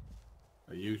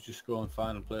 You just go and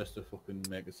find a place to fucking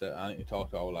make a set. I need to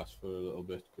talk to Olas for a little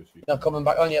bit because she's. Not coming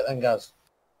back on yet then, guys.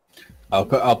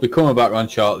 I'll be coming back on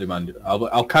shortly, man.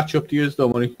 I'll catch up to you,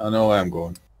 don't worry. I know where I'm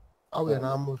going. How we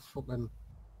I'm with fucking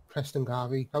Preston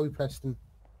Garvey. How we Preston?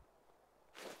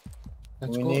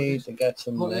 Let's We go need to get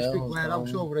some go to this big nails warehouse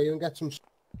down. over here and get some.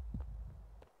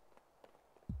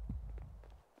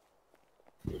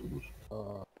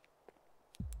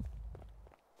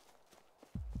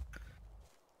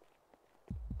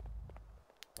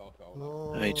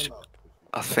 No, Right. no.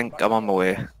 I think I'm on my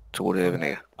way to Woodhaven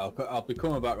here. I'll be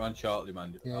coming back round shortly,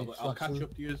 man. Yeah, I'll catch flashing.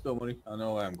 up to you, don't worry. I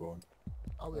know where I'm going.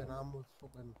 How we I'm with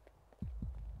fucking.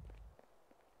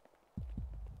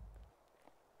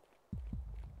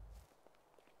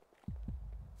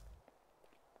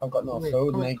 I've got no Come here,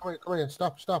 food, come here, mate. come here,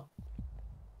 stop.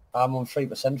 I'm on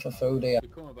 3% for food here. I'll be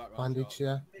coming back round Bandage, shortly.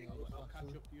 yeah. I'll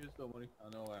catch up to you, don't worry. I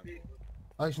know where I'm going.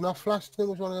 Oh, it's not flashed, it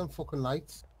was one of them fucking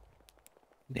lights.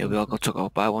 Yeah, we all got took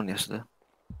out by one yesterday.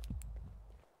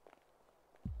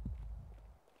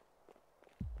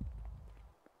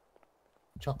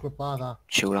 Chocolate bar, that.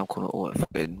 Sure, I'm coming over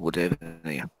fucking Woodhaven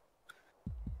here.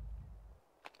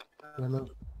 You know,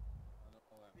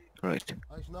 Right.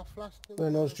 oh, it's not flashed.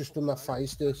 It's just on that fire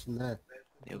station there.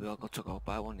 Yeah, we all got took out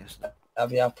by one yesterday.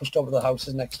 Have you? I've pushed over the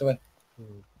houses next to it.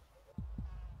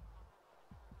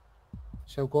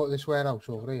 So go to this warehouse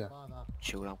over here.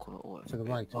 Sure, I'm coming over. To the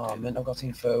right. Oh, man, I've got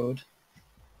some food.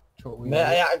 That's what we Mate, I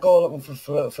need. had to go looking for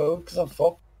food because I'm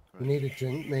fucked. We need a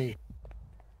drink, mate.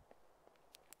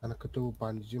 And I could do a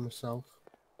bandaging myself.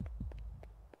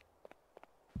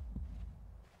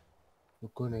 We're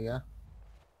going here.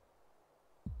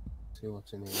 See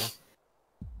what's in here.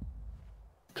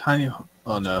 Can you?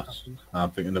 Oh no,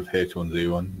 I'm thinking of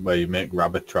H1Z1 where you make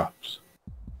rabbit traps.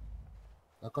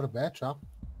 I've got a bear trap.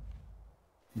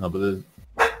 No, but there's...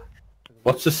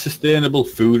 What's the sustainable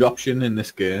food option in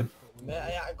this game? Mate, I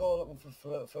had to go looking for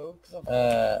food because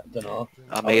I'm don't know.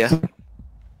 I'm here.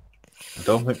 I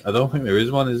don't think there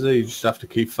is one, is there? You just have to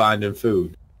keep finding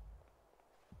food.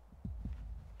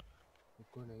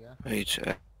 We're going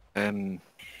here. Right.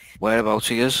 Whereabouts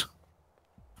are yous?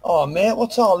 Oh, mate,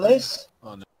 what's all this?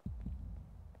 Oh no.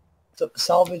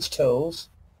 Salvage tools.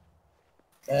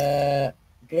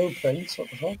 Blueprints, what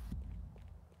the fuck?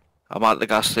 I'm at the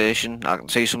gas station. I can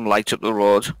see some lights up the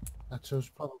road. That's us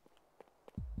probably.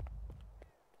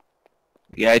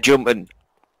 Yeah, jumping.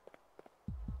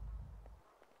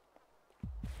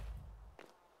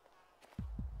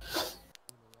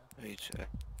 Right.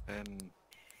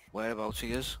 Whereabouts are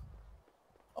yous?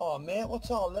 Oh, mate, what's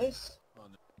all this? Oh,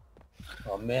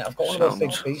 no. Oh, mate, I've got one of those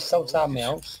big Sounds- beasts outside my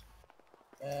house.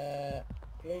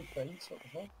 Blueprints, what the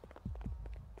fuck?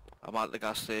 I'm at the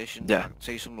gas station. Yeah. I can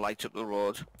see some lights up the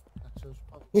road. That's us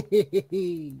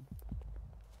probably.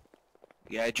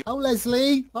 Yeah, Oh,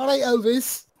 Leslie. All right,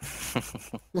 Elvis.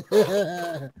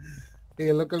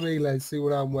 Here, look at me, Les. See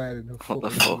what I'm wearing. what the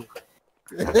fuck?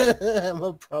 I'm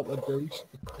a proper douche.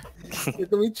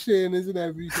 Look at me trainers and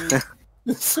everything.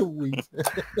 Sweet.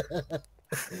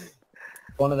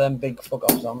 One of them big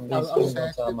fuck-off zombies I'll goes search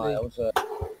outside it, my mate.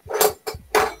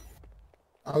 house.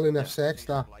 I'll enough sex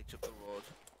that. Lights up the road.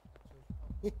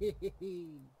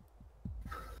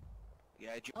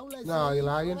 Yeah, No, you're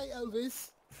lying. All right,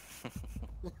 Elvis.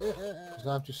 Because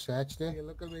I've just searched it. Here,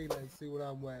 look at me, Les. See what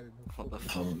I'm wearing. what the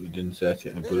fuck? Oh, you didn't search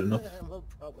it good enough.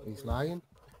 He's lying.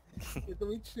 Look at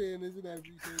me trainers and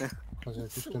everything. Because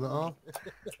I've just done it all.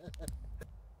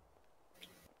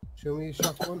 Show me your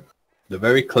shotgun. They're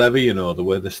very clever, you know, the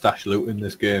way they stash loot in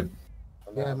this game.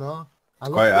 Yeah, no. I It's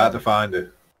look quite hard to behind- find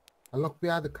it. I look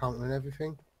behind the counter and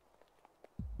everything.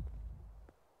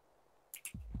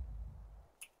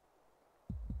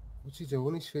 What's he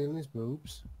doing? He's feeling his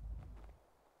boobs.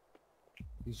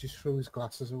 He's just threw his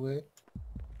glasses away.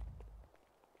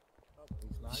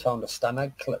 He's lying. Found a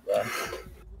Stanag clip there.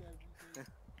 'Cause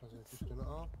I've just done it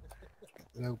all.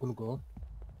 Yeah, we're gonna go.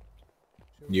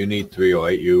 You need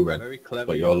 308, you, Ren. Very clever.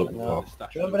 What you're looking No. for. Do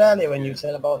you remember earlier when you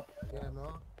said about Yeah,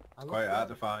 no. I look Quite hard behind-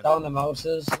 to find. down the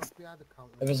mouses? I look behind the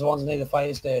counter. If it's the ones near the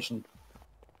fire station.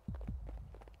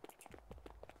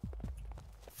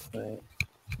 Right.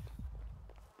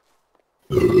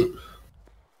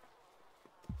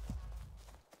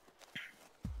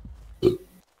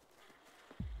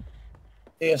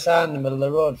 See a sign in the middle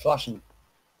of the road flashing.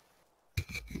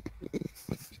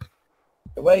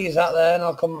 Where you at there and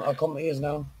I'll come to you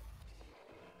now.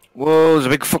 Whoa, there's a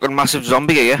big fucking massive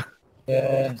zombie here.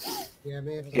 Yeah. Yeah,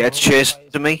 mate. Yeah, it's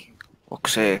chasing me.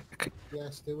 Fuck's sake. Yeah,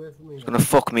 stay away from me. It's gonna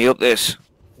fuck me up, this.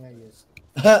 Yeah, he is.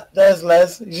 There's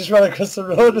Les. He just ran across the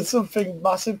road and something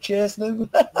massive chasing him.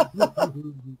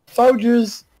 Found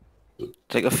yous.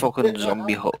 It's like a fucking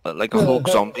zombie, like a Hulk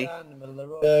zombie.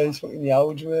 Yeah, he's fucking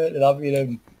yowed, mate. And I've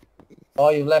him. Oh,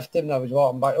 you've left him now. He's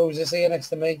walking back. Oh, is this here next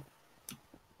to me?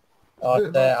 Oh,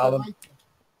 it's, Alan.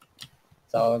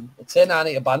 So it's in. I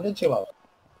need a bandage you out.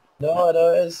 No, I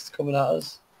know it is. It's coming at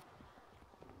us.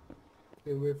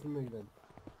 Stay away from me then.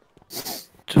 It's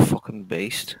a fucking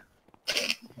beast.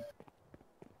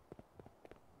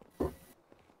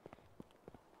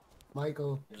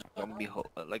 Michael. Zombie,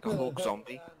 like a Hulk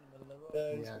zombie.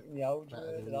 Yeah.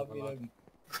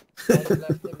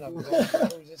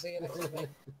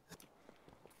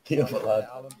 Beautiful lad.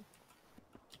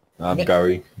 I'm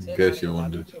Gary, in case you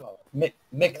wondered.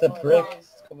 Mick the prick is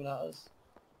coming at us.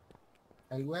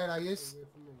 Hey, where are you?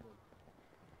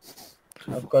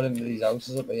 I've got into these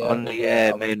houses up here. On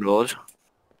the main road.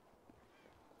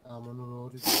 I'm on the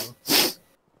road as well.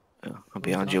 Yeah, I'm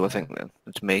behind you, I think, then.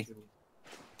 It's me.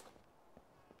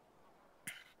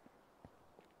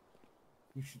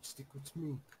 You should stick with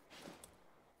me.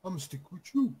 I'm stick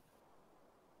with you.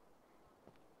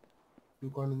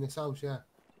 You're going in this house, yeah?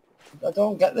 I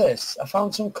don't get this. I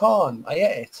found some corn. I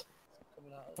ate it.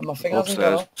 And my thing hasn't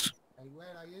gone up. Hey, where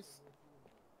are you?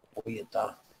 Weird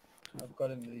that. I've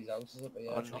got into these houses up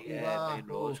here. On the main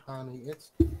road. Can't eat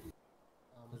it. That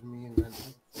was me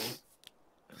inventing.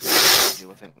 Behind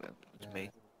you, I think, then. It's me.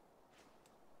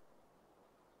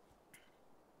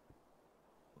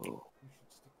 Oh. You should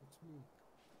stick with me.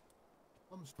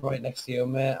 I'm stick Right next to you,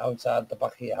 mate, outside the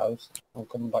back of your house. I'm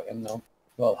coming back in now.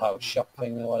 Well, house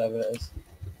shopping or whatever it is.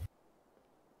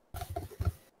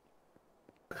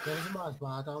 There was a Mars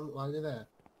bar down while you're there.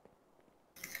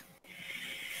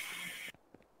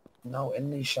 No, in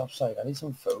these shops, like, I need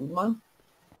some food, man.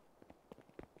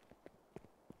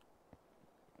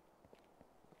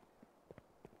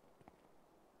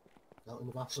 Out in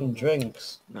the bathroom. Some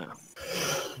drinks. No.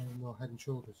 No, Head and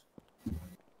Shoulders.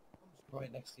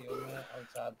 Right next to you, mate,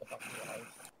 outside the back of your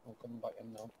house. I'm coming back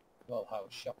in now. Well, house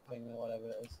shopping or whatever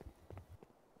it is.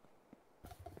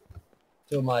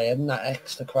 Do my head in that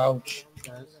extra crouch.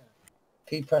 Yes.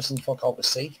 Keep pressing fuck out to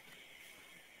see.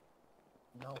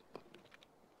 No.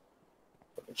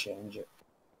 Got to change it.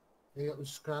 Hey, it was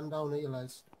scran down here,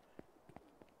 Les.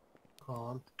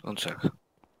 Corn. 1 sec.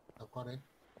 I've got it.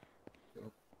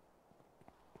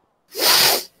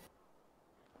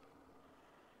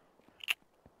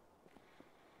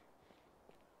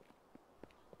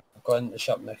 I've gone into the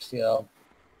shop next to you. I'll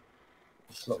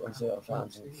just look and see if I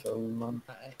find some food, man.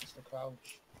 That extra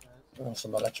crouch. Or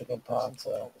some electrical parts.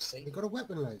 You got a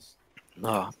weapon, Les?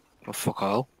 No. Well, fuck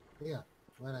all. Here.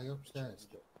 Where are you? Upstairs?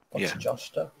 What's Yeah.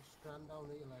 Joster? Scran down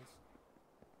here, Les.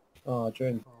 Oh,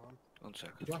 drink. Corn. 1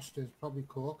 sec. Joster's probably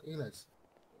coke. Here, Les.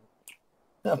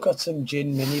 I've got some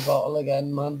gin mini bottle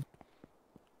again, man.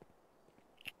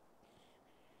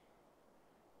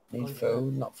 Need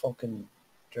food, not fucking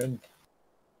drink.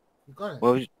 You got it?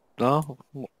 What was... No?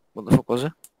 What the fuck was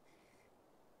it?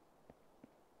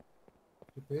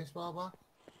 Your baseball bat?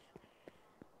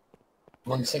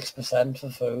 I'm on 6% for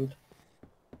food.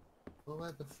 Well,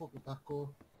 where the fuck did that go?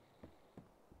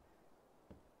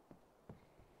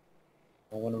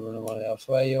 I want to run away else.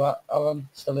 Where are you at, Alan?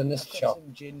 Still in this shop?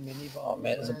 Oh,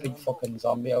 mate, there's a big fucking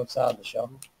zombie outside the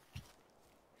shop.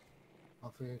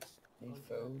 Off it. Need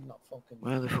food, not fucking...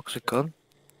 Where the fuck's it gone?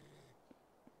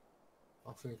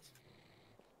 Off it.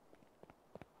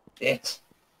 It!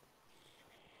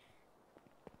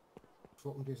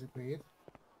 Fucking disappeared.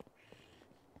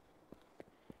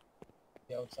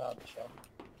 Outside the shop.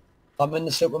 I'm in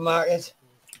the supermarket.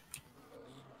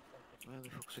 Where the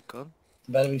fuck's it gone?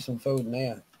 There better be some food in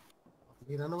here.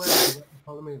 You don't know where to get.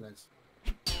 Follow me, Les.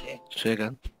 Say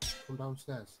again. Come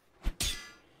downstairs.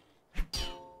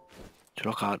 Do you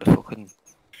look out the fucking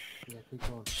Yeah, keep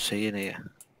going. sea in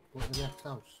here? Go to the next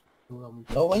house.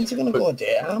 No, when's it gonna go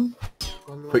down?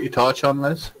 Put your torch on,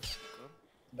 Les.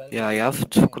 Yeah, I have.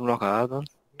 It's fucking rock hard, man.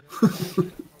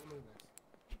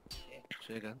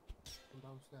 Say again. Come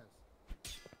downstairs.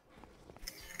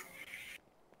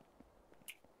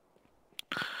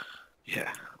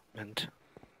 Yeah. And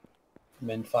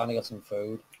Min finally got some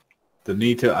food. They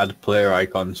need to add player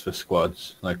icons for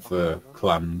squads, like for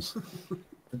clans.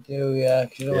 We do, yeah,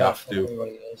 because you know You how have to.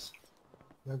 everybody is.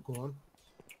 Yeah, go on.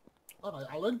 Alright,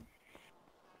 Alan.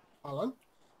 Alan?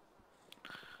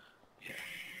 Yeah.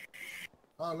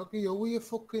 Oh, look at you with your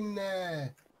fucking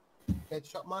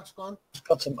headshot mask on.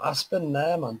 Got some Aspen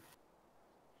there, man.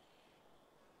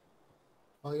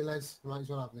 Oh, you Les, you might as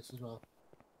well have this as well.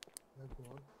 Yeah, go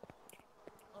on.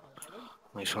 Alright, Alan.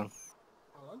 nice one.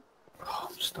 Alan? Oh,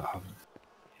 I'm starving.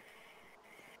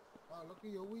 Oh, look at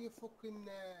you with your fucking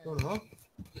don't know.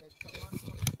 Headshot mask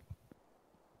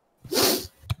on.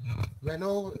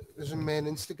 Renault is the main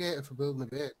instigator for building a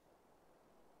bit.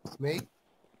 Me?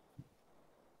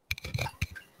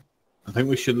 I think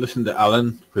we should listen to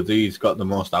Alan, because he's got the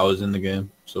most hours in the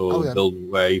game, so Oh, yeah. build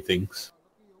where he thinks.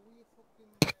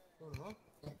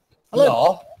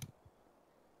 No.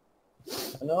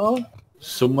 No.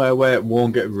 Somewhere where it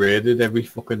won't get raided every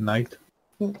fucking night.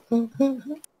 That's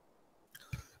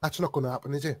not going to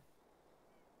happen, is it?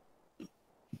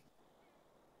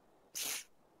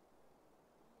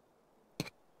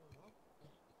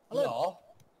 No.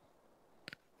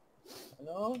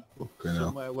 No. Fucking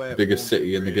hell. Biggest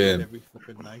city in the game. Every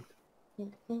fucking night.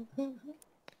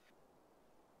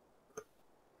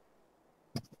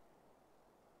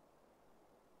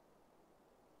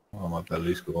 Oh, my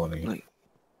belly's going in.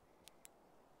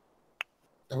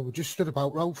 Oh, we just stood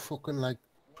about now, fucking like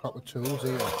proper tools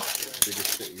here.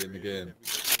 Biggest city in the game.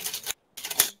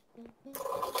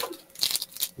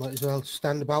 Might as well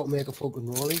stand about and make a fucking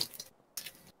rollie.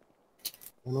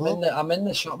 You know? I'm in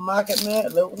the shopping market,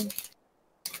 mate, Luton.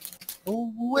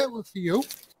 Oh, waiting for you.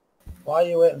 Why are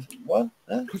you waiting for what?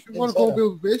 Huh? Because you Didn't want to say go that.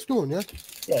 build a base, don't you?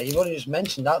 Yeah, you've already just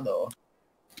mentioned that though.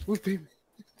 We've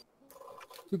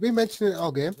been mentioning it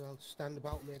all game. Well, stand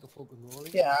about and make a fucking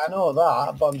rollie. Yeah, I know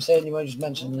that, but I'm saying you might just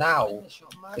mention now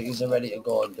that you're ready to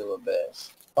go and do a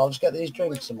base. I'll just get these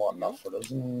drinks and whatnot for us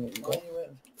and we can go.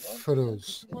 For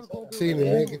us. Seeing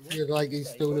him make it feel like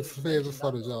he's doing a favour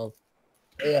for us all.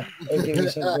 Yeah, we'll give you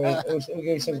some green, we'll give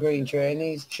you some green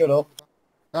trainees. Shut up.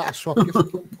 I swapped your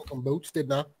fucking boots,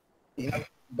 didn't I? Yeah,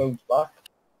 boots back.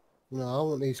 No, I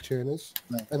want these trainers.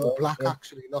 No, And the black yeah.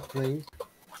 actually, not green.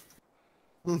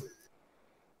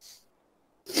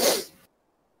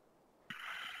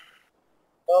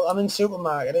 Well, I'm in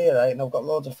supermarket here, right, and I've got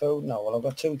loads of food now. Well, I've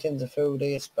got 2 tins of food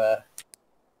here spare.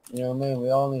 You know what I mean? We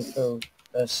all need food.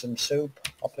 There's some soup.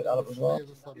 I'll pick that up as well.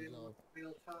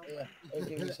 Yeah, we'll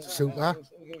give you some, Soup, huh?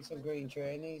 we'll give you some green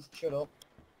trainees. Shut up.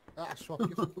 I swapped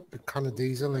your fucking can of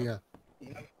diesel here.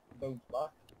 Yeah, boots back.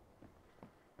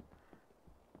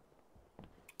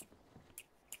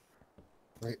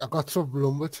 Right, I got some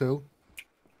lumber too.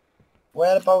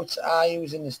 Whereabouts are you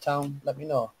in this town? Let me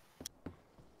know.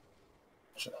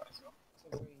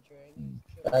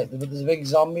 Right, there's a big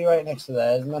zombie right next to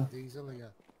there, isn't there? Diesel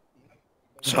here.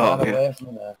 Sort of, Get yeah. away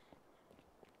from there.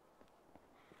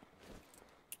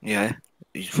 Yeah,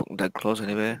 he's fucking dead close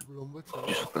anyway. Lumber too.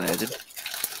 Just fucking heading.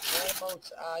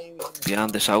 Whereabouts are you in this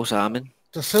Behind this house, Armin.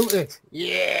 To suit it.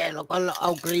 Yeah, look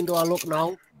how green do I look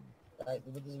now? Right,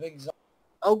 there's a big zombie.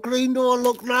 How green do I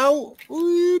look now?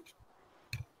 Whoop.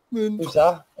 Who's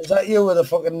that? Is that you with the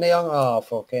fucking neon? Oh,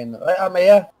 fucking. Right, I'm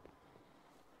here.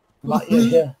 Matt, you're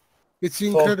here. It's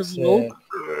Fuck's incredible.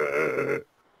 sake.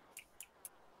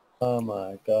 Oh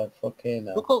my god, fucking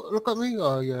hell. Look at me.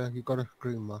 Oh yeah, you got a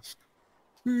green mask.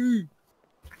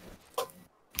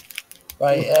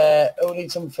 Right, who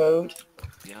needs some food?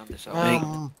 Behind this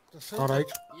house.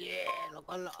 Alright. Yeah, look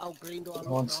how green do I look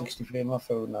now? 163 in my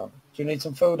food now. Do you need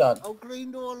some food, Dad? How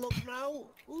green do I look now?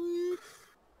 Whoop.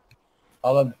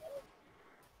 Alan.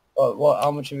 What, how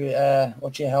much of you,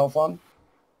 what's your health on?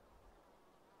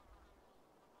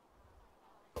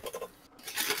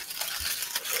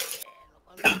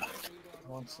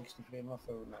 $163 in my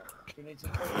food now. Do you need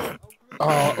some food?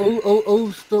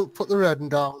 Oh, don't put the red one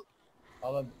down.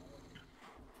 Alan.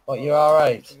 What, you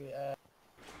alright?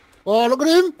 Oh, look at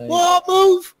him. Hey. What,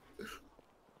 move?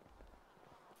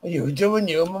 What are you doing,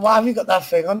 you? Why have you got that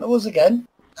thing on to us again?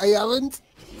 I haven't.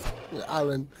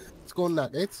 Alan, it's going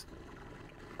like it.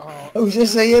 Oh, Who's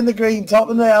this here in the green top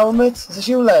and the helmet? Is this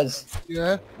you, Les?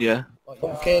 yeah. Yeah.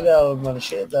 Okay, there, man,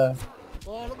 shit there.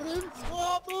 Oh, look at him.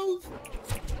 Oh, move.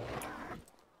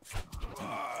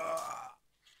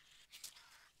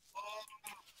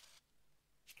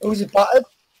 Who's it battered?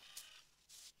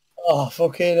 Oh,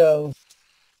 fucking hell.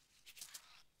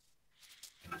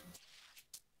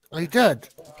 Are you dead?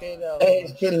 Hey,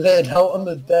 he's been laid out on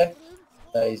the deck.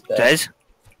 Yeah, he's dead. Des?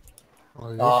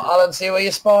 Oh, Oh, Alan, see where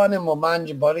you're spawning. We'll mind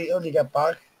your body till you get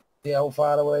back. See how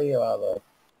far away you are, though.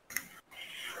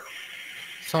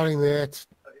 Sorry, mate.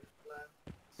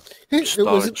 It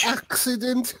was an Storage.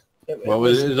 accident. What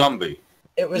was it, a zombie?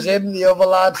 It was him, the other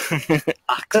lad.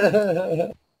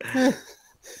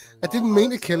 I didn't mean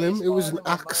to kill him. It was an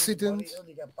accident.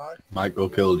 Michael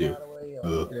killed you.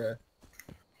 Yeah.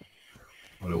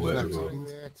 What a It way was to an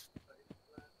go. accident,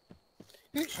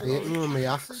 mate. I hit him on the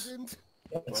accident.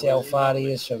 See how far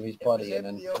he is from his body, and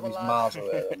then if he's miles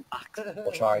away, then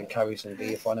we'll try and carry some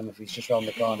gear on him. If he's just round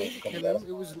the corner, he can come Kill get him. him.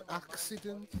 It was an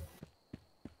accident.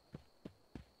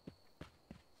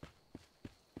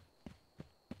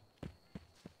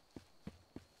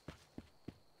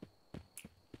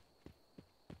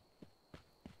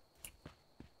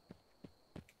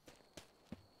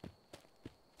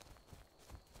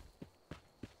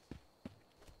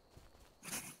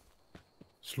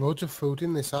 There's loads of food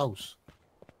in this house.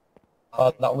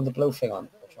 Oh, that one with the blue thing on.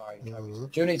 We'll try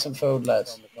Do you need some food,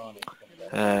 lads?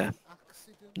 No,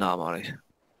 I'm alright.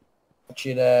 What's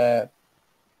your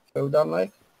food on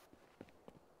like?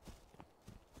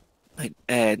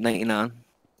 99.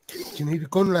 Do you need a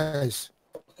gun, Les?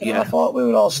 Yeah. I thought we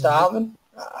were all starving.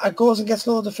 I goes and gets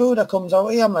loads of food. I comes out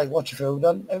here. I'm like, what's your food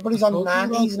on? Everybody's on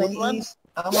 90s and 80s.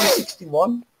 I'm on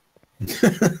 61.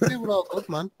 They were all good,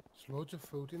 man. There's loads of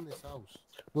food in this house.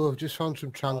 Well, I've just found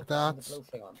some chunk darts.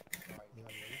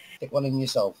 Stick one in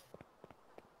yourself.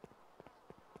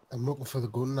 I'm looking for the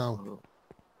gun now.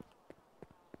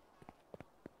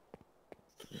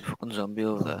 Fucking zombie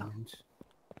over there.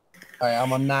 Alright,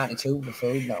 I'm on 92 for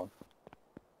food now.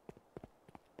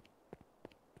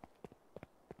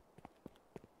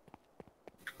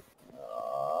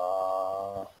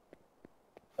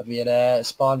 Have you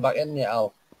spawned back in yet,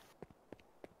 Al?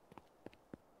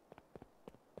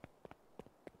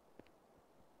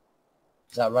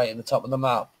 Is that right in the top of the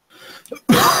map? Loads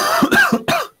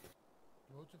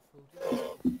of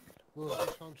food. Well, I've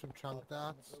just found some chunk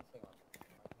darts.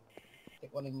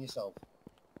 Stick one in yourself.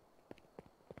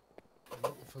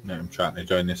 Yeah, I'm trying to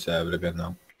join this server again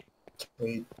now.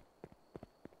 Sweet.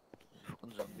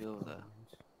 Fucking zombie over there.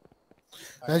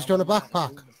 Guys, do you want a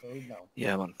backpack?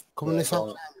 Yeah, man. Come in this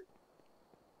house.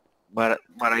 Where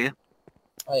are you?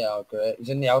 Oh yeah, great. He's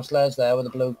in the house, Les, there with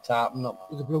the blue tarping up.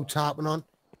 With the blue tarping on.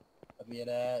 Have you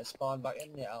spawned back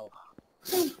in yet, Al?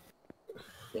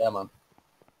 Yeah, man.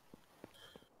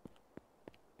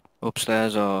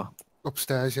 Upstairs or?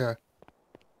 Upstairs, yeah.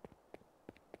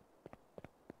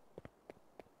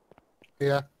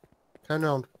 Yeah. Turn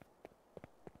around.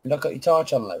 You not got your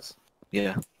torch on, Les?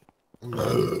 Yeah.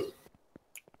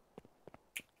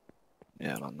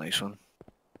 Yeah, man, nice one.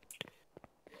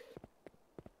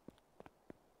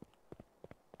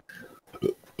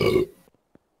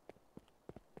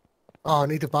 Oh, I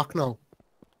need a back now.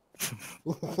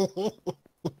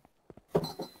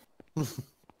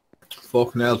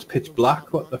 Fucking hell, it's pitch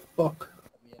black, what the fuck?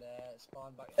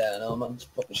 Yeah, no, man, it's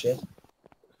fucking shit.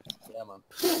 Yeah, man.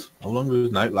 How long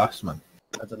does night last, man?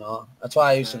 I don't know. That's why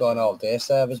I used to go on all day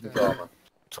service before, man.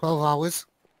 12 hours.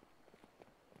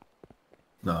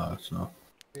 No, it's not.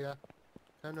 Yeah.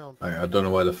 Turn around. I don't know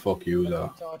where the fuck you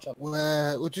are.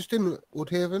 We're just in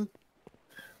Woodhaven.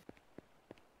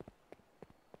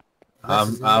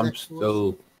 I'm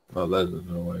still... Well, Les doesn't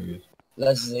know where he is.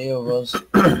 Les is here with us.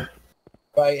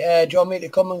 Right, do you want me to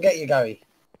come and get you, Gary?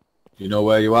 Do you know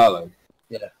where you are, like?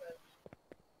 Yeah.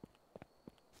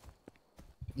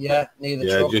 Yeah, near the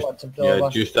Yeah,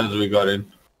 truck. just as we got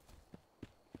in.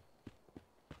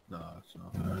 No, it's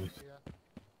not. Right.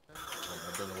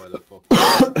 I don't know where the fuck.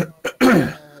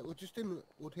 We're just in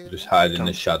Woodhaven. Just hide in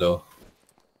the shadow.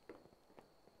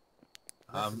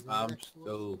 I'm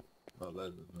still... Well,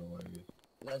 Les doesn't know where he is.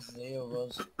 Les is here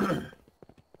with us.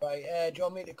 Right, do you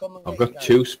want me to come and get I've you, got Gary?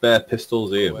 2 spare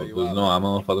pistols here, but there's no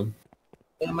ammo for them.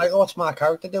 Yeah, Michael, what's my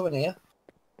character doing here?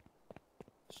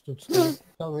 Stood still.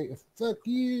 Tell me to fuck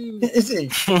you. Is he?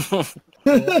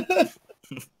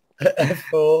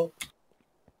 F4.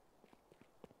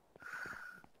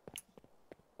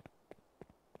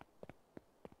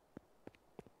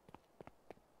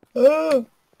 Oh,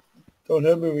 don't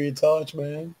hit me with your torch,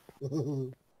 man.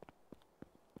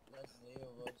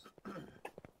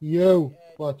 Yo,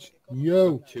 watch.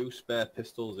 Yo. 2 spare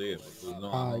pistols here, but there's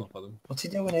no ammo for them. What's he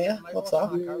doing here? What's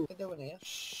that? My character doing here?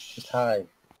 Just hide.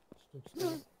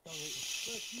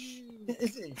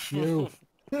 Is he? You.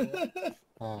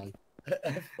 Hi.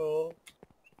 F4.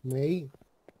 Me.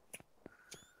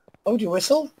 Oh, do you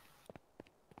whistle?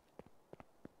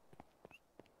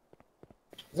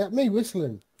 Is that me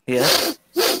whistling? Yeah.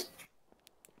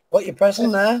 What you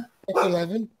pressing there?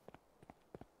 F11.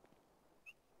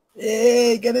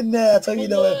 Yeah, get in there. That's how you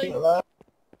know where people are.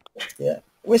 Yeah.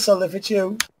 Whistle if it's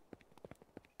you.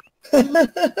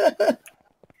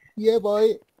 Yeah,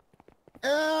 boy.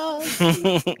 Ah.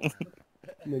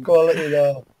 Quality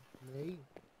though. Me.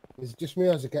 It's just me,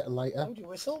 or is it getting lighter? How do you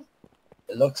whistle?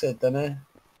 It looks it, doesn't it?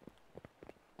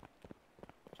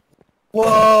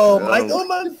 Whoa, Michael,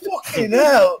 man, fucking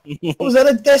hell. Was that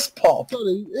a desk pop?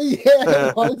 Sorry. Yeah,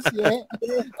 it was, yeah.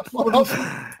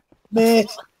 Mate,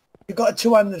 you got a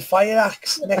 2-handed fire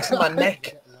axe next to my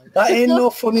neck. That ain't no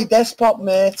funny desk pop,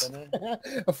 mate.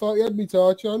 I thought you had me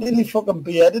torch on. Nearly fucking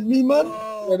bearded me, man.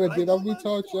 When I did have me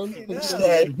torch on.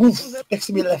 Instead, woof, next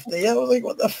to me left ear. I was like,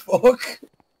 what the fuck?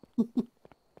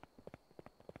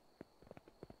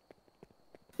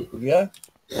 Yeah?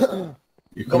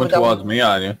 You're coming towards me,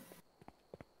 aren't you?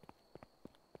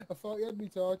 I thought you had me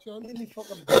torch on. Nearly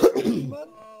fucking bearded me, man.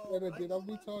 When I did have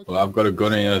me torch Well, I've got a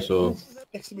gun here, so...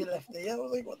 Next to me left ear. I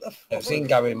was like, what the fuck? I've seen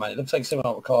Gary, man. It looks like something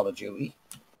out of Call of Duty.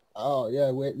 Oh,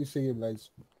 yeah, wait, you see him, Les.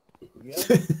 Yeah.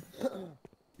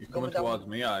 You're coming towards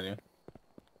me, aren't you?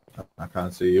 I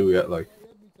can't see you yet, like.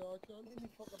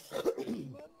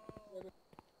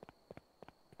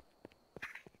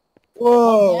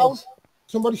 Whoa!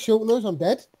 Somebody shooting us, I'm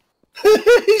dead.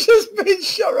 He's just been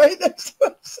shot right next to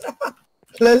us.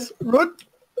 Let's run.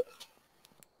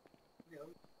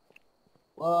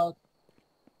 What?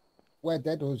 We're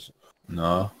dead, us.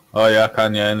 No. Oh yeah, I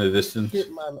can, yeah, in the distance.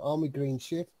 Shit, man, army green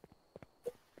shit.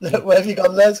 Where have you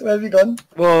gone, Les? Where have you gone?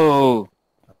 Whoa.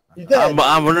 You dead?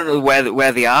 I'm running to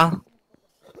where they are.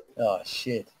 Oh,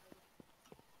 shit.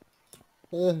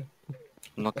 Uh,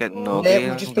 I'm not getting no Mate, gear.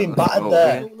 we've just been battered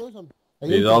there. shooting us, Are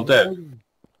He's you all dead.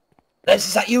 Les,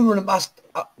 is that you running past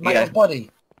Michael's Yeah.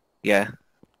 body? Yeah.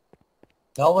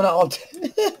 No, we're not all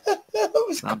dead. That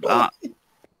was I'm, cool.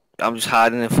 I'm just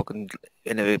hiding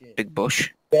in a big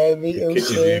bush. Yeah, me too,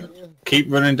 same.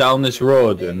 Keep running down this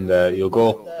road and you'll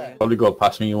probably go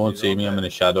past me, you won't see me, I'm in a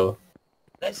shadow.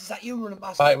 Les, is that you running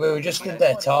past? Right, we were just in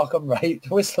there talking, right?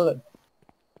 Whistling.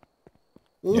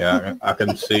 Yeah, I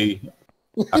can see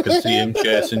him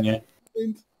chasing you.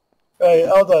 Right,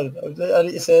 hold on. I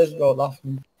need to say this without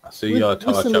laughing. I see your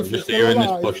torch, I'm just here in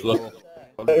this bush, look.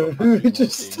 We were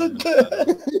just stood there.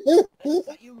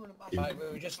 Right, we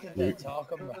were just in there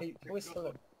talking, right?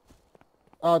 Whistling.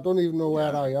 I don't even know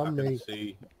where I I am, can mate.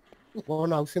 see. One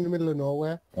house in the middle of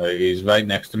nowhere. He's right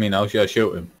next to me now, shall I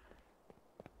shoot him?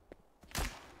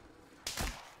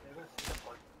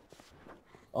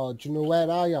 Oh, do you know where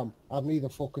I am? I'm near the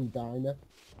fucking diner.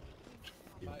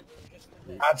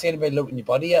 I haven't seen anybody looting your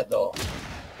body yet, though.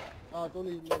 Oh, I don't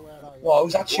even know where I am. What,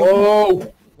 who's that shooting?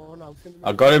 Whoa! One house in the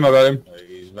I got him.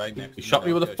 He's right next to me. He shot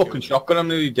me with a fucking shotgun, I'm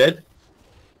nearly dead.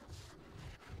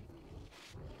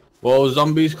 Whoa,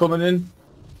 zombies coming in.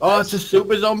 Oh, it's a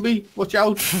super zombie. Watch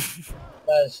out.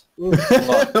 Les,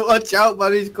 Watch out,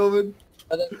 man, he's coming.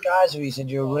 are the guys who you said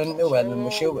you were running to when and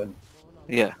were shooting?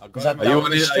 Yeah. Is that Are you down on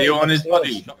the his, street next to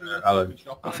body, us? Alan?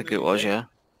 I think it was, yeah.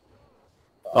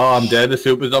 Oh, I'm dead. The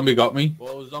super zombie got me.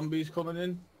 Whoa, zombies coming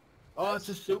in. Oh, it's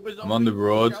a super zombie. I'm on the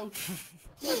road.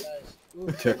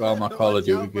 Check all my Call of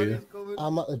Duty gear.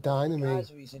 I'm at the diner, The mate. guys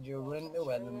who you said you were running to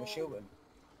when and were shooting?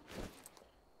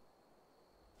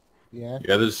 Yeah.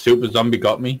 Yeah, the super zombie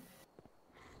got me.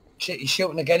 Shit, he's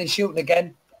shooting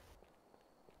again.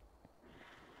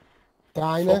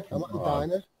 Diner. Fucking I'm at the hard.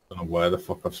 diner. Don't know where the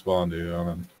fuck I've spawned here,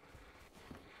 Alan.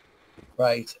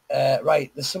 Right, right,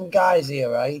 there's some guys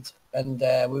here, right? And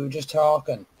we were just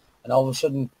talking, and all of a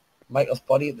sudden, Michael's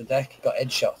body at the deck got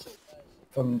headshot.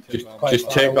 From quite Just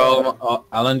far take away. all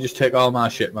my, Alan, just take all my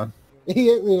shit, man. He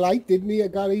hit me like, didn't he,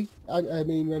 Gary? I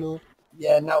mean, Renault.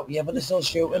 Yeah, no, yeah, but they're still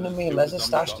shooting at me, and Les is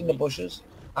stashed in the bushes.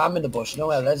 I'm in the bush, you know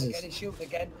where Les is. He's shooting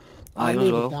again. I I'm as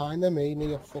near the well. diner, mate,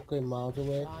 near fucking miles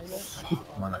away.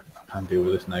 Man, I can't deal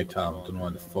with this night time. I don't know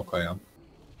where the fuck I am.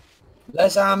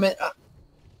 Les, I'm in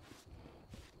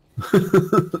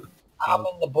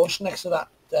the bush next to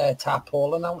that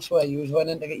tarpaulin house where you was went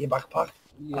in to get your backpack.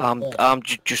 Yeah, I'm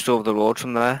just over the road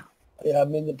from there. Yeah,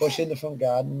 I'm in the bush in the front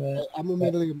garden, mate. I'm a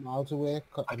million miles away.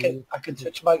 I can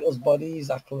touch Michael's body, he's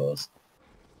that close.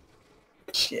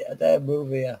 Shit, I dare move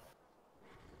here.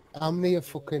 I'm near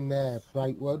fucking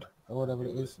Brightwood, or whatever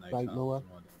it is, Night time, I don't know Brightmoor.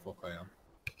 where the fuck I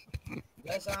am.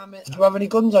 Les, I'm in. Do you have any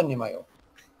guns on you, Michael?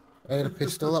 I had a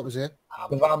pistol, that was it.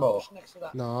 With ammo?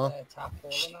 No.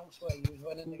 Tarpaulin house where you was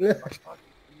went in to get your backpack.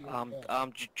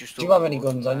 I'm just Do you have any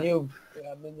guns on you?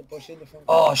 Yeah, I'm in the bush in the front.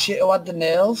 Oh shit, who had the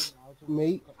nails?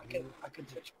 Mate, I can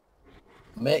touch.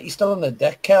 Mate, you're still on the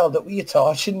deck, Kel. That were your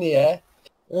torch in the air.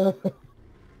 is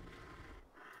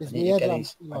I my need to head get lamp these.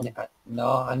 still on? No,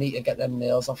 I need to get them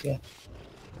nails off you.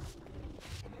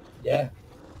 Yeah.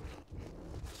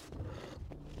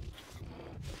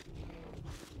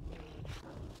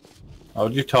 How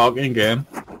would you talk in game?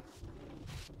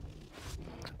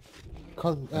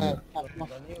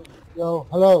 Yo,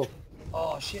 hello.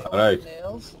 Oh shit, who had Alright. the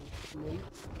nails?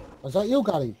 Was that you,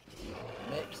 Gary?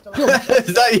 Mate, you're still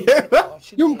Is that you?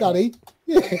 torch in You, the air. Gary?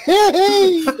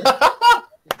 Hey!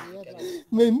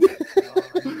 Min.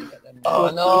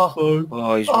 Oh no.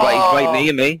 Oh, he's right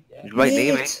near me. He's right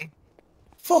near me. Mate.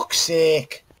 Fuck's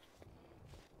sake.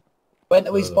 Went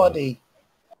to his body.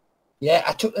 Yeah,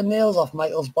 I took the nails off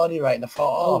Michael's body, right, and I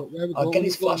thought, there we I'll go, get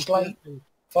his we're going flashlight. careful.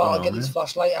 Thought I'll Oh, get his man.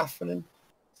 flashlight after him.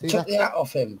 See, Took the hat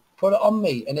off him, put it on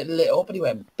me, and it lit up, and he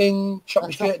went, bing, shot me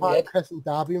that's straight that in the Park head. Crescent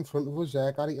Derby in front of us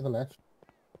there, Gary, to the left.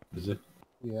 Is it?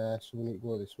 Yeah, so we need to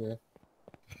go this way.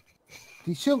 Did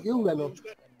he shoot you, Renault?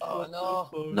 Oh no.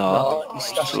 No. No, he's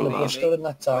stashed in the bush still in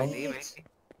that Right town. near me.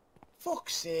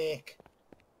 Fuck's sake.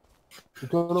 You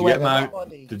don't know Did you where get my?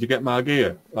 Did you get my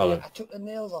gear, Alan? I took the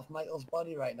nails off Michael's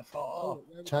body, right, and I thought,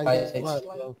 oh, Chinese.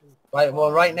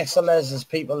 right, next to Les, there's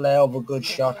people there with a good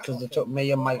shot because they took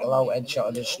me and Michael out,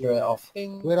 headshotted us straight off.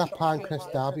 Where that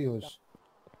Pancrest Derby was.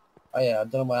 Oh yeah, I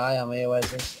don't know where I am here. Where's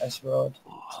this S Road?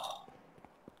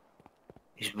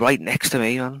 He's right next to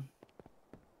me, man.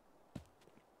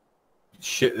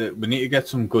 Shit, we need to get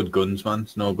some good guns, man.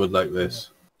 It's no good like this.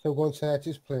 So go and search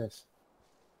his place.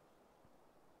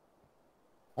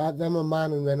 Them are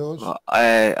Man and Reynolds.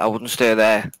 I wouldn't stay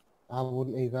there. I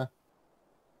wouldn't either.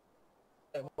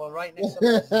 Well, right next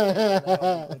to us.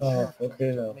 Oh,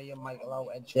 okay. Me and Michael out,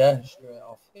 headshot straight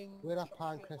off. Where that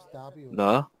Pancrest Derby was.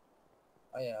 No.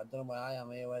 Oh yeah, I don't know where I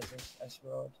am here. Where's this S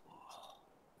Road?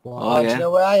 Oh, Do yeah. you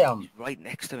know where I am? Right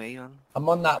next to me, man. I'm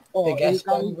on that big you S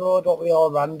road, what we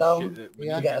all ran down Shit, to we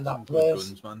need get to some that good place.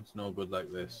 guns, man. It's no good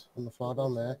like this. On the far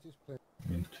down there.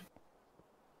 Mint.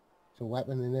 It's a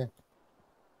weapon in there.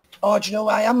 Oh, do you know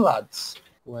where I am, lads?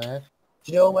 Where?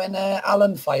 Do you know when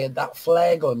Alan fired that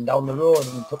flare gun down the road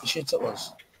and put the shit at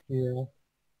us? Yeah.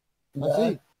 I Yeah.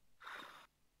 see.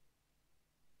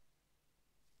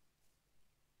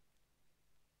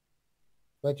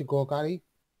 Where'd you go, Gary?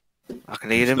 I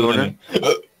can hear him Still running.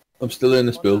 I'm still in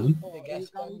this building. Big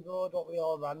S road, what we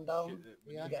all ran down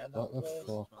Yeah. to get to What that the place.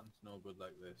 fuck? Man, it's no good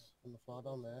like this. On the far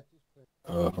down there.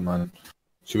 Oh man.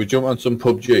 Should we jump on some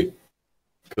PUBG?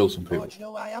 Kill some Oh, people. do you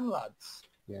know where I am, lads?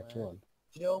 Yeah, come on.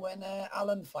 Do you know when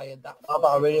Alan fired that? Oh, but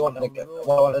I really wanted to get.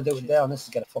 What I want to do today on this is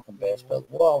get a fucking base built.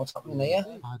 Whoa, what's happening here?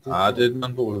 I did,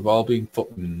 man, but we've all been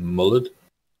fucking mullered.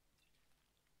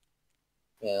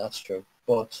 Yeah, that's true.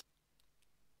 But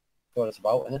what it's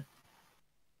about, innit?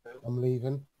 I'm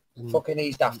leaving. Fucking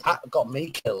he's daft hat got me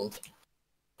killed.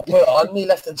 I put it on, he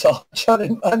left the torch on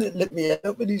him and it lit me head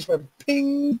up and he's went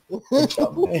ping.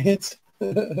 Shot me.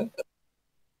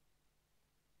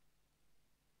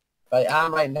 Right,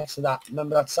 I'm right next to that.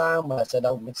 Remember that sign where I said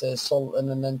open it to Sultan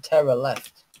and then Terror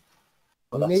left?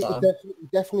 Well, We need that to sign.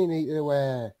 definitely need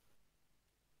to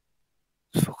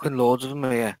There's fucking loads of them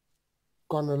here.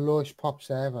 go on a lowest pop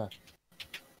server.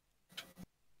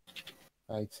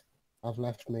 Right. I've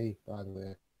left me, by the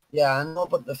way. Yeah, I know,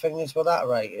 but the thing is with that,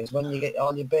 right, is when you get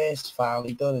all your base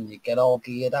finally done and you get all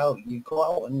geared out, you go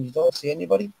out and you don't see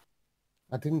anybody.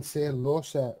 I didn't say low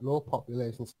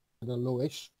population, I said a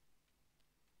lowish.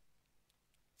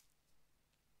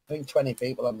 I think 20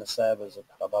 people on the server's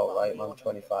about right, man,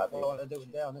 25 people. What I do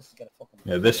today on this is get a fucking...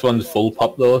 Yeah, this one's full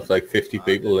pop though. It's like 50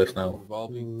 people this now. We've all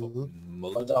been fucking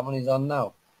What's mullered. that money's on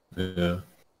now? Yeah.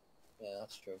 Yeah,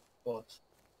 that's true. But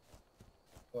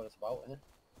what it's about, innit?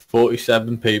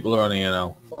 47 people are on here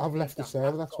now. I've left the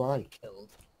server, that's why. Killed.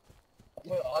 I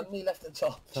put it on me, left the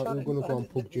torch. Thought we were going to go on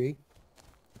PUBG.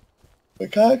 We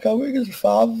can't go, because there's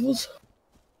 5 of us.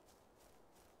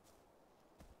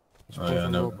 Oh, yeah,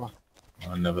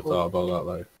 I never thought about that,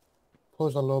 like.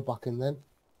 Pause the low back in then.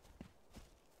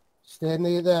 Stay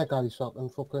near there, Gary, so I can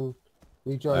fucking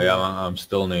rejoin. I'm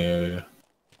still near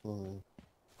you.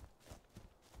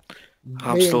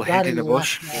 I'm Me still and Gary hitting the in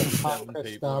bush. last Seven night,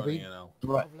 people on Derby. here now.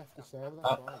 Right. I've left the server,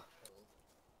 that's why.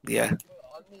 Yeah.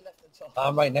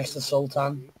 I'm right next to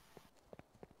Sultan.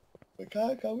 We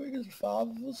can't go, because there's 5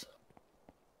 of us.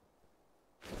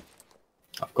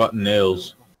 I've got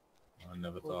nails. I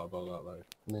never thought about that, like.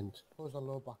 Mint. Pause the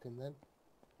low back in then.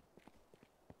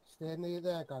 Stay near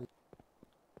there, Gary.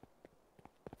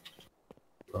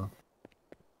 Oh.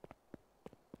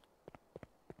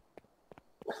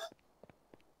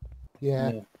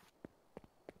 Yeah.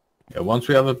 Yeah, once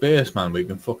we have a base, man, we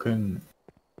can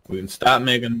start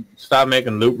making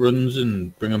loot runs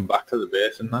and bring them back to the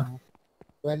base and that.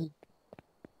 Where did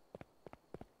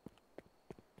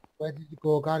you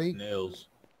go, Gary? Nails.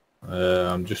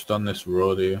 I'm just on this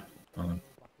road here.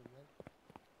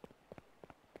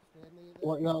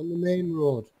 What, you're on the main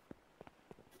road?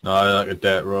 No, like a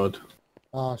dirt road.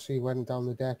 Oh, so you went down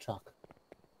the dirt track.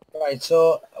 Right,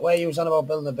 so where you was on about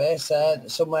building a base,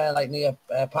 somewhere like near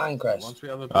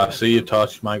Pinecrest. I see your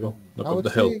torch, Michael. Look I up would the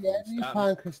hill. say, yeah, near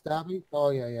Pancrest Derby.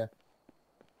 Oh, yeah, yeah.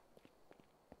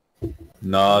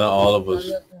 No, not all of us.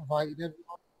 Invited everyone.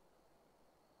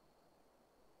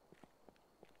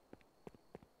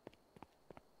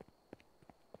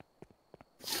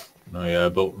 No, yeah,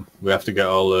 but we have to get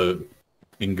all the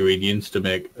ingredients to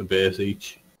make a base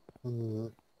each.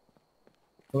 Mm.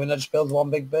 Can we not just build one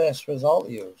big base for us all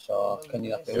to use, or can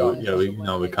you not do that?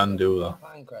 Yeah, we can do that.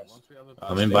 Pinecrest.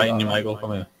 I'm inviting you, Michael.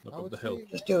 Come here. Look I up would the hill. say,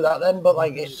 Just do that then, but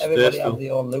like Stay everybody still. have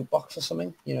their own loot box or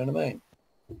something, you know what I mean?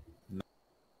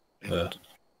 Yeah.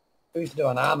 We used to do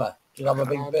an armour. You have a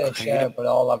big base, yeah, but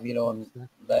all have your own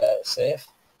safe.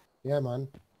 yeah, man.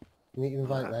 You need to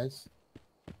invite Les.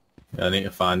 Yeah, I need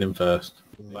to find him first.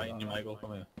 Inviting you, Michael,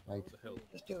 come here. Right.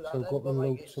 Just do that. So then, go up but and like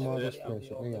loot it's some more of just this out place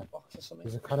the up old here. box or something.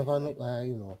 There's a caravan up there,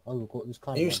 you know. Oh, we'll go to this Are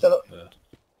caravan. you still? Yeah.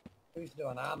 We used to do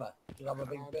an armour. You have a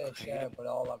big base share, but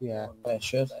all have Yeah.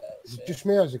 shirt. Is it just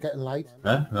me or is it getting light?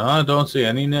 Huh? No, I don't see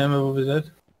any name above his head.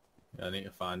 Yeah, I need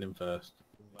to find him first.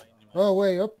 Oh,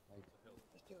 way up.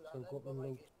 So go up and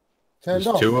loot. Turned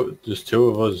off. There's two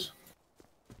of us.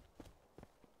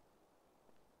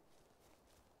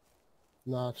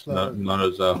 No, it's No, not. none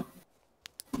of us though.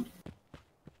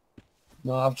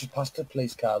 No, I've just passed the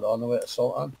police car though, on the way to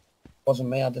Sultan. Wasn't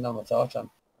me, I didn't have my torch on.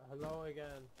 Hello again.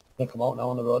 They come out now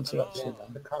on the road, see what Hello.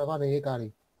 The caravan here,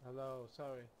 Gary. Hello,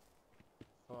 sorry.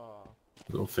 Oh.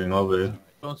 Little thing over here.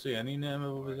 Don't see any name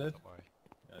above his head.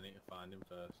 Yeah, I need to find him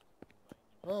first.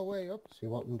 Oh, way up. See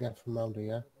what we can get from round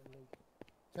here.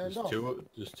 Turned off.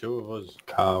 There's two of us.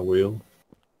 Car, wheel,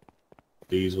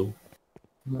 diesel.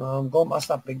 No, I'm going past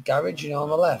that big garage, you know, on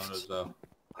the None of us left. though.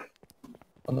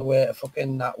 On the way to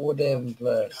fucking that Woodhaven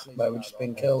place where we've just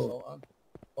been killed.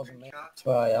 Wasn't me, that's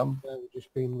where I am. Yeah, we've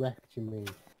just been wrecked, you mean?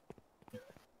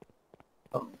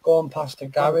 I'm going past the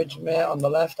garage, mate, on the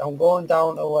left. I'm going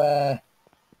down to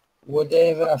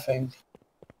Woodhaven, I think.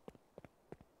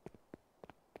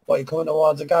 What, you coming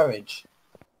towards the garage?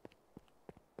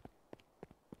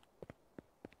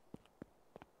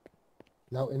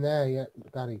 Now in there, yeah,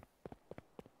 Gary.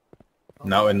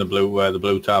 Now in the blue, where the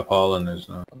blue tarpaulin is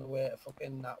now. On the way to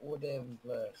fucking that Woodhaven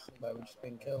place where we've just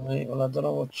been killed. Right, well, I don't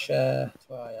know which, that's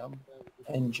where I am.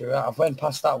 Injury. I've went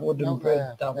past that wooden bridge,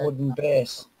 that wooden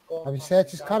base. Have you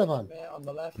searched his caravan? Mate, on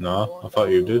the left. No, I thought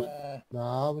you did. No,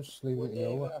 I was just leaving it Woodhaven,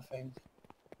 over. I think.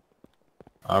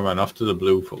 I ran off to the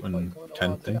blue fucking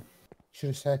tent thing. Should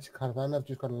have searched the caravan. I've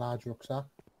just got a large rucksack.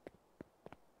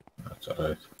 That's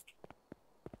alright.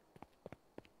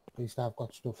 At least I've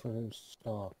got stuff for the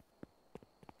store.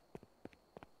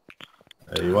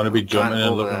 You want to be jumping and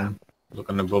over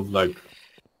looking above like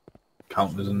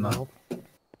counters and that. Nope.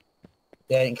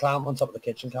 Yeah, you can climb on top of the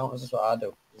kitchen counters, that's what I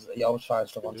do. You always find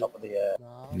stuff on top of the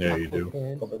No, Yeah, you do.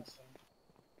 okay. cupboards.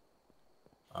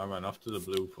 I ran off to the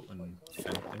blue fucking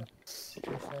tent thing.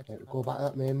 Yeah, go back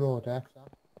that main road, eh?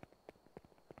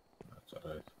 That's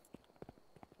alright.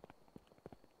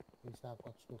 At least I've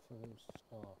got stuff for the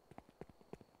store.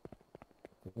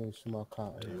 There's some more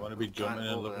cartons. You want to be jumping and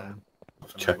over looking.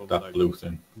 Check that blue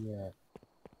thing. Yeah.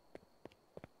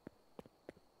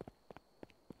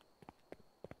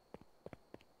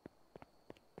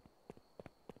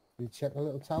 Did you check the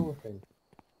little tower thing?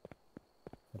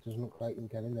 It doesn't look like you can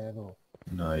get in there though.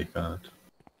 No, you can't.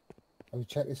 Have you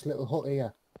checked this little hut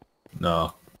here?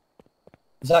 No.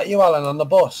 Is that you, Alan, on the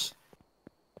bus?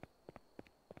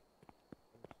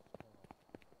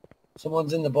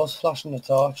 Someone's in the bus flashing the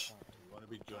torch. You want to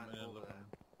be jumping and looking.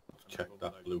 Check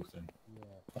that blue thing. Yeah.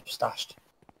 I've stashed.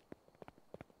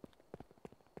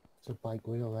 It's a bike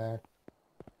wheel there.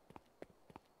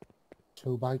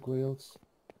 2 bike wheels.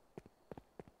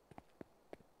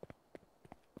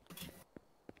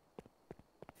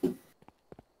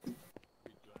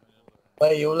 Where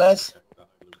are you, Les?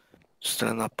 Still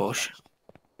in that bush.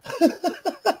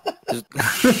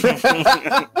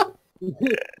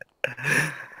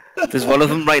 There's one of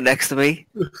them right next to me.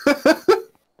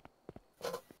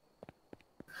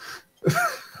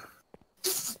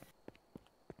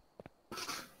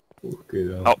 Okay,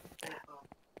 then. Oh.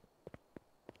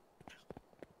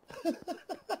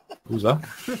 Who's that?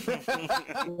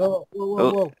 Whoa, whoa,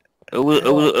 whoa,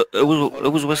 whoa.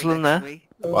 Who was whistling there?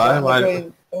 Why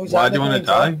do you want to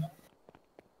die?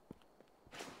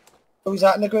 Who's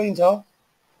that in the green, Tom?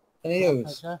 Any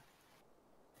use? Okay.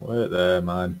 Wait there,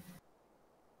 man.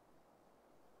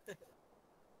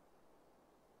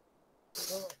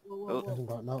 Hasn't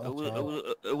got no Who at all. was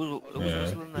Yeah,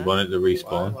 whistling you there? wanted to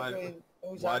respawn.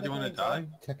 Who's Why that do you in the want to green, Tom? die?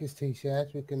 Check his t-shirt,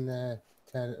 we can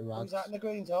turn it to Who's rags. that in the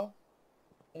green, Tom?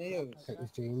 Any use? Take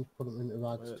his jeans, put them into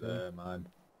rags Wait too. there, man.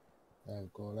 There we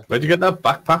go. Let's Where'd you get that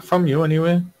backpack from you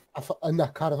anyway? in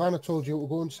that caravan I told you to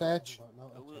go and search.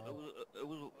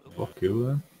 Fuck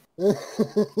you then.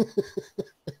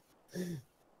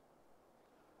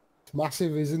 It's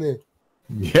massive, isn't it?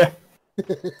 Yeah.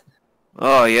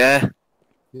 Oh yeah.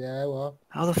 Yeah, well.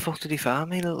 How the fuck did he find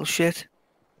me, little shit?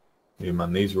 Yeah,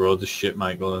 man, these roads are shit,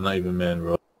 Michael. They're not even main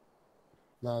road.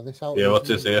 No, this out. Yeah, what's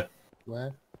this here?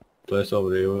 Where? Place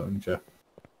over here, we can check.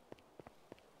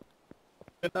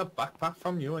 Get that backpack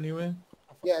from you anyway.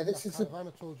 Yeah, this is the van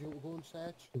I told you to go and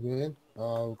search. Again.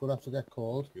 Oh, we're gonna have to get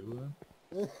called. You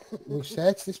then. We've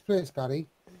searched this place, Gary.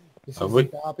 This Have is we?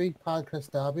 Derby, Pancras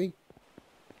Derby.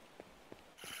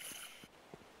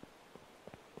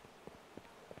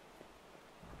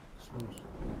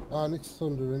 And it's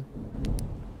thundering.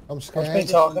 I'm I've scared. been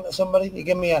talking to somebody. He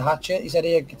gave me a hatchet. He said,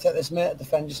 "Here, take this, mate.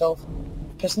 Defend yourself."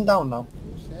 Pissing down now.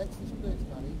 Search this place,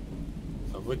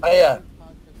 Gary. Oh yeah.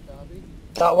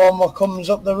 That one what comes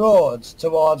up the road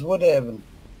towards Woodhaven.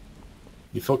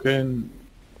 You fucking...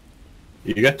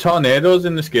 You get tornadoes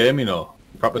in this game, you know.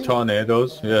 Proper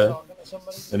tornadoes, yeah.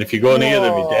 And if you go near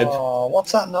them, you're dead. Oh,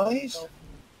 what's that noise?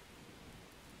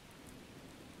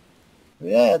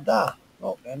 Yeah, that.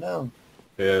 Okay, now.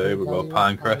 Yeah, there we go,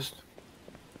 Pinecrest.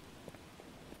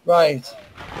 Right.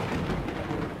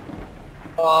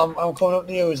 I'm coming up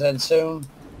to you then soon.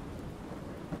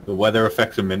 The weather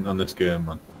effects are mint on this game,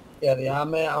 man. Yeah, they are,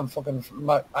 mate. I'm fucking...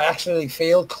 I actually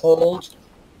feel cold.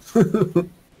 Tornadoes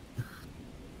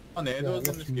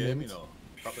in this game, you know.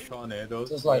 Proper tornadoes.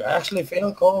 Just like, I actually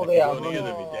feel cold here. If you go near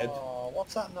them, you're dead. Oh,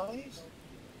 what's that noise?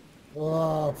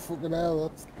 Oh, fucking hell.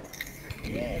 That's...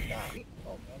 Yeah, that. Okay,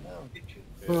 now.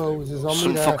 Oh, there's a zombie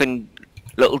Some there. fucking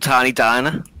little tiny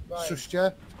diner. Right. Trust you.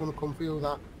 It's going to come for you,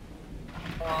 that.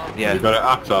 Yeah. You got an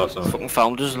axe or something? Fucking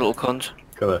found us, little cunt.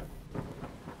 Kill it.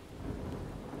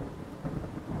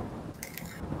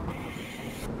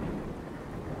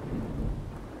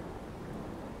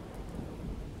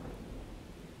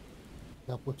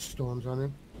 I put stones on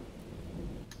him.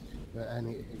 But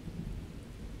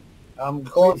I'm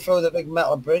going through the big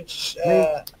metal bridge.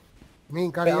 me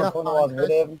and Gary I'm are going towards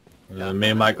Woodhaven. Me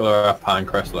and Michael are at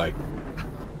Pinecrest, like.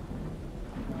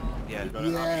 Yeah.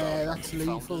 Yeah, that's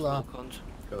lethal, that.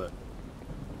 Kill it.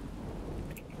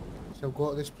 So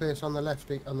go to this place on the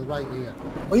left, on the right here.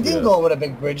 We didn't go over the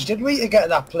big bridge, did we, to get to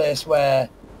that place where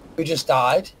we just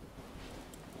died?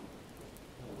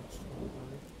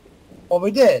 Well,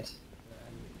 we did.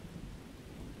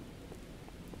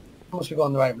 Must be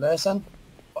going the right place then.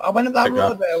 I went up that Pick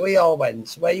road up. where we all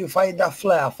went, where you find that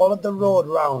flare. I followed the road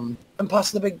round and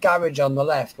past the big garage on the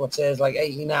left, what says like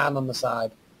 89 on the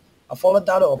side. I followed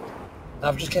that up, and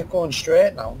I've just kept going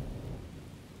straight now.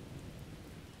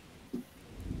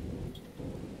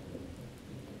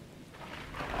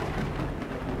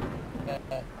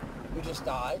 We just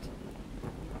died.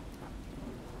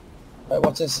 Right,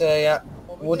 what's this say?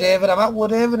 Woodhaven, I'm at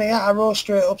Woodhaven here. I rode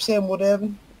straight up saying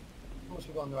Woodhaven. Must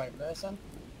be going the right place then.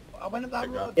 I went up that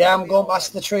road. Yeah, I'm going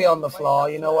past the tree on the floor.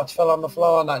 You know what fell on the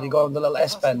floor and that? You go on the little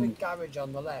S-bend. Garage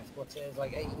on the left, what says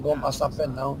like 8. I'm going past that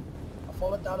bin now. I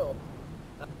followed that up.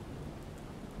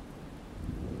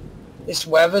 This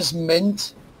weather's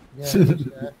mint. Yeah,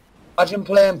 yeah. Imagine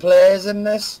playing players in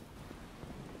this.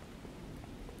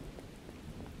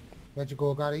 Where'd you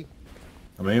go, Gary?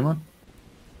 I mean, man.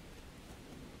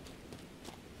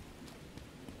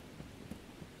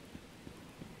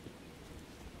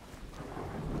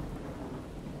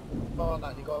 Oh,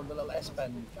 that you go on the little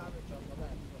S-bend.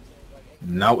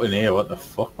 Now in here, what the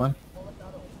fuck, man?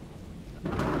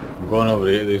 I'm going over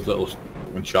here to these little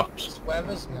fucking shops. This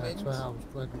weather's Yeah, that's mint. where I was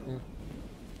working here.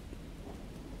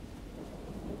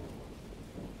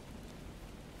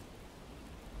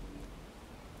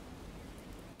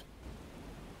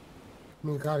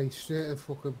 Me and Gary, straight to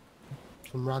fucking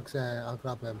some rags there, I'll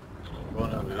grab them.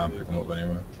 Going over here, I'm picking up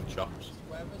anyway. Shops.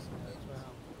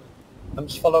 I'm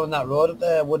just following that road up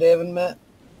there, Woodhaven, mate.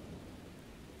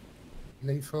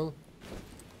 Lethal.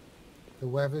 The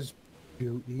weather's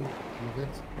beauty. Love it.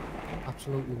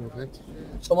 Absolutely love it.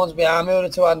 Someone's behind me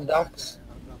with a two-handed axe.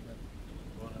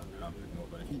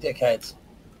 You dickheads.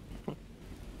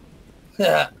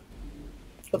 Yeah.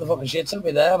 Put the fucking shit up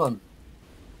me there, man.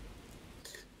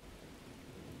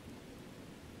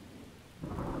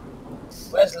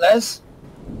 Where's Les?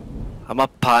 I'm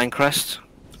at Pinecrest.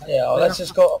 Yeah, well, let's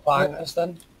just go to Pinecrest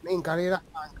then. Me and Gary are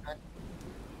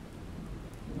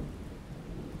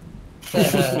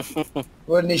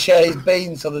Wouldn't he share his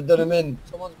beans so they done him in?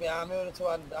 Someone's behind me with a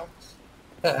two-handed axe.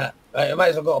 Right, we might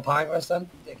as well go to Pinecrest then,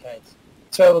 dickheads.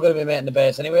 That's where we're going to be making the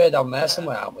base anyway, down there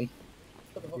somewhere, aren't we?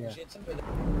 Put the fucking Yeah. shit up me there.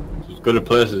 It's as good a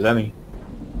place as any.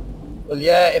 Well,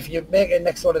 yeah, if you make it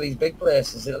next to one of these big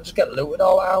places, it'll just get looted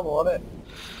all out, won't it?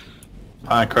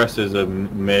 Pinecrest is a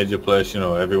major place, you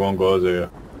know, everyone goes there.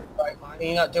 Right, can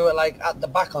you not do it like at the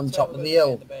back on top of the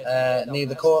hill, near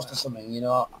the coast or something, you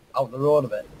know, out the road a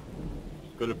bit?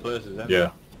 Good a place as any.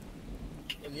 Yeah.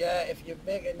 Well, yeah, if you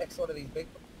make it next to one of these big...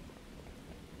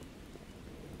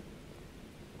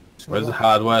 Where's the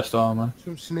hardware store, man?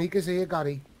 some sneakers here,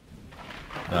 Gary.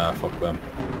 Nah, fuck them.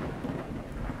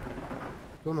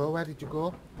 Don't know, where did you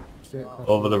go? Straight across.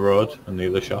 Over the road and the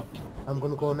other shop. I'm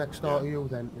going to go next door to you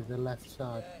then, to the left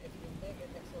side.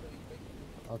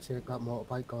 I'll take that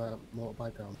motorbike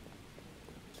down.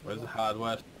 Where's the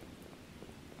hardware?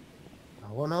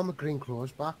 I want all my green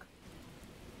clothes back.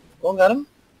 Go and get him.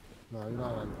 No, you're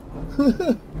not.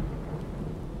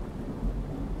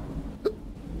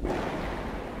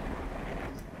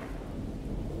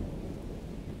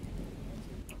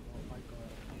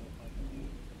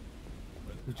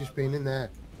 just been in there.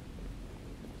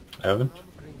 I haven't.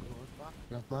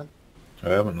 Yeah, man. I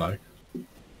haven't, like.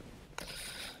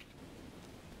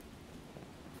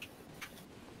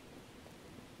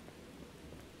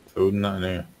 Food and that in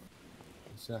here.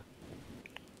 It's just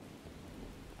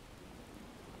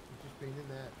been in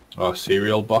there. Oh,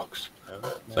 cereal box.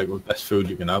 It's like the best food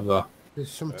you can have there.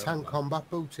 There's some tank combat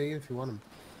boots here if you want them.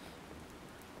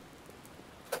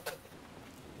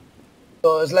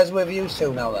 So is Les with you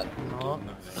two now then? No.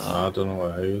 I don't know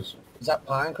what I use. Is that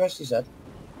Pinecrest you said?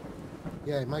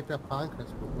 Yeah, it might be a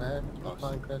Pinecrest, but where? Not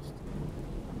Pinecrest.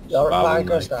 You're at Barrel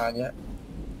Pinecrest, knife. aren't you?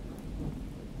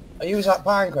 Are you at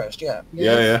Pinecrest, yeah?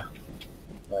 Yeah.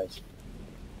 Right.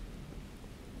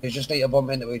 You just need to bump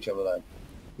into each other then?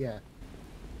 Yeah.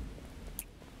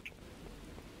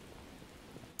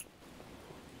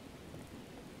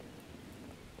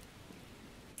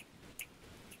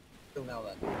 Two now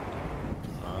then.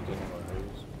 I don't know what I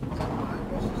use. Is that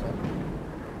Pinecrest you said?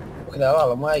 Look at that,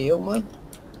 Alan, where are you, man?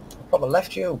 I probably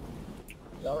left you.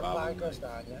 You're at Pinecrest,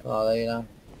 aren't you? Oh, there you know.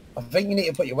 I think you need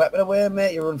to put your weapon away,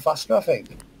 mate. You run faster, I think.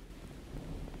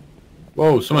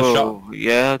 Whoa, someone shot Oh,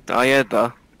 yeah, I heard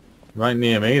that. right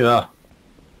near me there.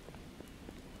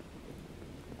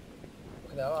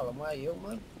 Look at that, Alan, where are you,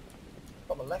 man?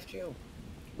 Probably left you.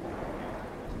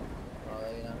 Oh,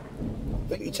 there you know. I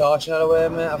think you're torching it away,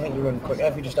 mate. I think you run quicker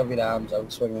if you just have your arms out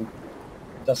swinging.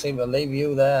 Does seem to leave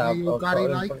you there. Where you got it, put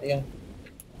in like? front of you.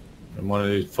 In one of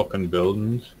these fucking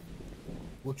buildings.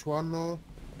 Which one, though?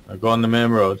 I go on the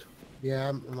main road. Yeah,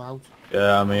 I'm out.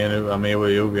 Yeah, I'm here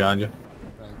with you, behind you.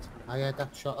 Right. I had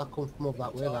that shot that comes from up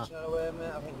that way, that. Torching it away,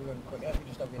 mate. I think you run quicker if you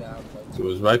just have your arms out. It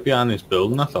was right behind this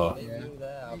building, I thought. Leave you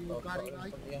there. You I'll got put it, in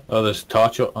like? front of you. Oh, there's a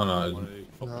torch up. Oh no,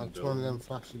 No, it's one of them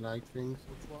flashy light things.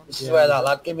 This is where that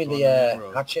lad gave me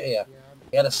the hatchet here.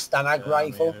 He had a Stanag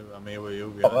rifle. I'm here with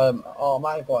you, But, behind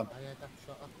automatic one. I had that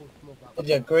shot that comes from up that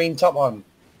Did you green top on?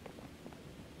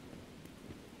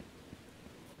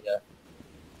 Yeah.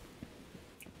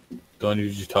 you. Don't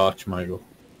use your torch, Michael.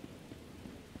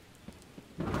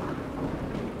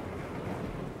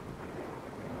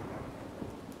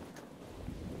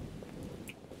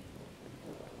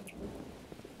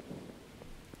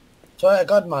 Swear to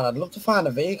God, man, I'd love to find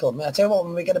a vehicle. Man, I tell you what,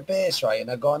 when we get a base, right, and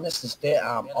I go on this estate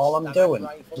arm, all I'm doing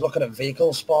is looking at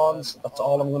vehicle spawns. That's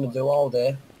all I'm going to do all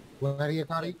day. Where you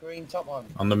got it? Green top on.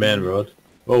 On the main road.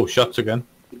 Oh, shots again.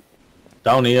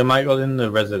 Down here, Michael, in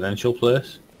the residential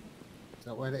place. Is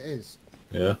that where it is?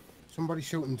 Yeah. Somebody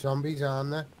shooting zombies, aren't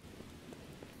there?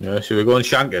 Yeah, should we go and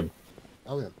shank him?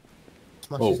 Oh, yeah.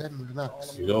 Smash Oh. his head with an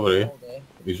axe. He's over here. All day.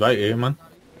 He's right here, man.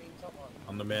 Green top on.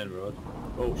 On the main road.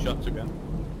 Oh, shots again.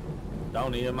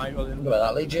 Down here, Michael. In Where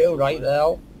that leads you to, right there.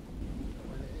 I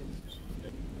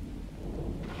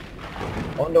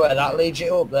wonder where that leads you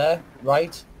to up there,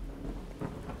 right?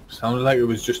 Sounded like it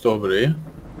was just over here.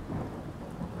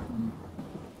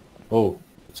 Oh,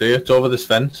 it's here. It's over this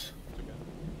fence.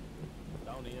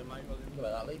 Down here, Michael.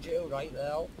 Where that leads you to, right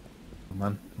there. Oh,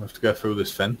 man, we have to get through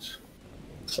this fence.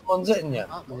 Someone's hitting you.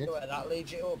 That, mate. Wonder where that leads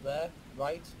you to up there,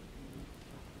 right?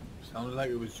 Sounded like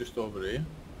it was just over here.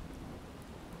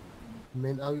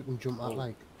 Mint out and jump that Oh.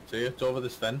 like. It's here. It's over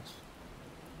this fence.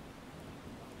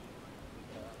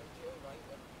 Where that leads you to, right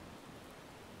there.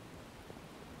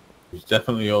 He's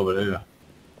definitely over here.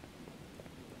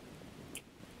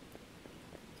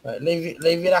 Right,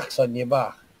 leave your axe on your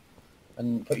back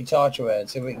and put your torch away and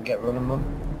see if we can get running, man.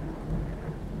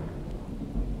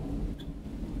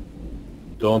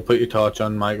 Don't put your torch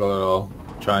on Michael at all.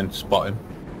 Try and spot him.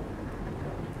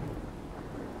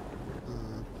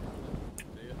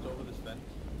 See, it's over this fence.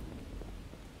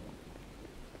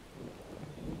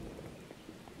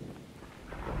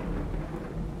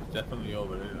 It's definitely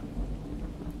over here.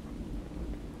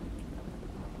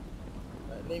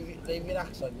 Right, leave your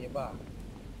axe on your back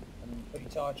and put your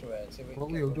torch away and see if we can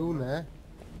What were get you running, doing man. there?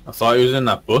 I thought he was in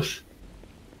that bush.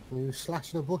 You were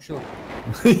slashing a bush up.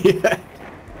 Yeah.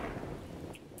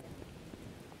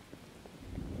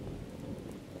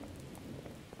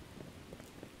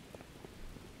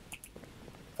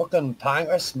 Fucking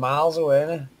Pinecrest miles away,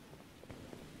 innit?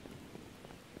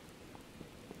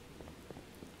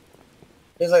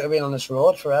 Feels like we've been on this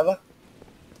road forever.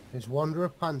 There's Wanderer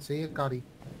pants here, Gotti.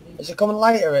 Is it coming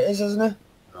lighter? It is, isn't it?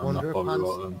 I'm not Wanderer bothered pants.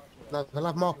 about them. No, they'll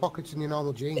have more pockets than your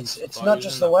normal jeans. It's not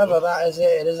just the weather, that is it.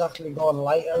 It is actually going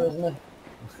lighter, isn't it?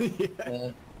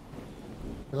 Yeah.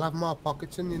 They'll have more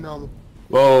pockets than your normal.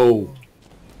 Whoa!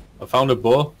 I found a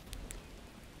bow.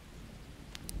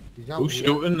 He's out Who's here.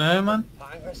 shooting there, man?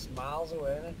 Pinecrest miles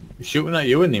away, innit? He's shooting at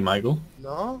you, isn't he, Michael?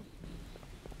 No?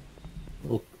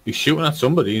 Well, he's shooting at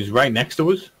somebody. He's right next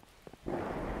to us.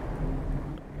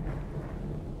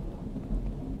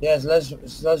 Yes, Les,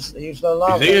 are you still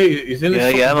alive? He's in his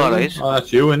fucking I'm building. alright. Oh,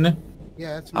 that's you, isn't it?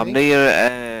 Yeah, it's me. I'm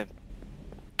near,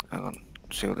 hang on,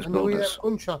 see what this I know building we is. have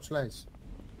gunshots, Les.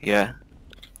 Yeah.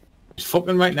 He's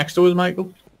fucking right next to us, Michael.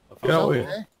 Get He's out out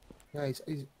here. there. Yeah,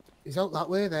 he's out that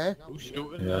way there. Who's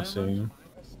shooting? Yeah, I see him.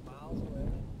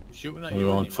 Shooting at you.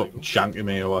 Won't fucking shanking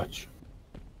me or watch.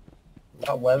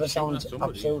 That weather sounds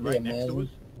absolutely amazing.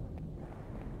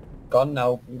 Gone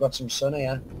now. We've got some sun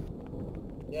here.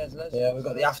 Yeah, we've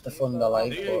got the after thunder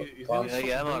like. Yeah,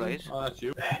 I'm alright. Oh, that's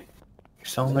you. You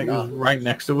sound like you're right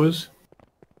next to us.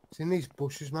 It's in these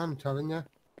bushes, man, I'm telling you.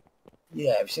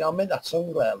 Yeah, have you seen how mid that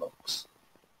sun glare looks?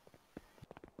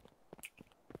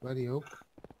 Where are you?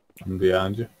 I'm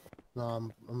behind you. No,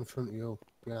 I'm in front of you.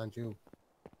 Behind you.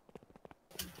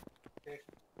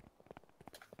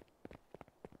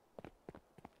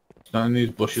 It's not in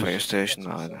these bushes. Fire station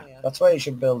either. That's why you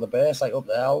should build a base, like up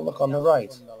there. I'll look on the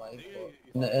right.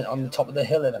 On the top of the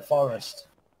hill in the forest.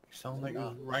 You sound like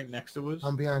you're right next to us.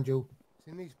 I'm behind you. It's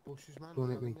in these bushes, man. Don't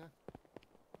hit me.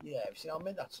 Yeah, have you seen how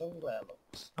mid that sun glare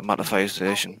looks? I'm at the fire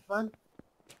station. Man.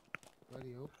 Where are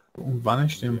you?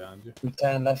 Vanished him. We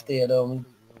turn left here, don't we?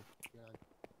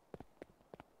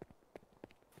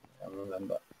 I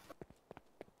remember.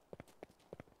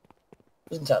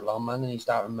 Doesn't take long, man, and you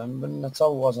start remembering. That's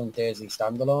how it was on Daisy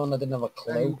Standalone. I didn't have a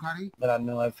Where are you, clue, Gary? but I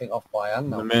know everything off by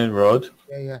hand On the now. main road.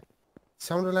 Yeah, yeah.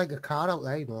 Sounded like a car out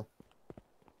there, you know.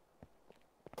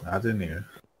 I didn't hear.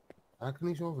 How can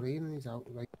he's over here and he's out,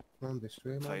 like, around this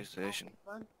way, man? Fire station.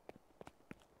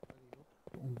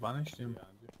 Vanished him.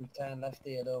 We turn left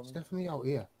here, don't It's we? definitely out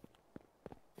here.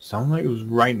 Sound like it was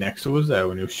right next to us there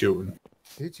when he was shooting.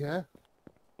 Did you?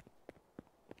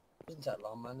 Doesn't take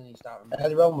long, man, and you start remembering.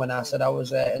 Earlier on when I said I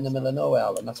was in the middle of nowhere,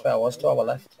 and that's where I was to our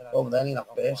left. Over there, in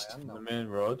that base. On the main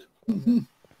road. Then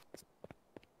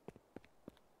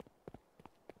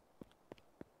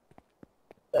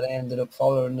I ended up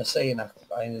following the sea, and I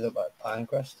ended up at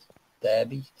Pinecrest.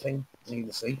 Derby thing, near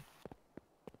the sea.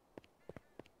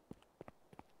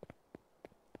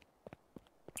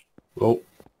 Oh.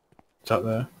 What's that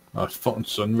there? Oh, it's fucking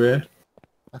sun ray.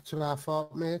 That's what I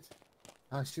thought, mate.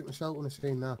 I shoot myself when I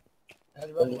seen that.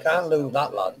 Well, you can't loot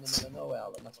that, lads. And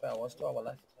that's where I was to our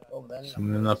left. Over there.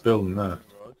 Someone in that building there.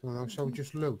 You know, so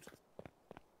just loot.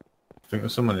 I think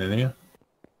there's someone in here.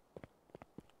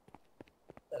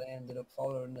 Then I ended up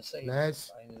following the sea.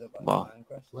 Les, I ended up at What?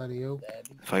 Pinecrest. where are you?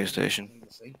 Derby. Fire station. Near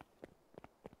the sea.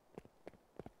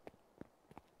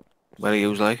 Where are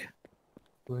you like?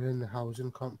 We're in the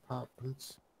housing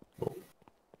compartments.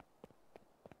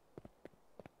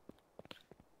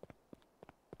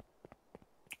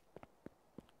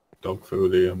 Dog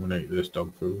food here. I'm gonna eat this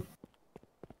dog food.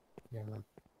 Yeah, man.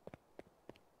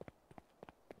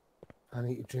 I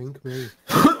need to drink, me.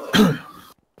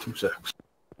 2 secs. Fire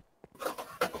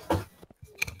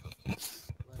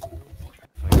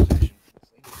station.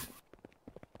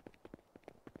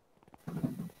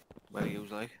 Where are you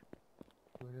like?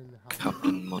 We're in the housing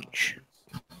Captain Munch.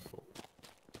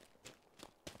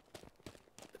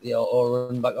 The auto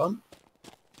run back on.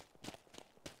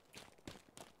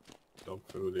 Dog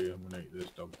food here. I'm gonna eat this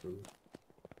dog food.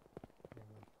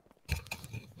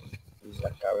 There's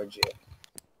that garage here.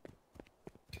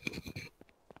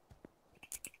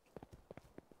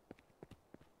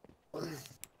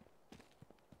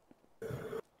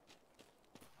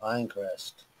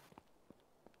 Pinecrest.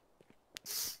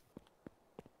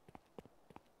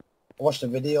 I watched a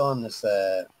video on this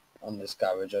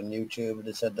garage on YouTube.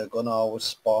 They said the gun always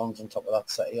spawns on top of that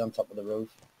city, on top of the roof.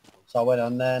 So I went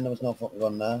on there and there was no fucking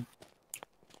gun there.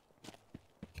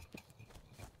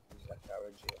 There's that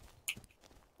garage here.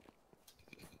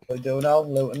 What we do now?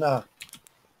 Looting that.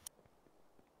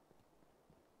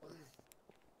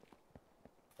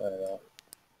 There we go.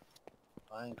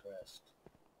 Pinecrest.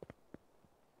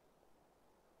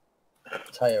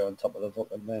 Tire on top of the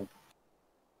fucking thing.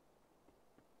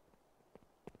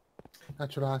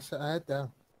 That's what I said. I had there.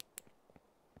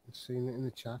 I've seen it in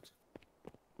the chat.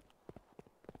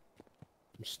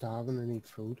 I'm starving. I need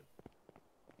food.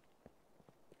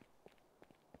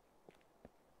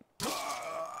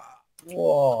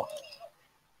 Whoa.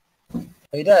 Are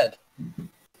you dead?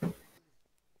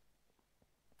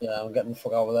 Yeah, I'm getting the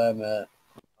fuck out of there, mate.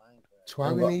 That's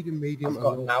why we need a medium I've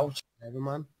got an low. out Never,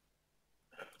 man.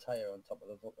 tire on top of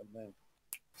the fucking thing.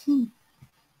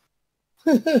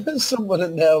 Someone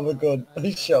in there with a gun.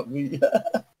 He shot me.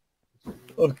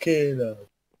 Okay, now.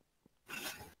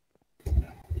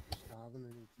 Starving. I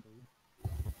need food.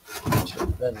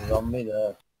 There's on me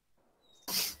there.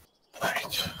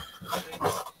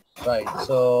 Right,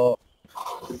 so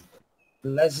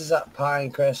Les is at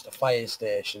Pinecrest fire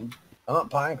station. I'm at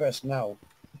Pinecrest now.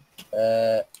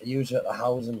 Use it at the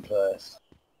housing place.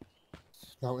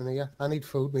 Out in here. I need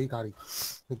food, me, Gary.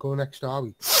 We go next door,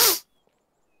 we.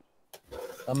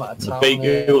 I'm at a The town. bait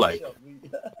you like?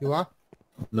 You are?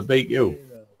 The bait you?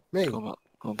 Me? Go back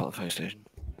to the fire station.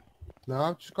 No,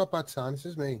 I've just got bad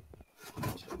sinuses, me.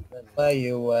 Where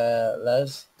you,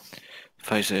 Les?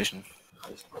 Fire station.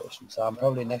 So I'm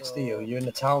probably next to you. You're in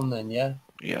the town then, yeah?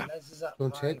 Yeah. Les is at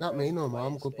Don't take that, me, no, Pinecrest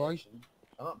mum. Good boy. station.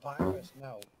 I'm at Pinecrest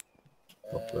now.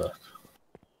 Fuck that.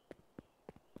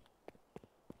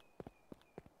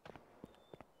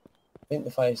 I think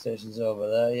the fire station's over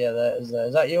there. Yeah, there is there.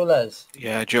 Is that you, Les?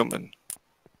 Yeah, jumping.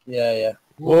 Yeah, yeah.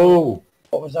 Whoa!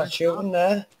 What was that shooting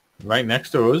there? Right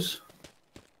next to us.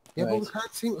 Yeah, but we Right.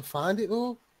 can't seem to find it,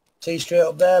 though. See straight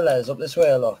up there, Les, up this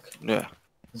way, look. Yeah.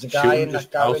 There's a guy Shooting in that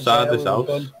just garage outside there this with a house.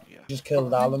 gun. Yeah. Just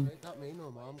killed Alan. Take that, me,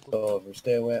 no, mum. Good. So we'll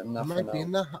stay away from You that for might be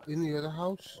now. in the other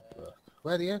house.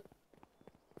 Where are you?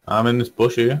 I'm in this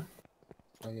bush here.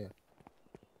 Oh, yeah.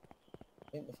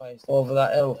 Over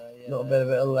that hill. Little bit of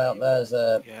a hill out there's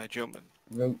a Yeah, jumping.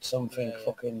 route something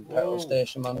fucking petrol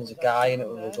station, man. There's a guy in it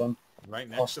with a gun. Right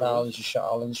next to Hostile, he us. just shot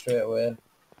Alan straight away.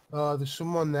 Oh, there's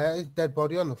someone there. Dead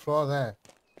body on the floor there.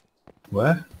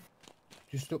 Where?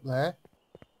 Just up there.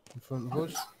 In front of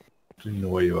us. Didn't know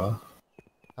where you are.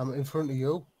 I'm in front of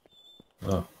you.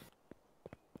 Oh.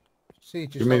 See,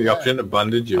 just Give me up the there. option to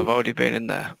bandage I've you. already been in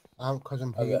there. Because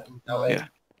I'm Okay. here. Okay.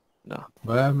 Yeah.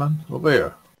 Where, man? Up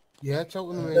here? Yeah, it's out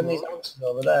in the Then main these road. houses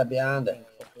over there behind it.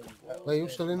 Are you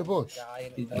still in the bush?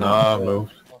 No, I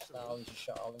moved. Hostile, he just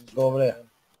shot Alan. Go over there.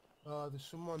 Oh, there's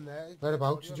someone there.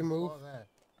 Whereabouts did you move?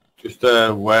 Just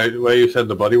where you said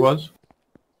the body was?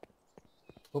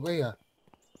 Up here.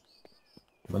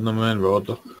 On the main road,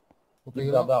 look. Up You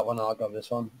here. grab that one, I'll grab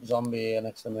this one. Zombie here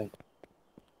next to me.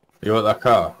 You at that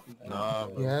car?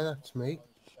 No. Yeah, that's me.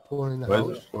 Going in the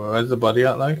Where's, house. where's the body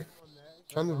at, like?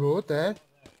 It's on the road there.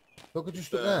 Look at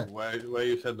just up there. Where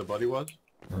you said the body was?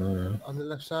 On the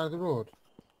left side of the road.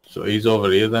 So he's over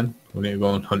here then. We need to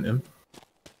go and hunt him.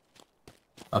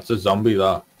 That's a zombie,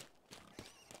 that.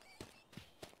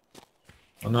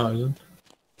 Oh no, it isn't.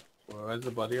 Where's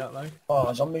the body at, like?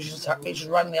 Oh, zombies just attacked me. Just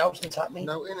ran in the house and attacked me.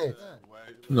 Now in it.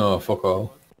 No, fuck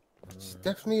all. It's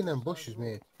definitely in them bushes,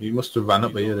 mate. He must have ran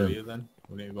up here then.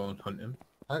 We need to go and hunt him.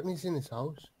 I reckon he's in his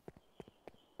house.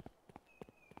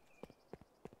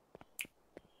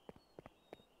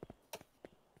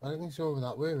 I reckon he's over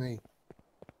that way, mate.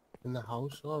 In the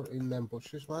house or in them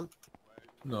bushes, man.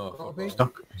 No, Gotta fuck be.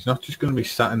 all. He's not just going to be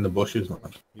sat in the bushes, man.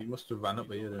 He must have ran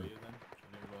up here then.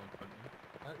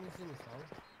 I reckon he's in his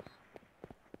house.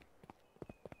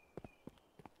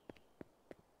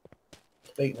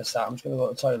 Speaking of that, I'm just going to go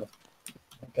to the toilet.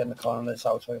 Get in the corner of this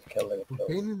house where I've killed it. We've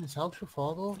been in his house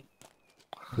before, though.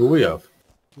 Who we have?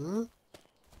 Hmm?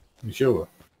 You sure?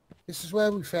 This is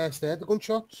where we first heard the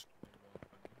gunshots.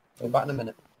 I'll be back in a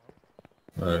minute.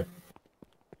 Alright.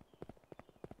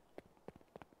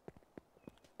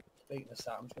 Speaking of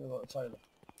that, I'm just going to go to the toilet.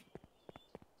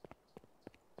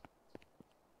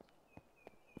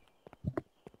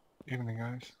 Evening,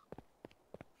 guys.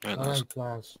 Right, All lads. right,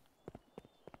 class.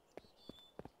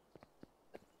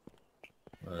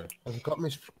 Alright. Have you got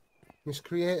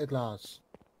miscreated, lads?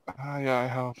 Yeah, I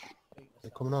have.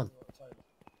 They're coming on.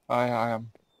 I am.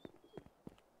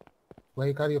 Where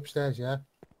you got you upstairs, yeah?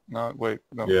 No, wait,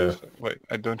 no. Yeah. Wait,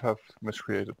 I don't have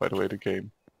miscreated, by the way, the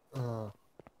game.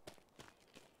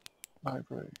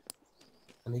 Library.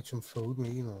 I need some food, me,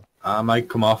 you know. I might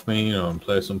come off me, you know, and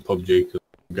play some PUBG because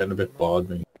I'm getting a bit bored,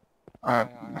 me. I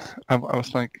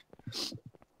was like,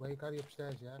 Where you got you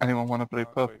upstairs, yeah? anyone want to play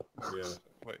pub? Yeah.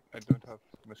 Wait, I don't have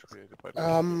miscreated, by the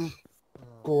way.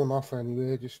 Going off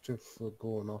anyway, just for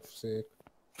going off sake.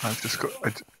 I just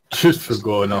got, Just for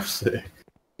going off sick.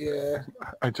 Yeah.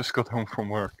 I just got home from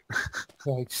work.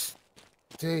 Right.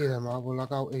 Dear them, I will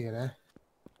log out here,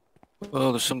 eh?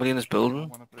 Oh, there's somebody in this building.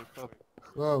 Want to play pub?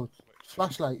 Whoa,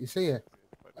 flashlight, you see it?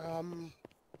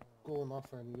 Going off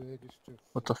anyway, just to...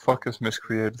 What the fuck is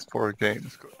miscreated for a game?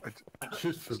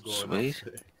 Just for going Sweet. off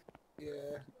sick. Yeah.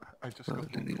 I just Oh, got I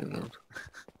didn't home even from know. work.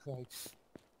 Right.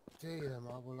 Dear them,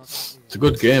 I will log out here. It's a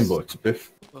good game, but it's a bit...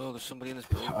 Oh, there's somebody in this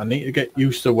building. I need to get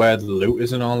used to where the loot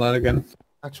is and all that again.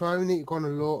 That's why we need to go on a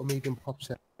low to medium pop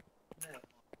set.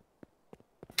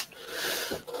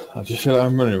 I just feel like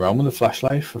I'm running around with a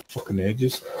flashlight for fucking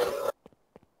ages.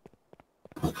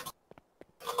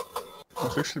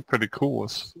 It's actually pretty cool.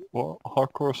 It's what,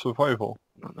 hardcore survival.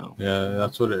 No, no. Yeah,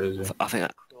 that's what it is, yeah. I think I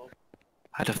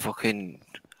had a fucking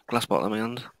glass bottle in my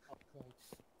hand.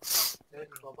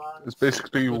 It's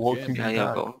basically walking Yeah, yeah,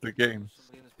 I've back got- the game.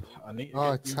 I need to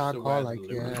Oh, get it's used to hardcore, where the like,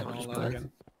 loot is yeah. and all that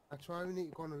again. That's why we need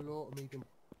to go on a low to medium...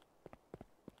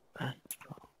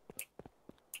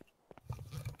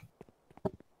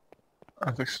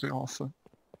 That's actually awesome.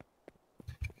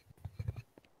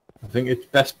 I think it's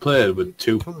best played with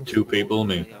two people,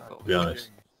 me, to be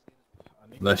honest.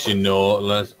 Unless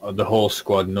the whole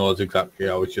squad knows exactly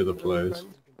how each other plays.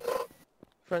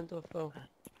 Friend or foe?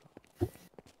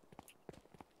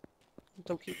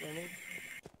 Don't keep running.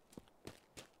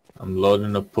 I'm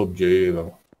loading up PUBG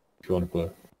though, if you want to play.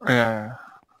 Yeah.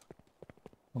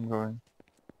 I'm going.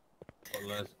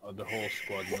 Unless the whole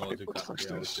squad knows exactly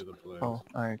how each other plays. Oh,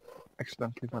 I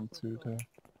accidentally went to the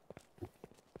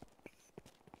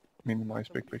minimize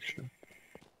big picture.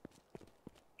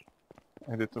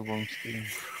 I did the wrong Steam.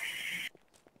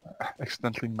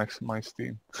 Accidentally maximize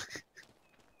Steam.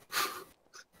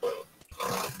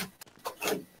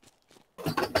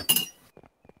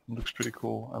 Looks pretty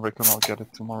cool. I reckon I'll get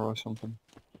it tomorrow or something.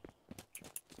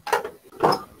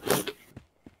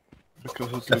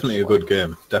 Because It's definitely a good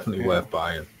game. Definitely worth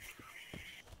buying.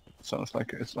 Sounds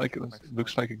like it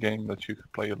looks like a game that you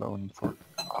could play alone for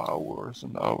hours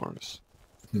and hours.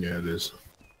 Yeah, it is.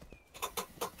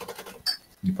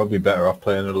 You're probably better off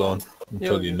playing alone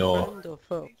until you know.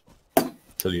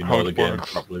 Until you know the game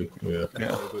properly. Yeah.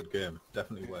 Definitely a good game.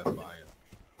 Definitely worth buying.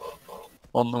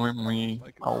 Well, knowing me,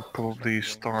 I'll probably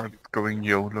start going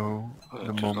YOLO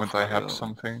the moment I have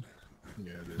something.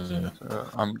 Yeah, it is.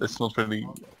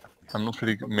 I'm not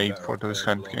really made for those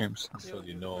kind of games. Until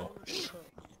you know.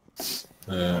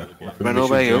 Run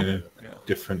over you.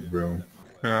 Different room.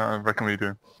 Yeah, I reckon we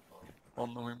do.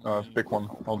 Pick one.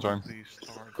 I'll join.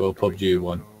 Go PUBG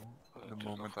one.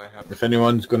 If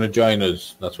anyone's gonna join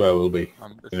us, that's where we'll be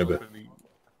in a bit.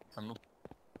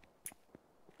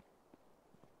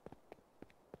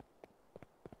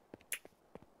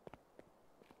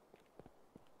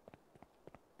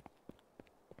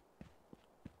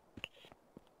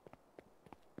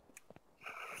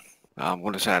 I'm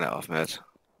gonna sign it off, mate.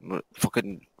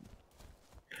 Fucking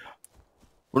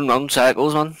run round in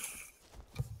circles, man.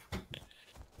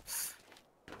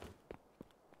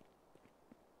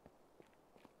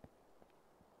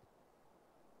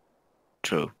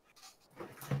 True.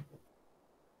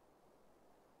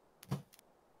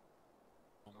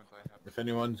 If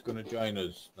anyone's gonna join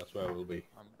us, that's where we'll be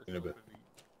in a bit.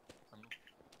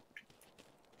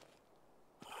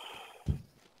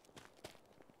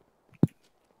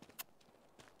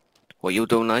 What you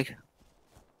doing, like?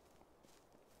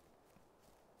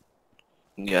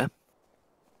 Yeah.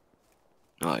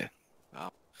 Oh yeah. Oh.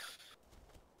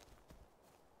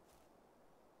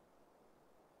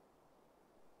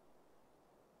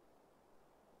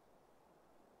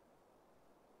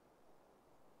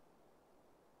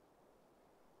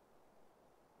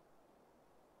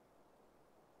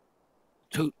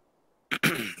 Two.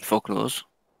 Fuck knows.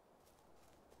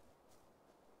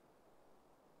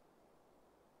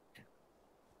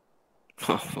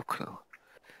 Oh fuck no.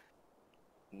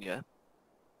 Yeah.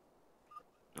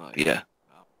 Oh yeah.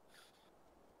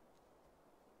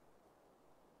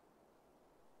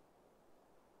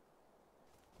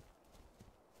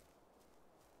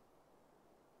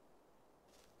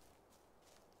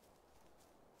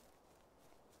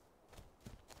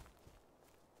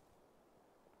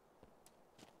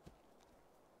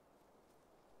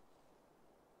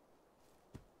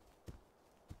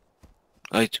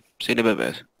 Right, see you in a bit,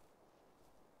 mate.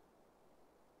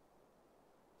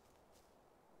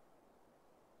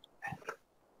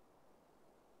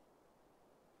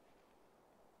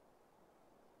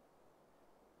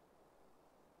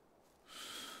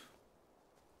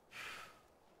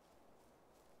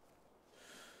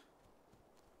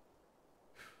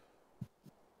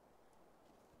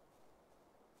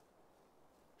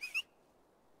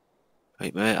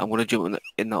 Right, mate, I'm gonna jump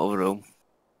in that other room.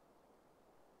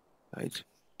 Right,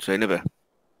 see you in a bit.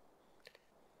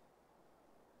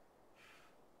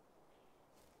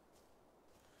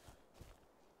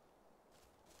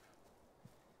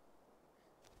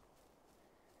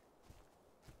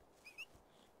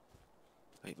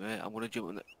 Right, mate, I'm gonna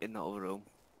jump in that other room.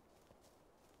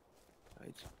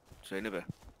 Right, see you in a bit.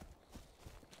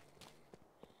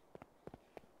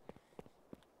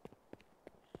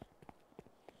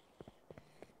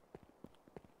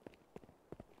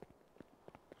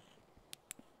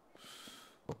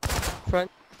 Friend.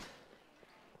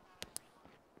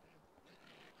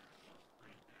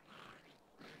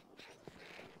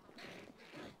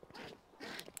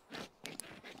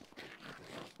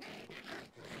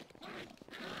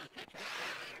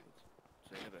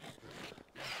 See you in a bit.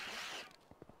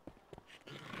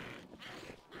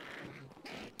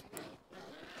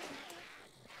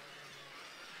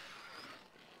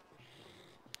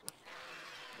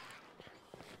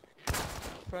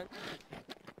 Front.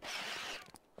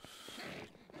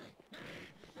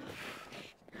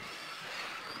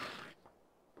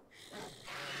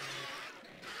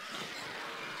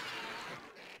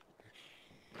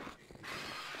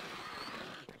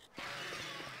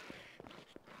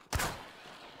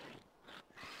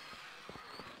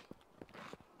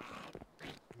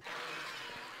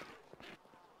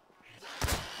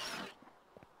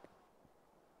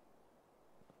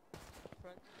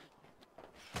 Front.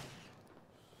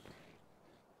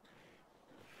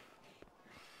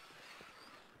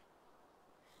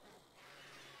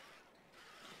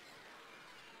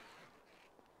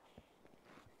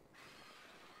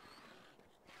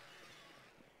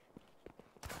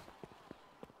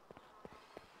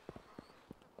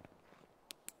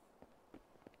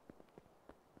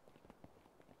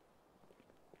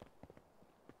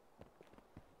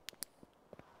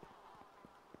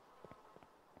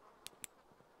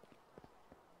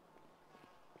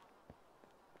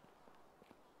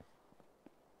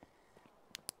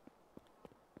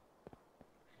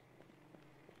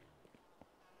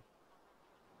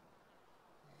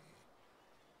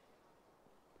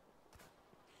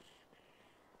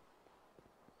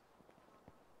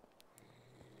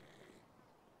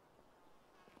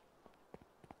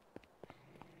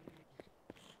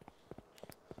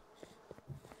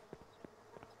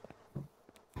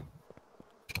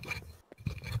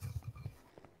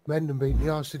 Mendon beat the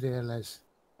arse today, Les.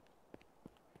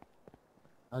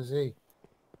 Has he?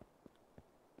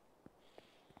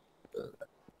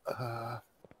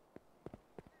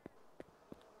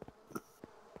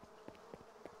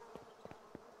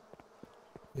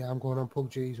 Yeah, I'm going on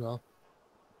PUBG as well.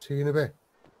 See you in a bit.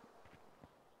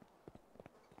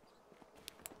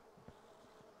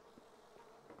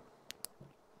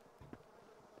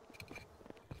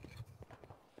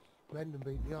 Mendon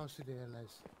beat the arse today,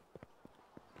 Les.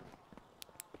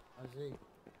 Has he?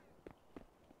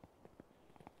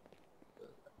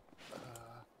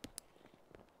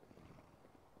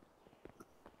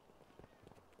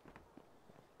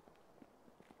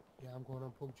 Yeah, I'm going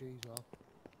on PUBG as well.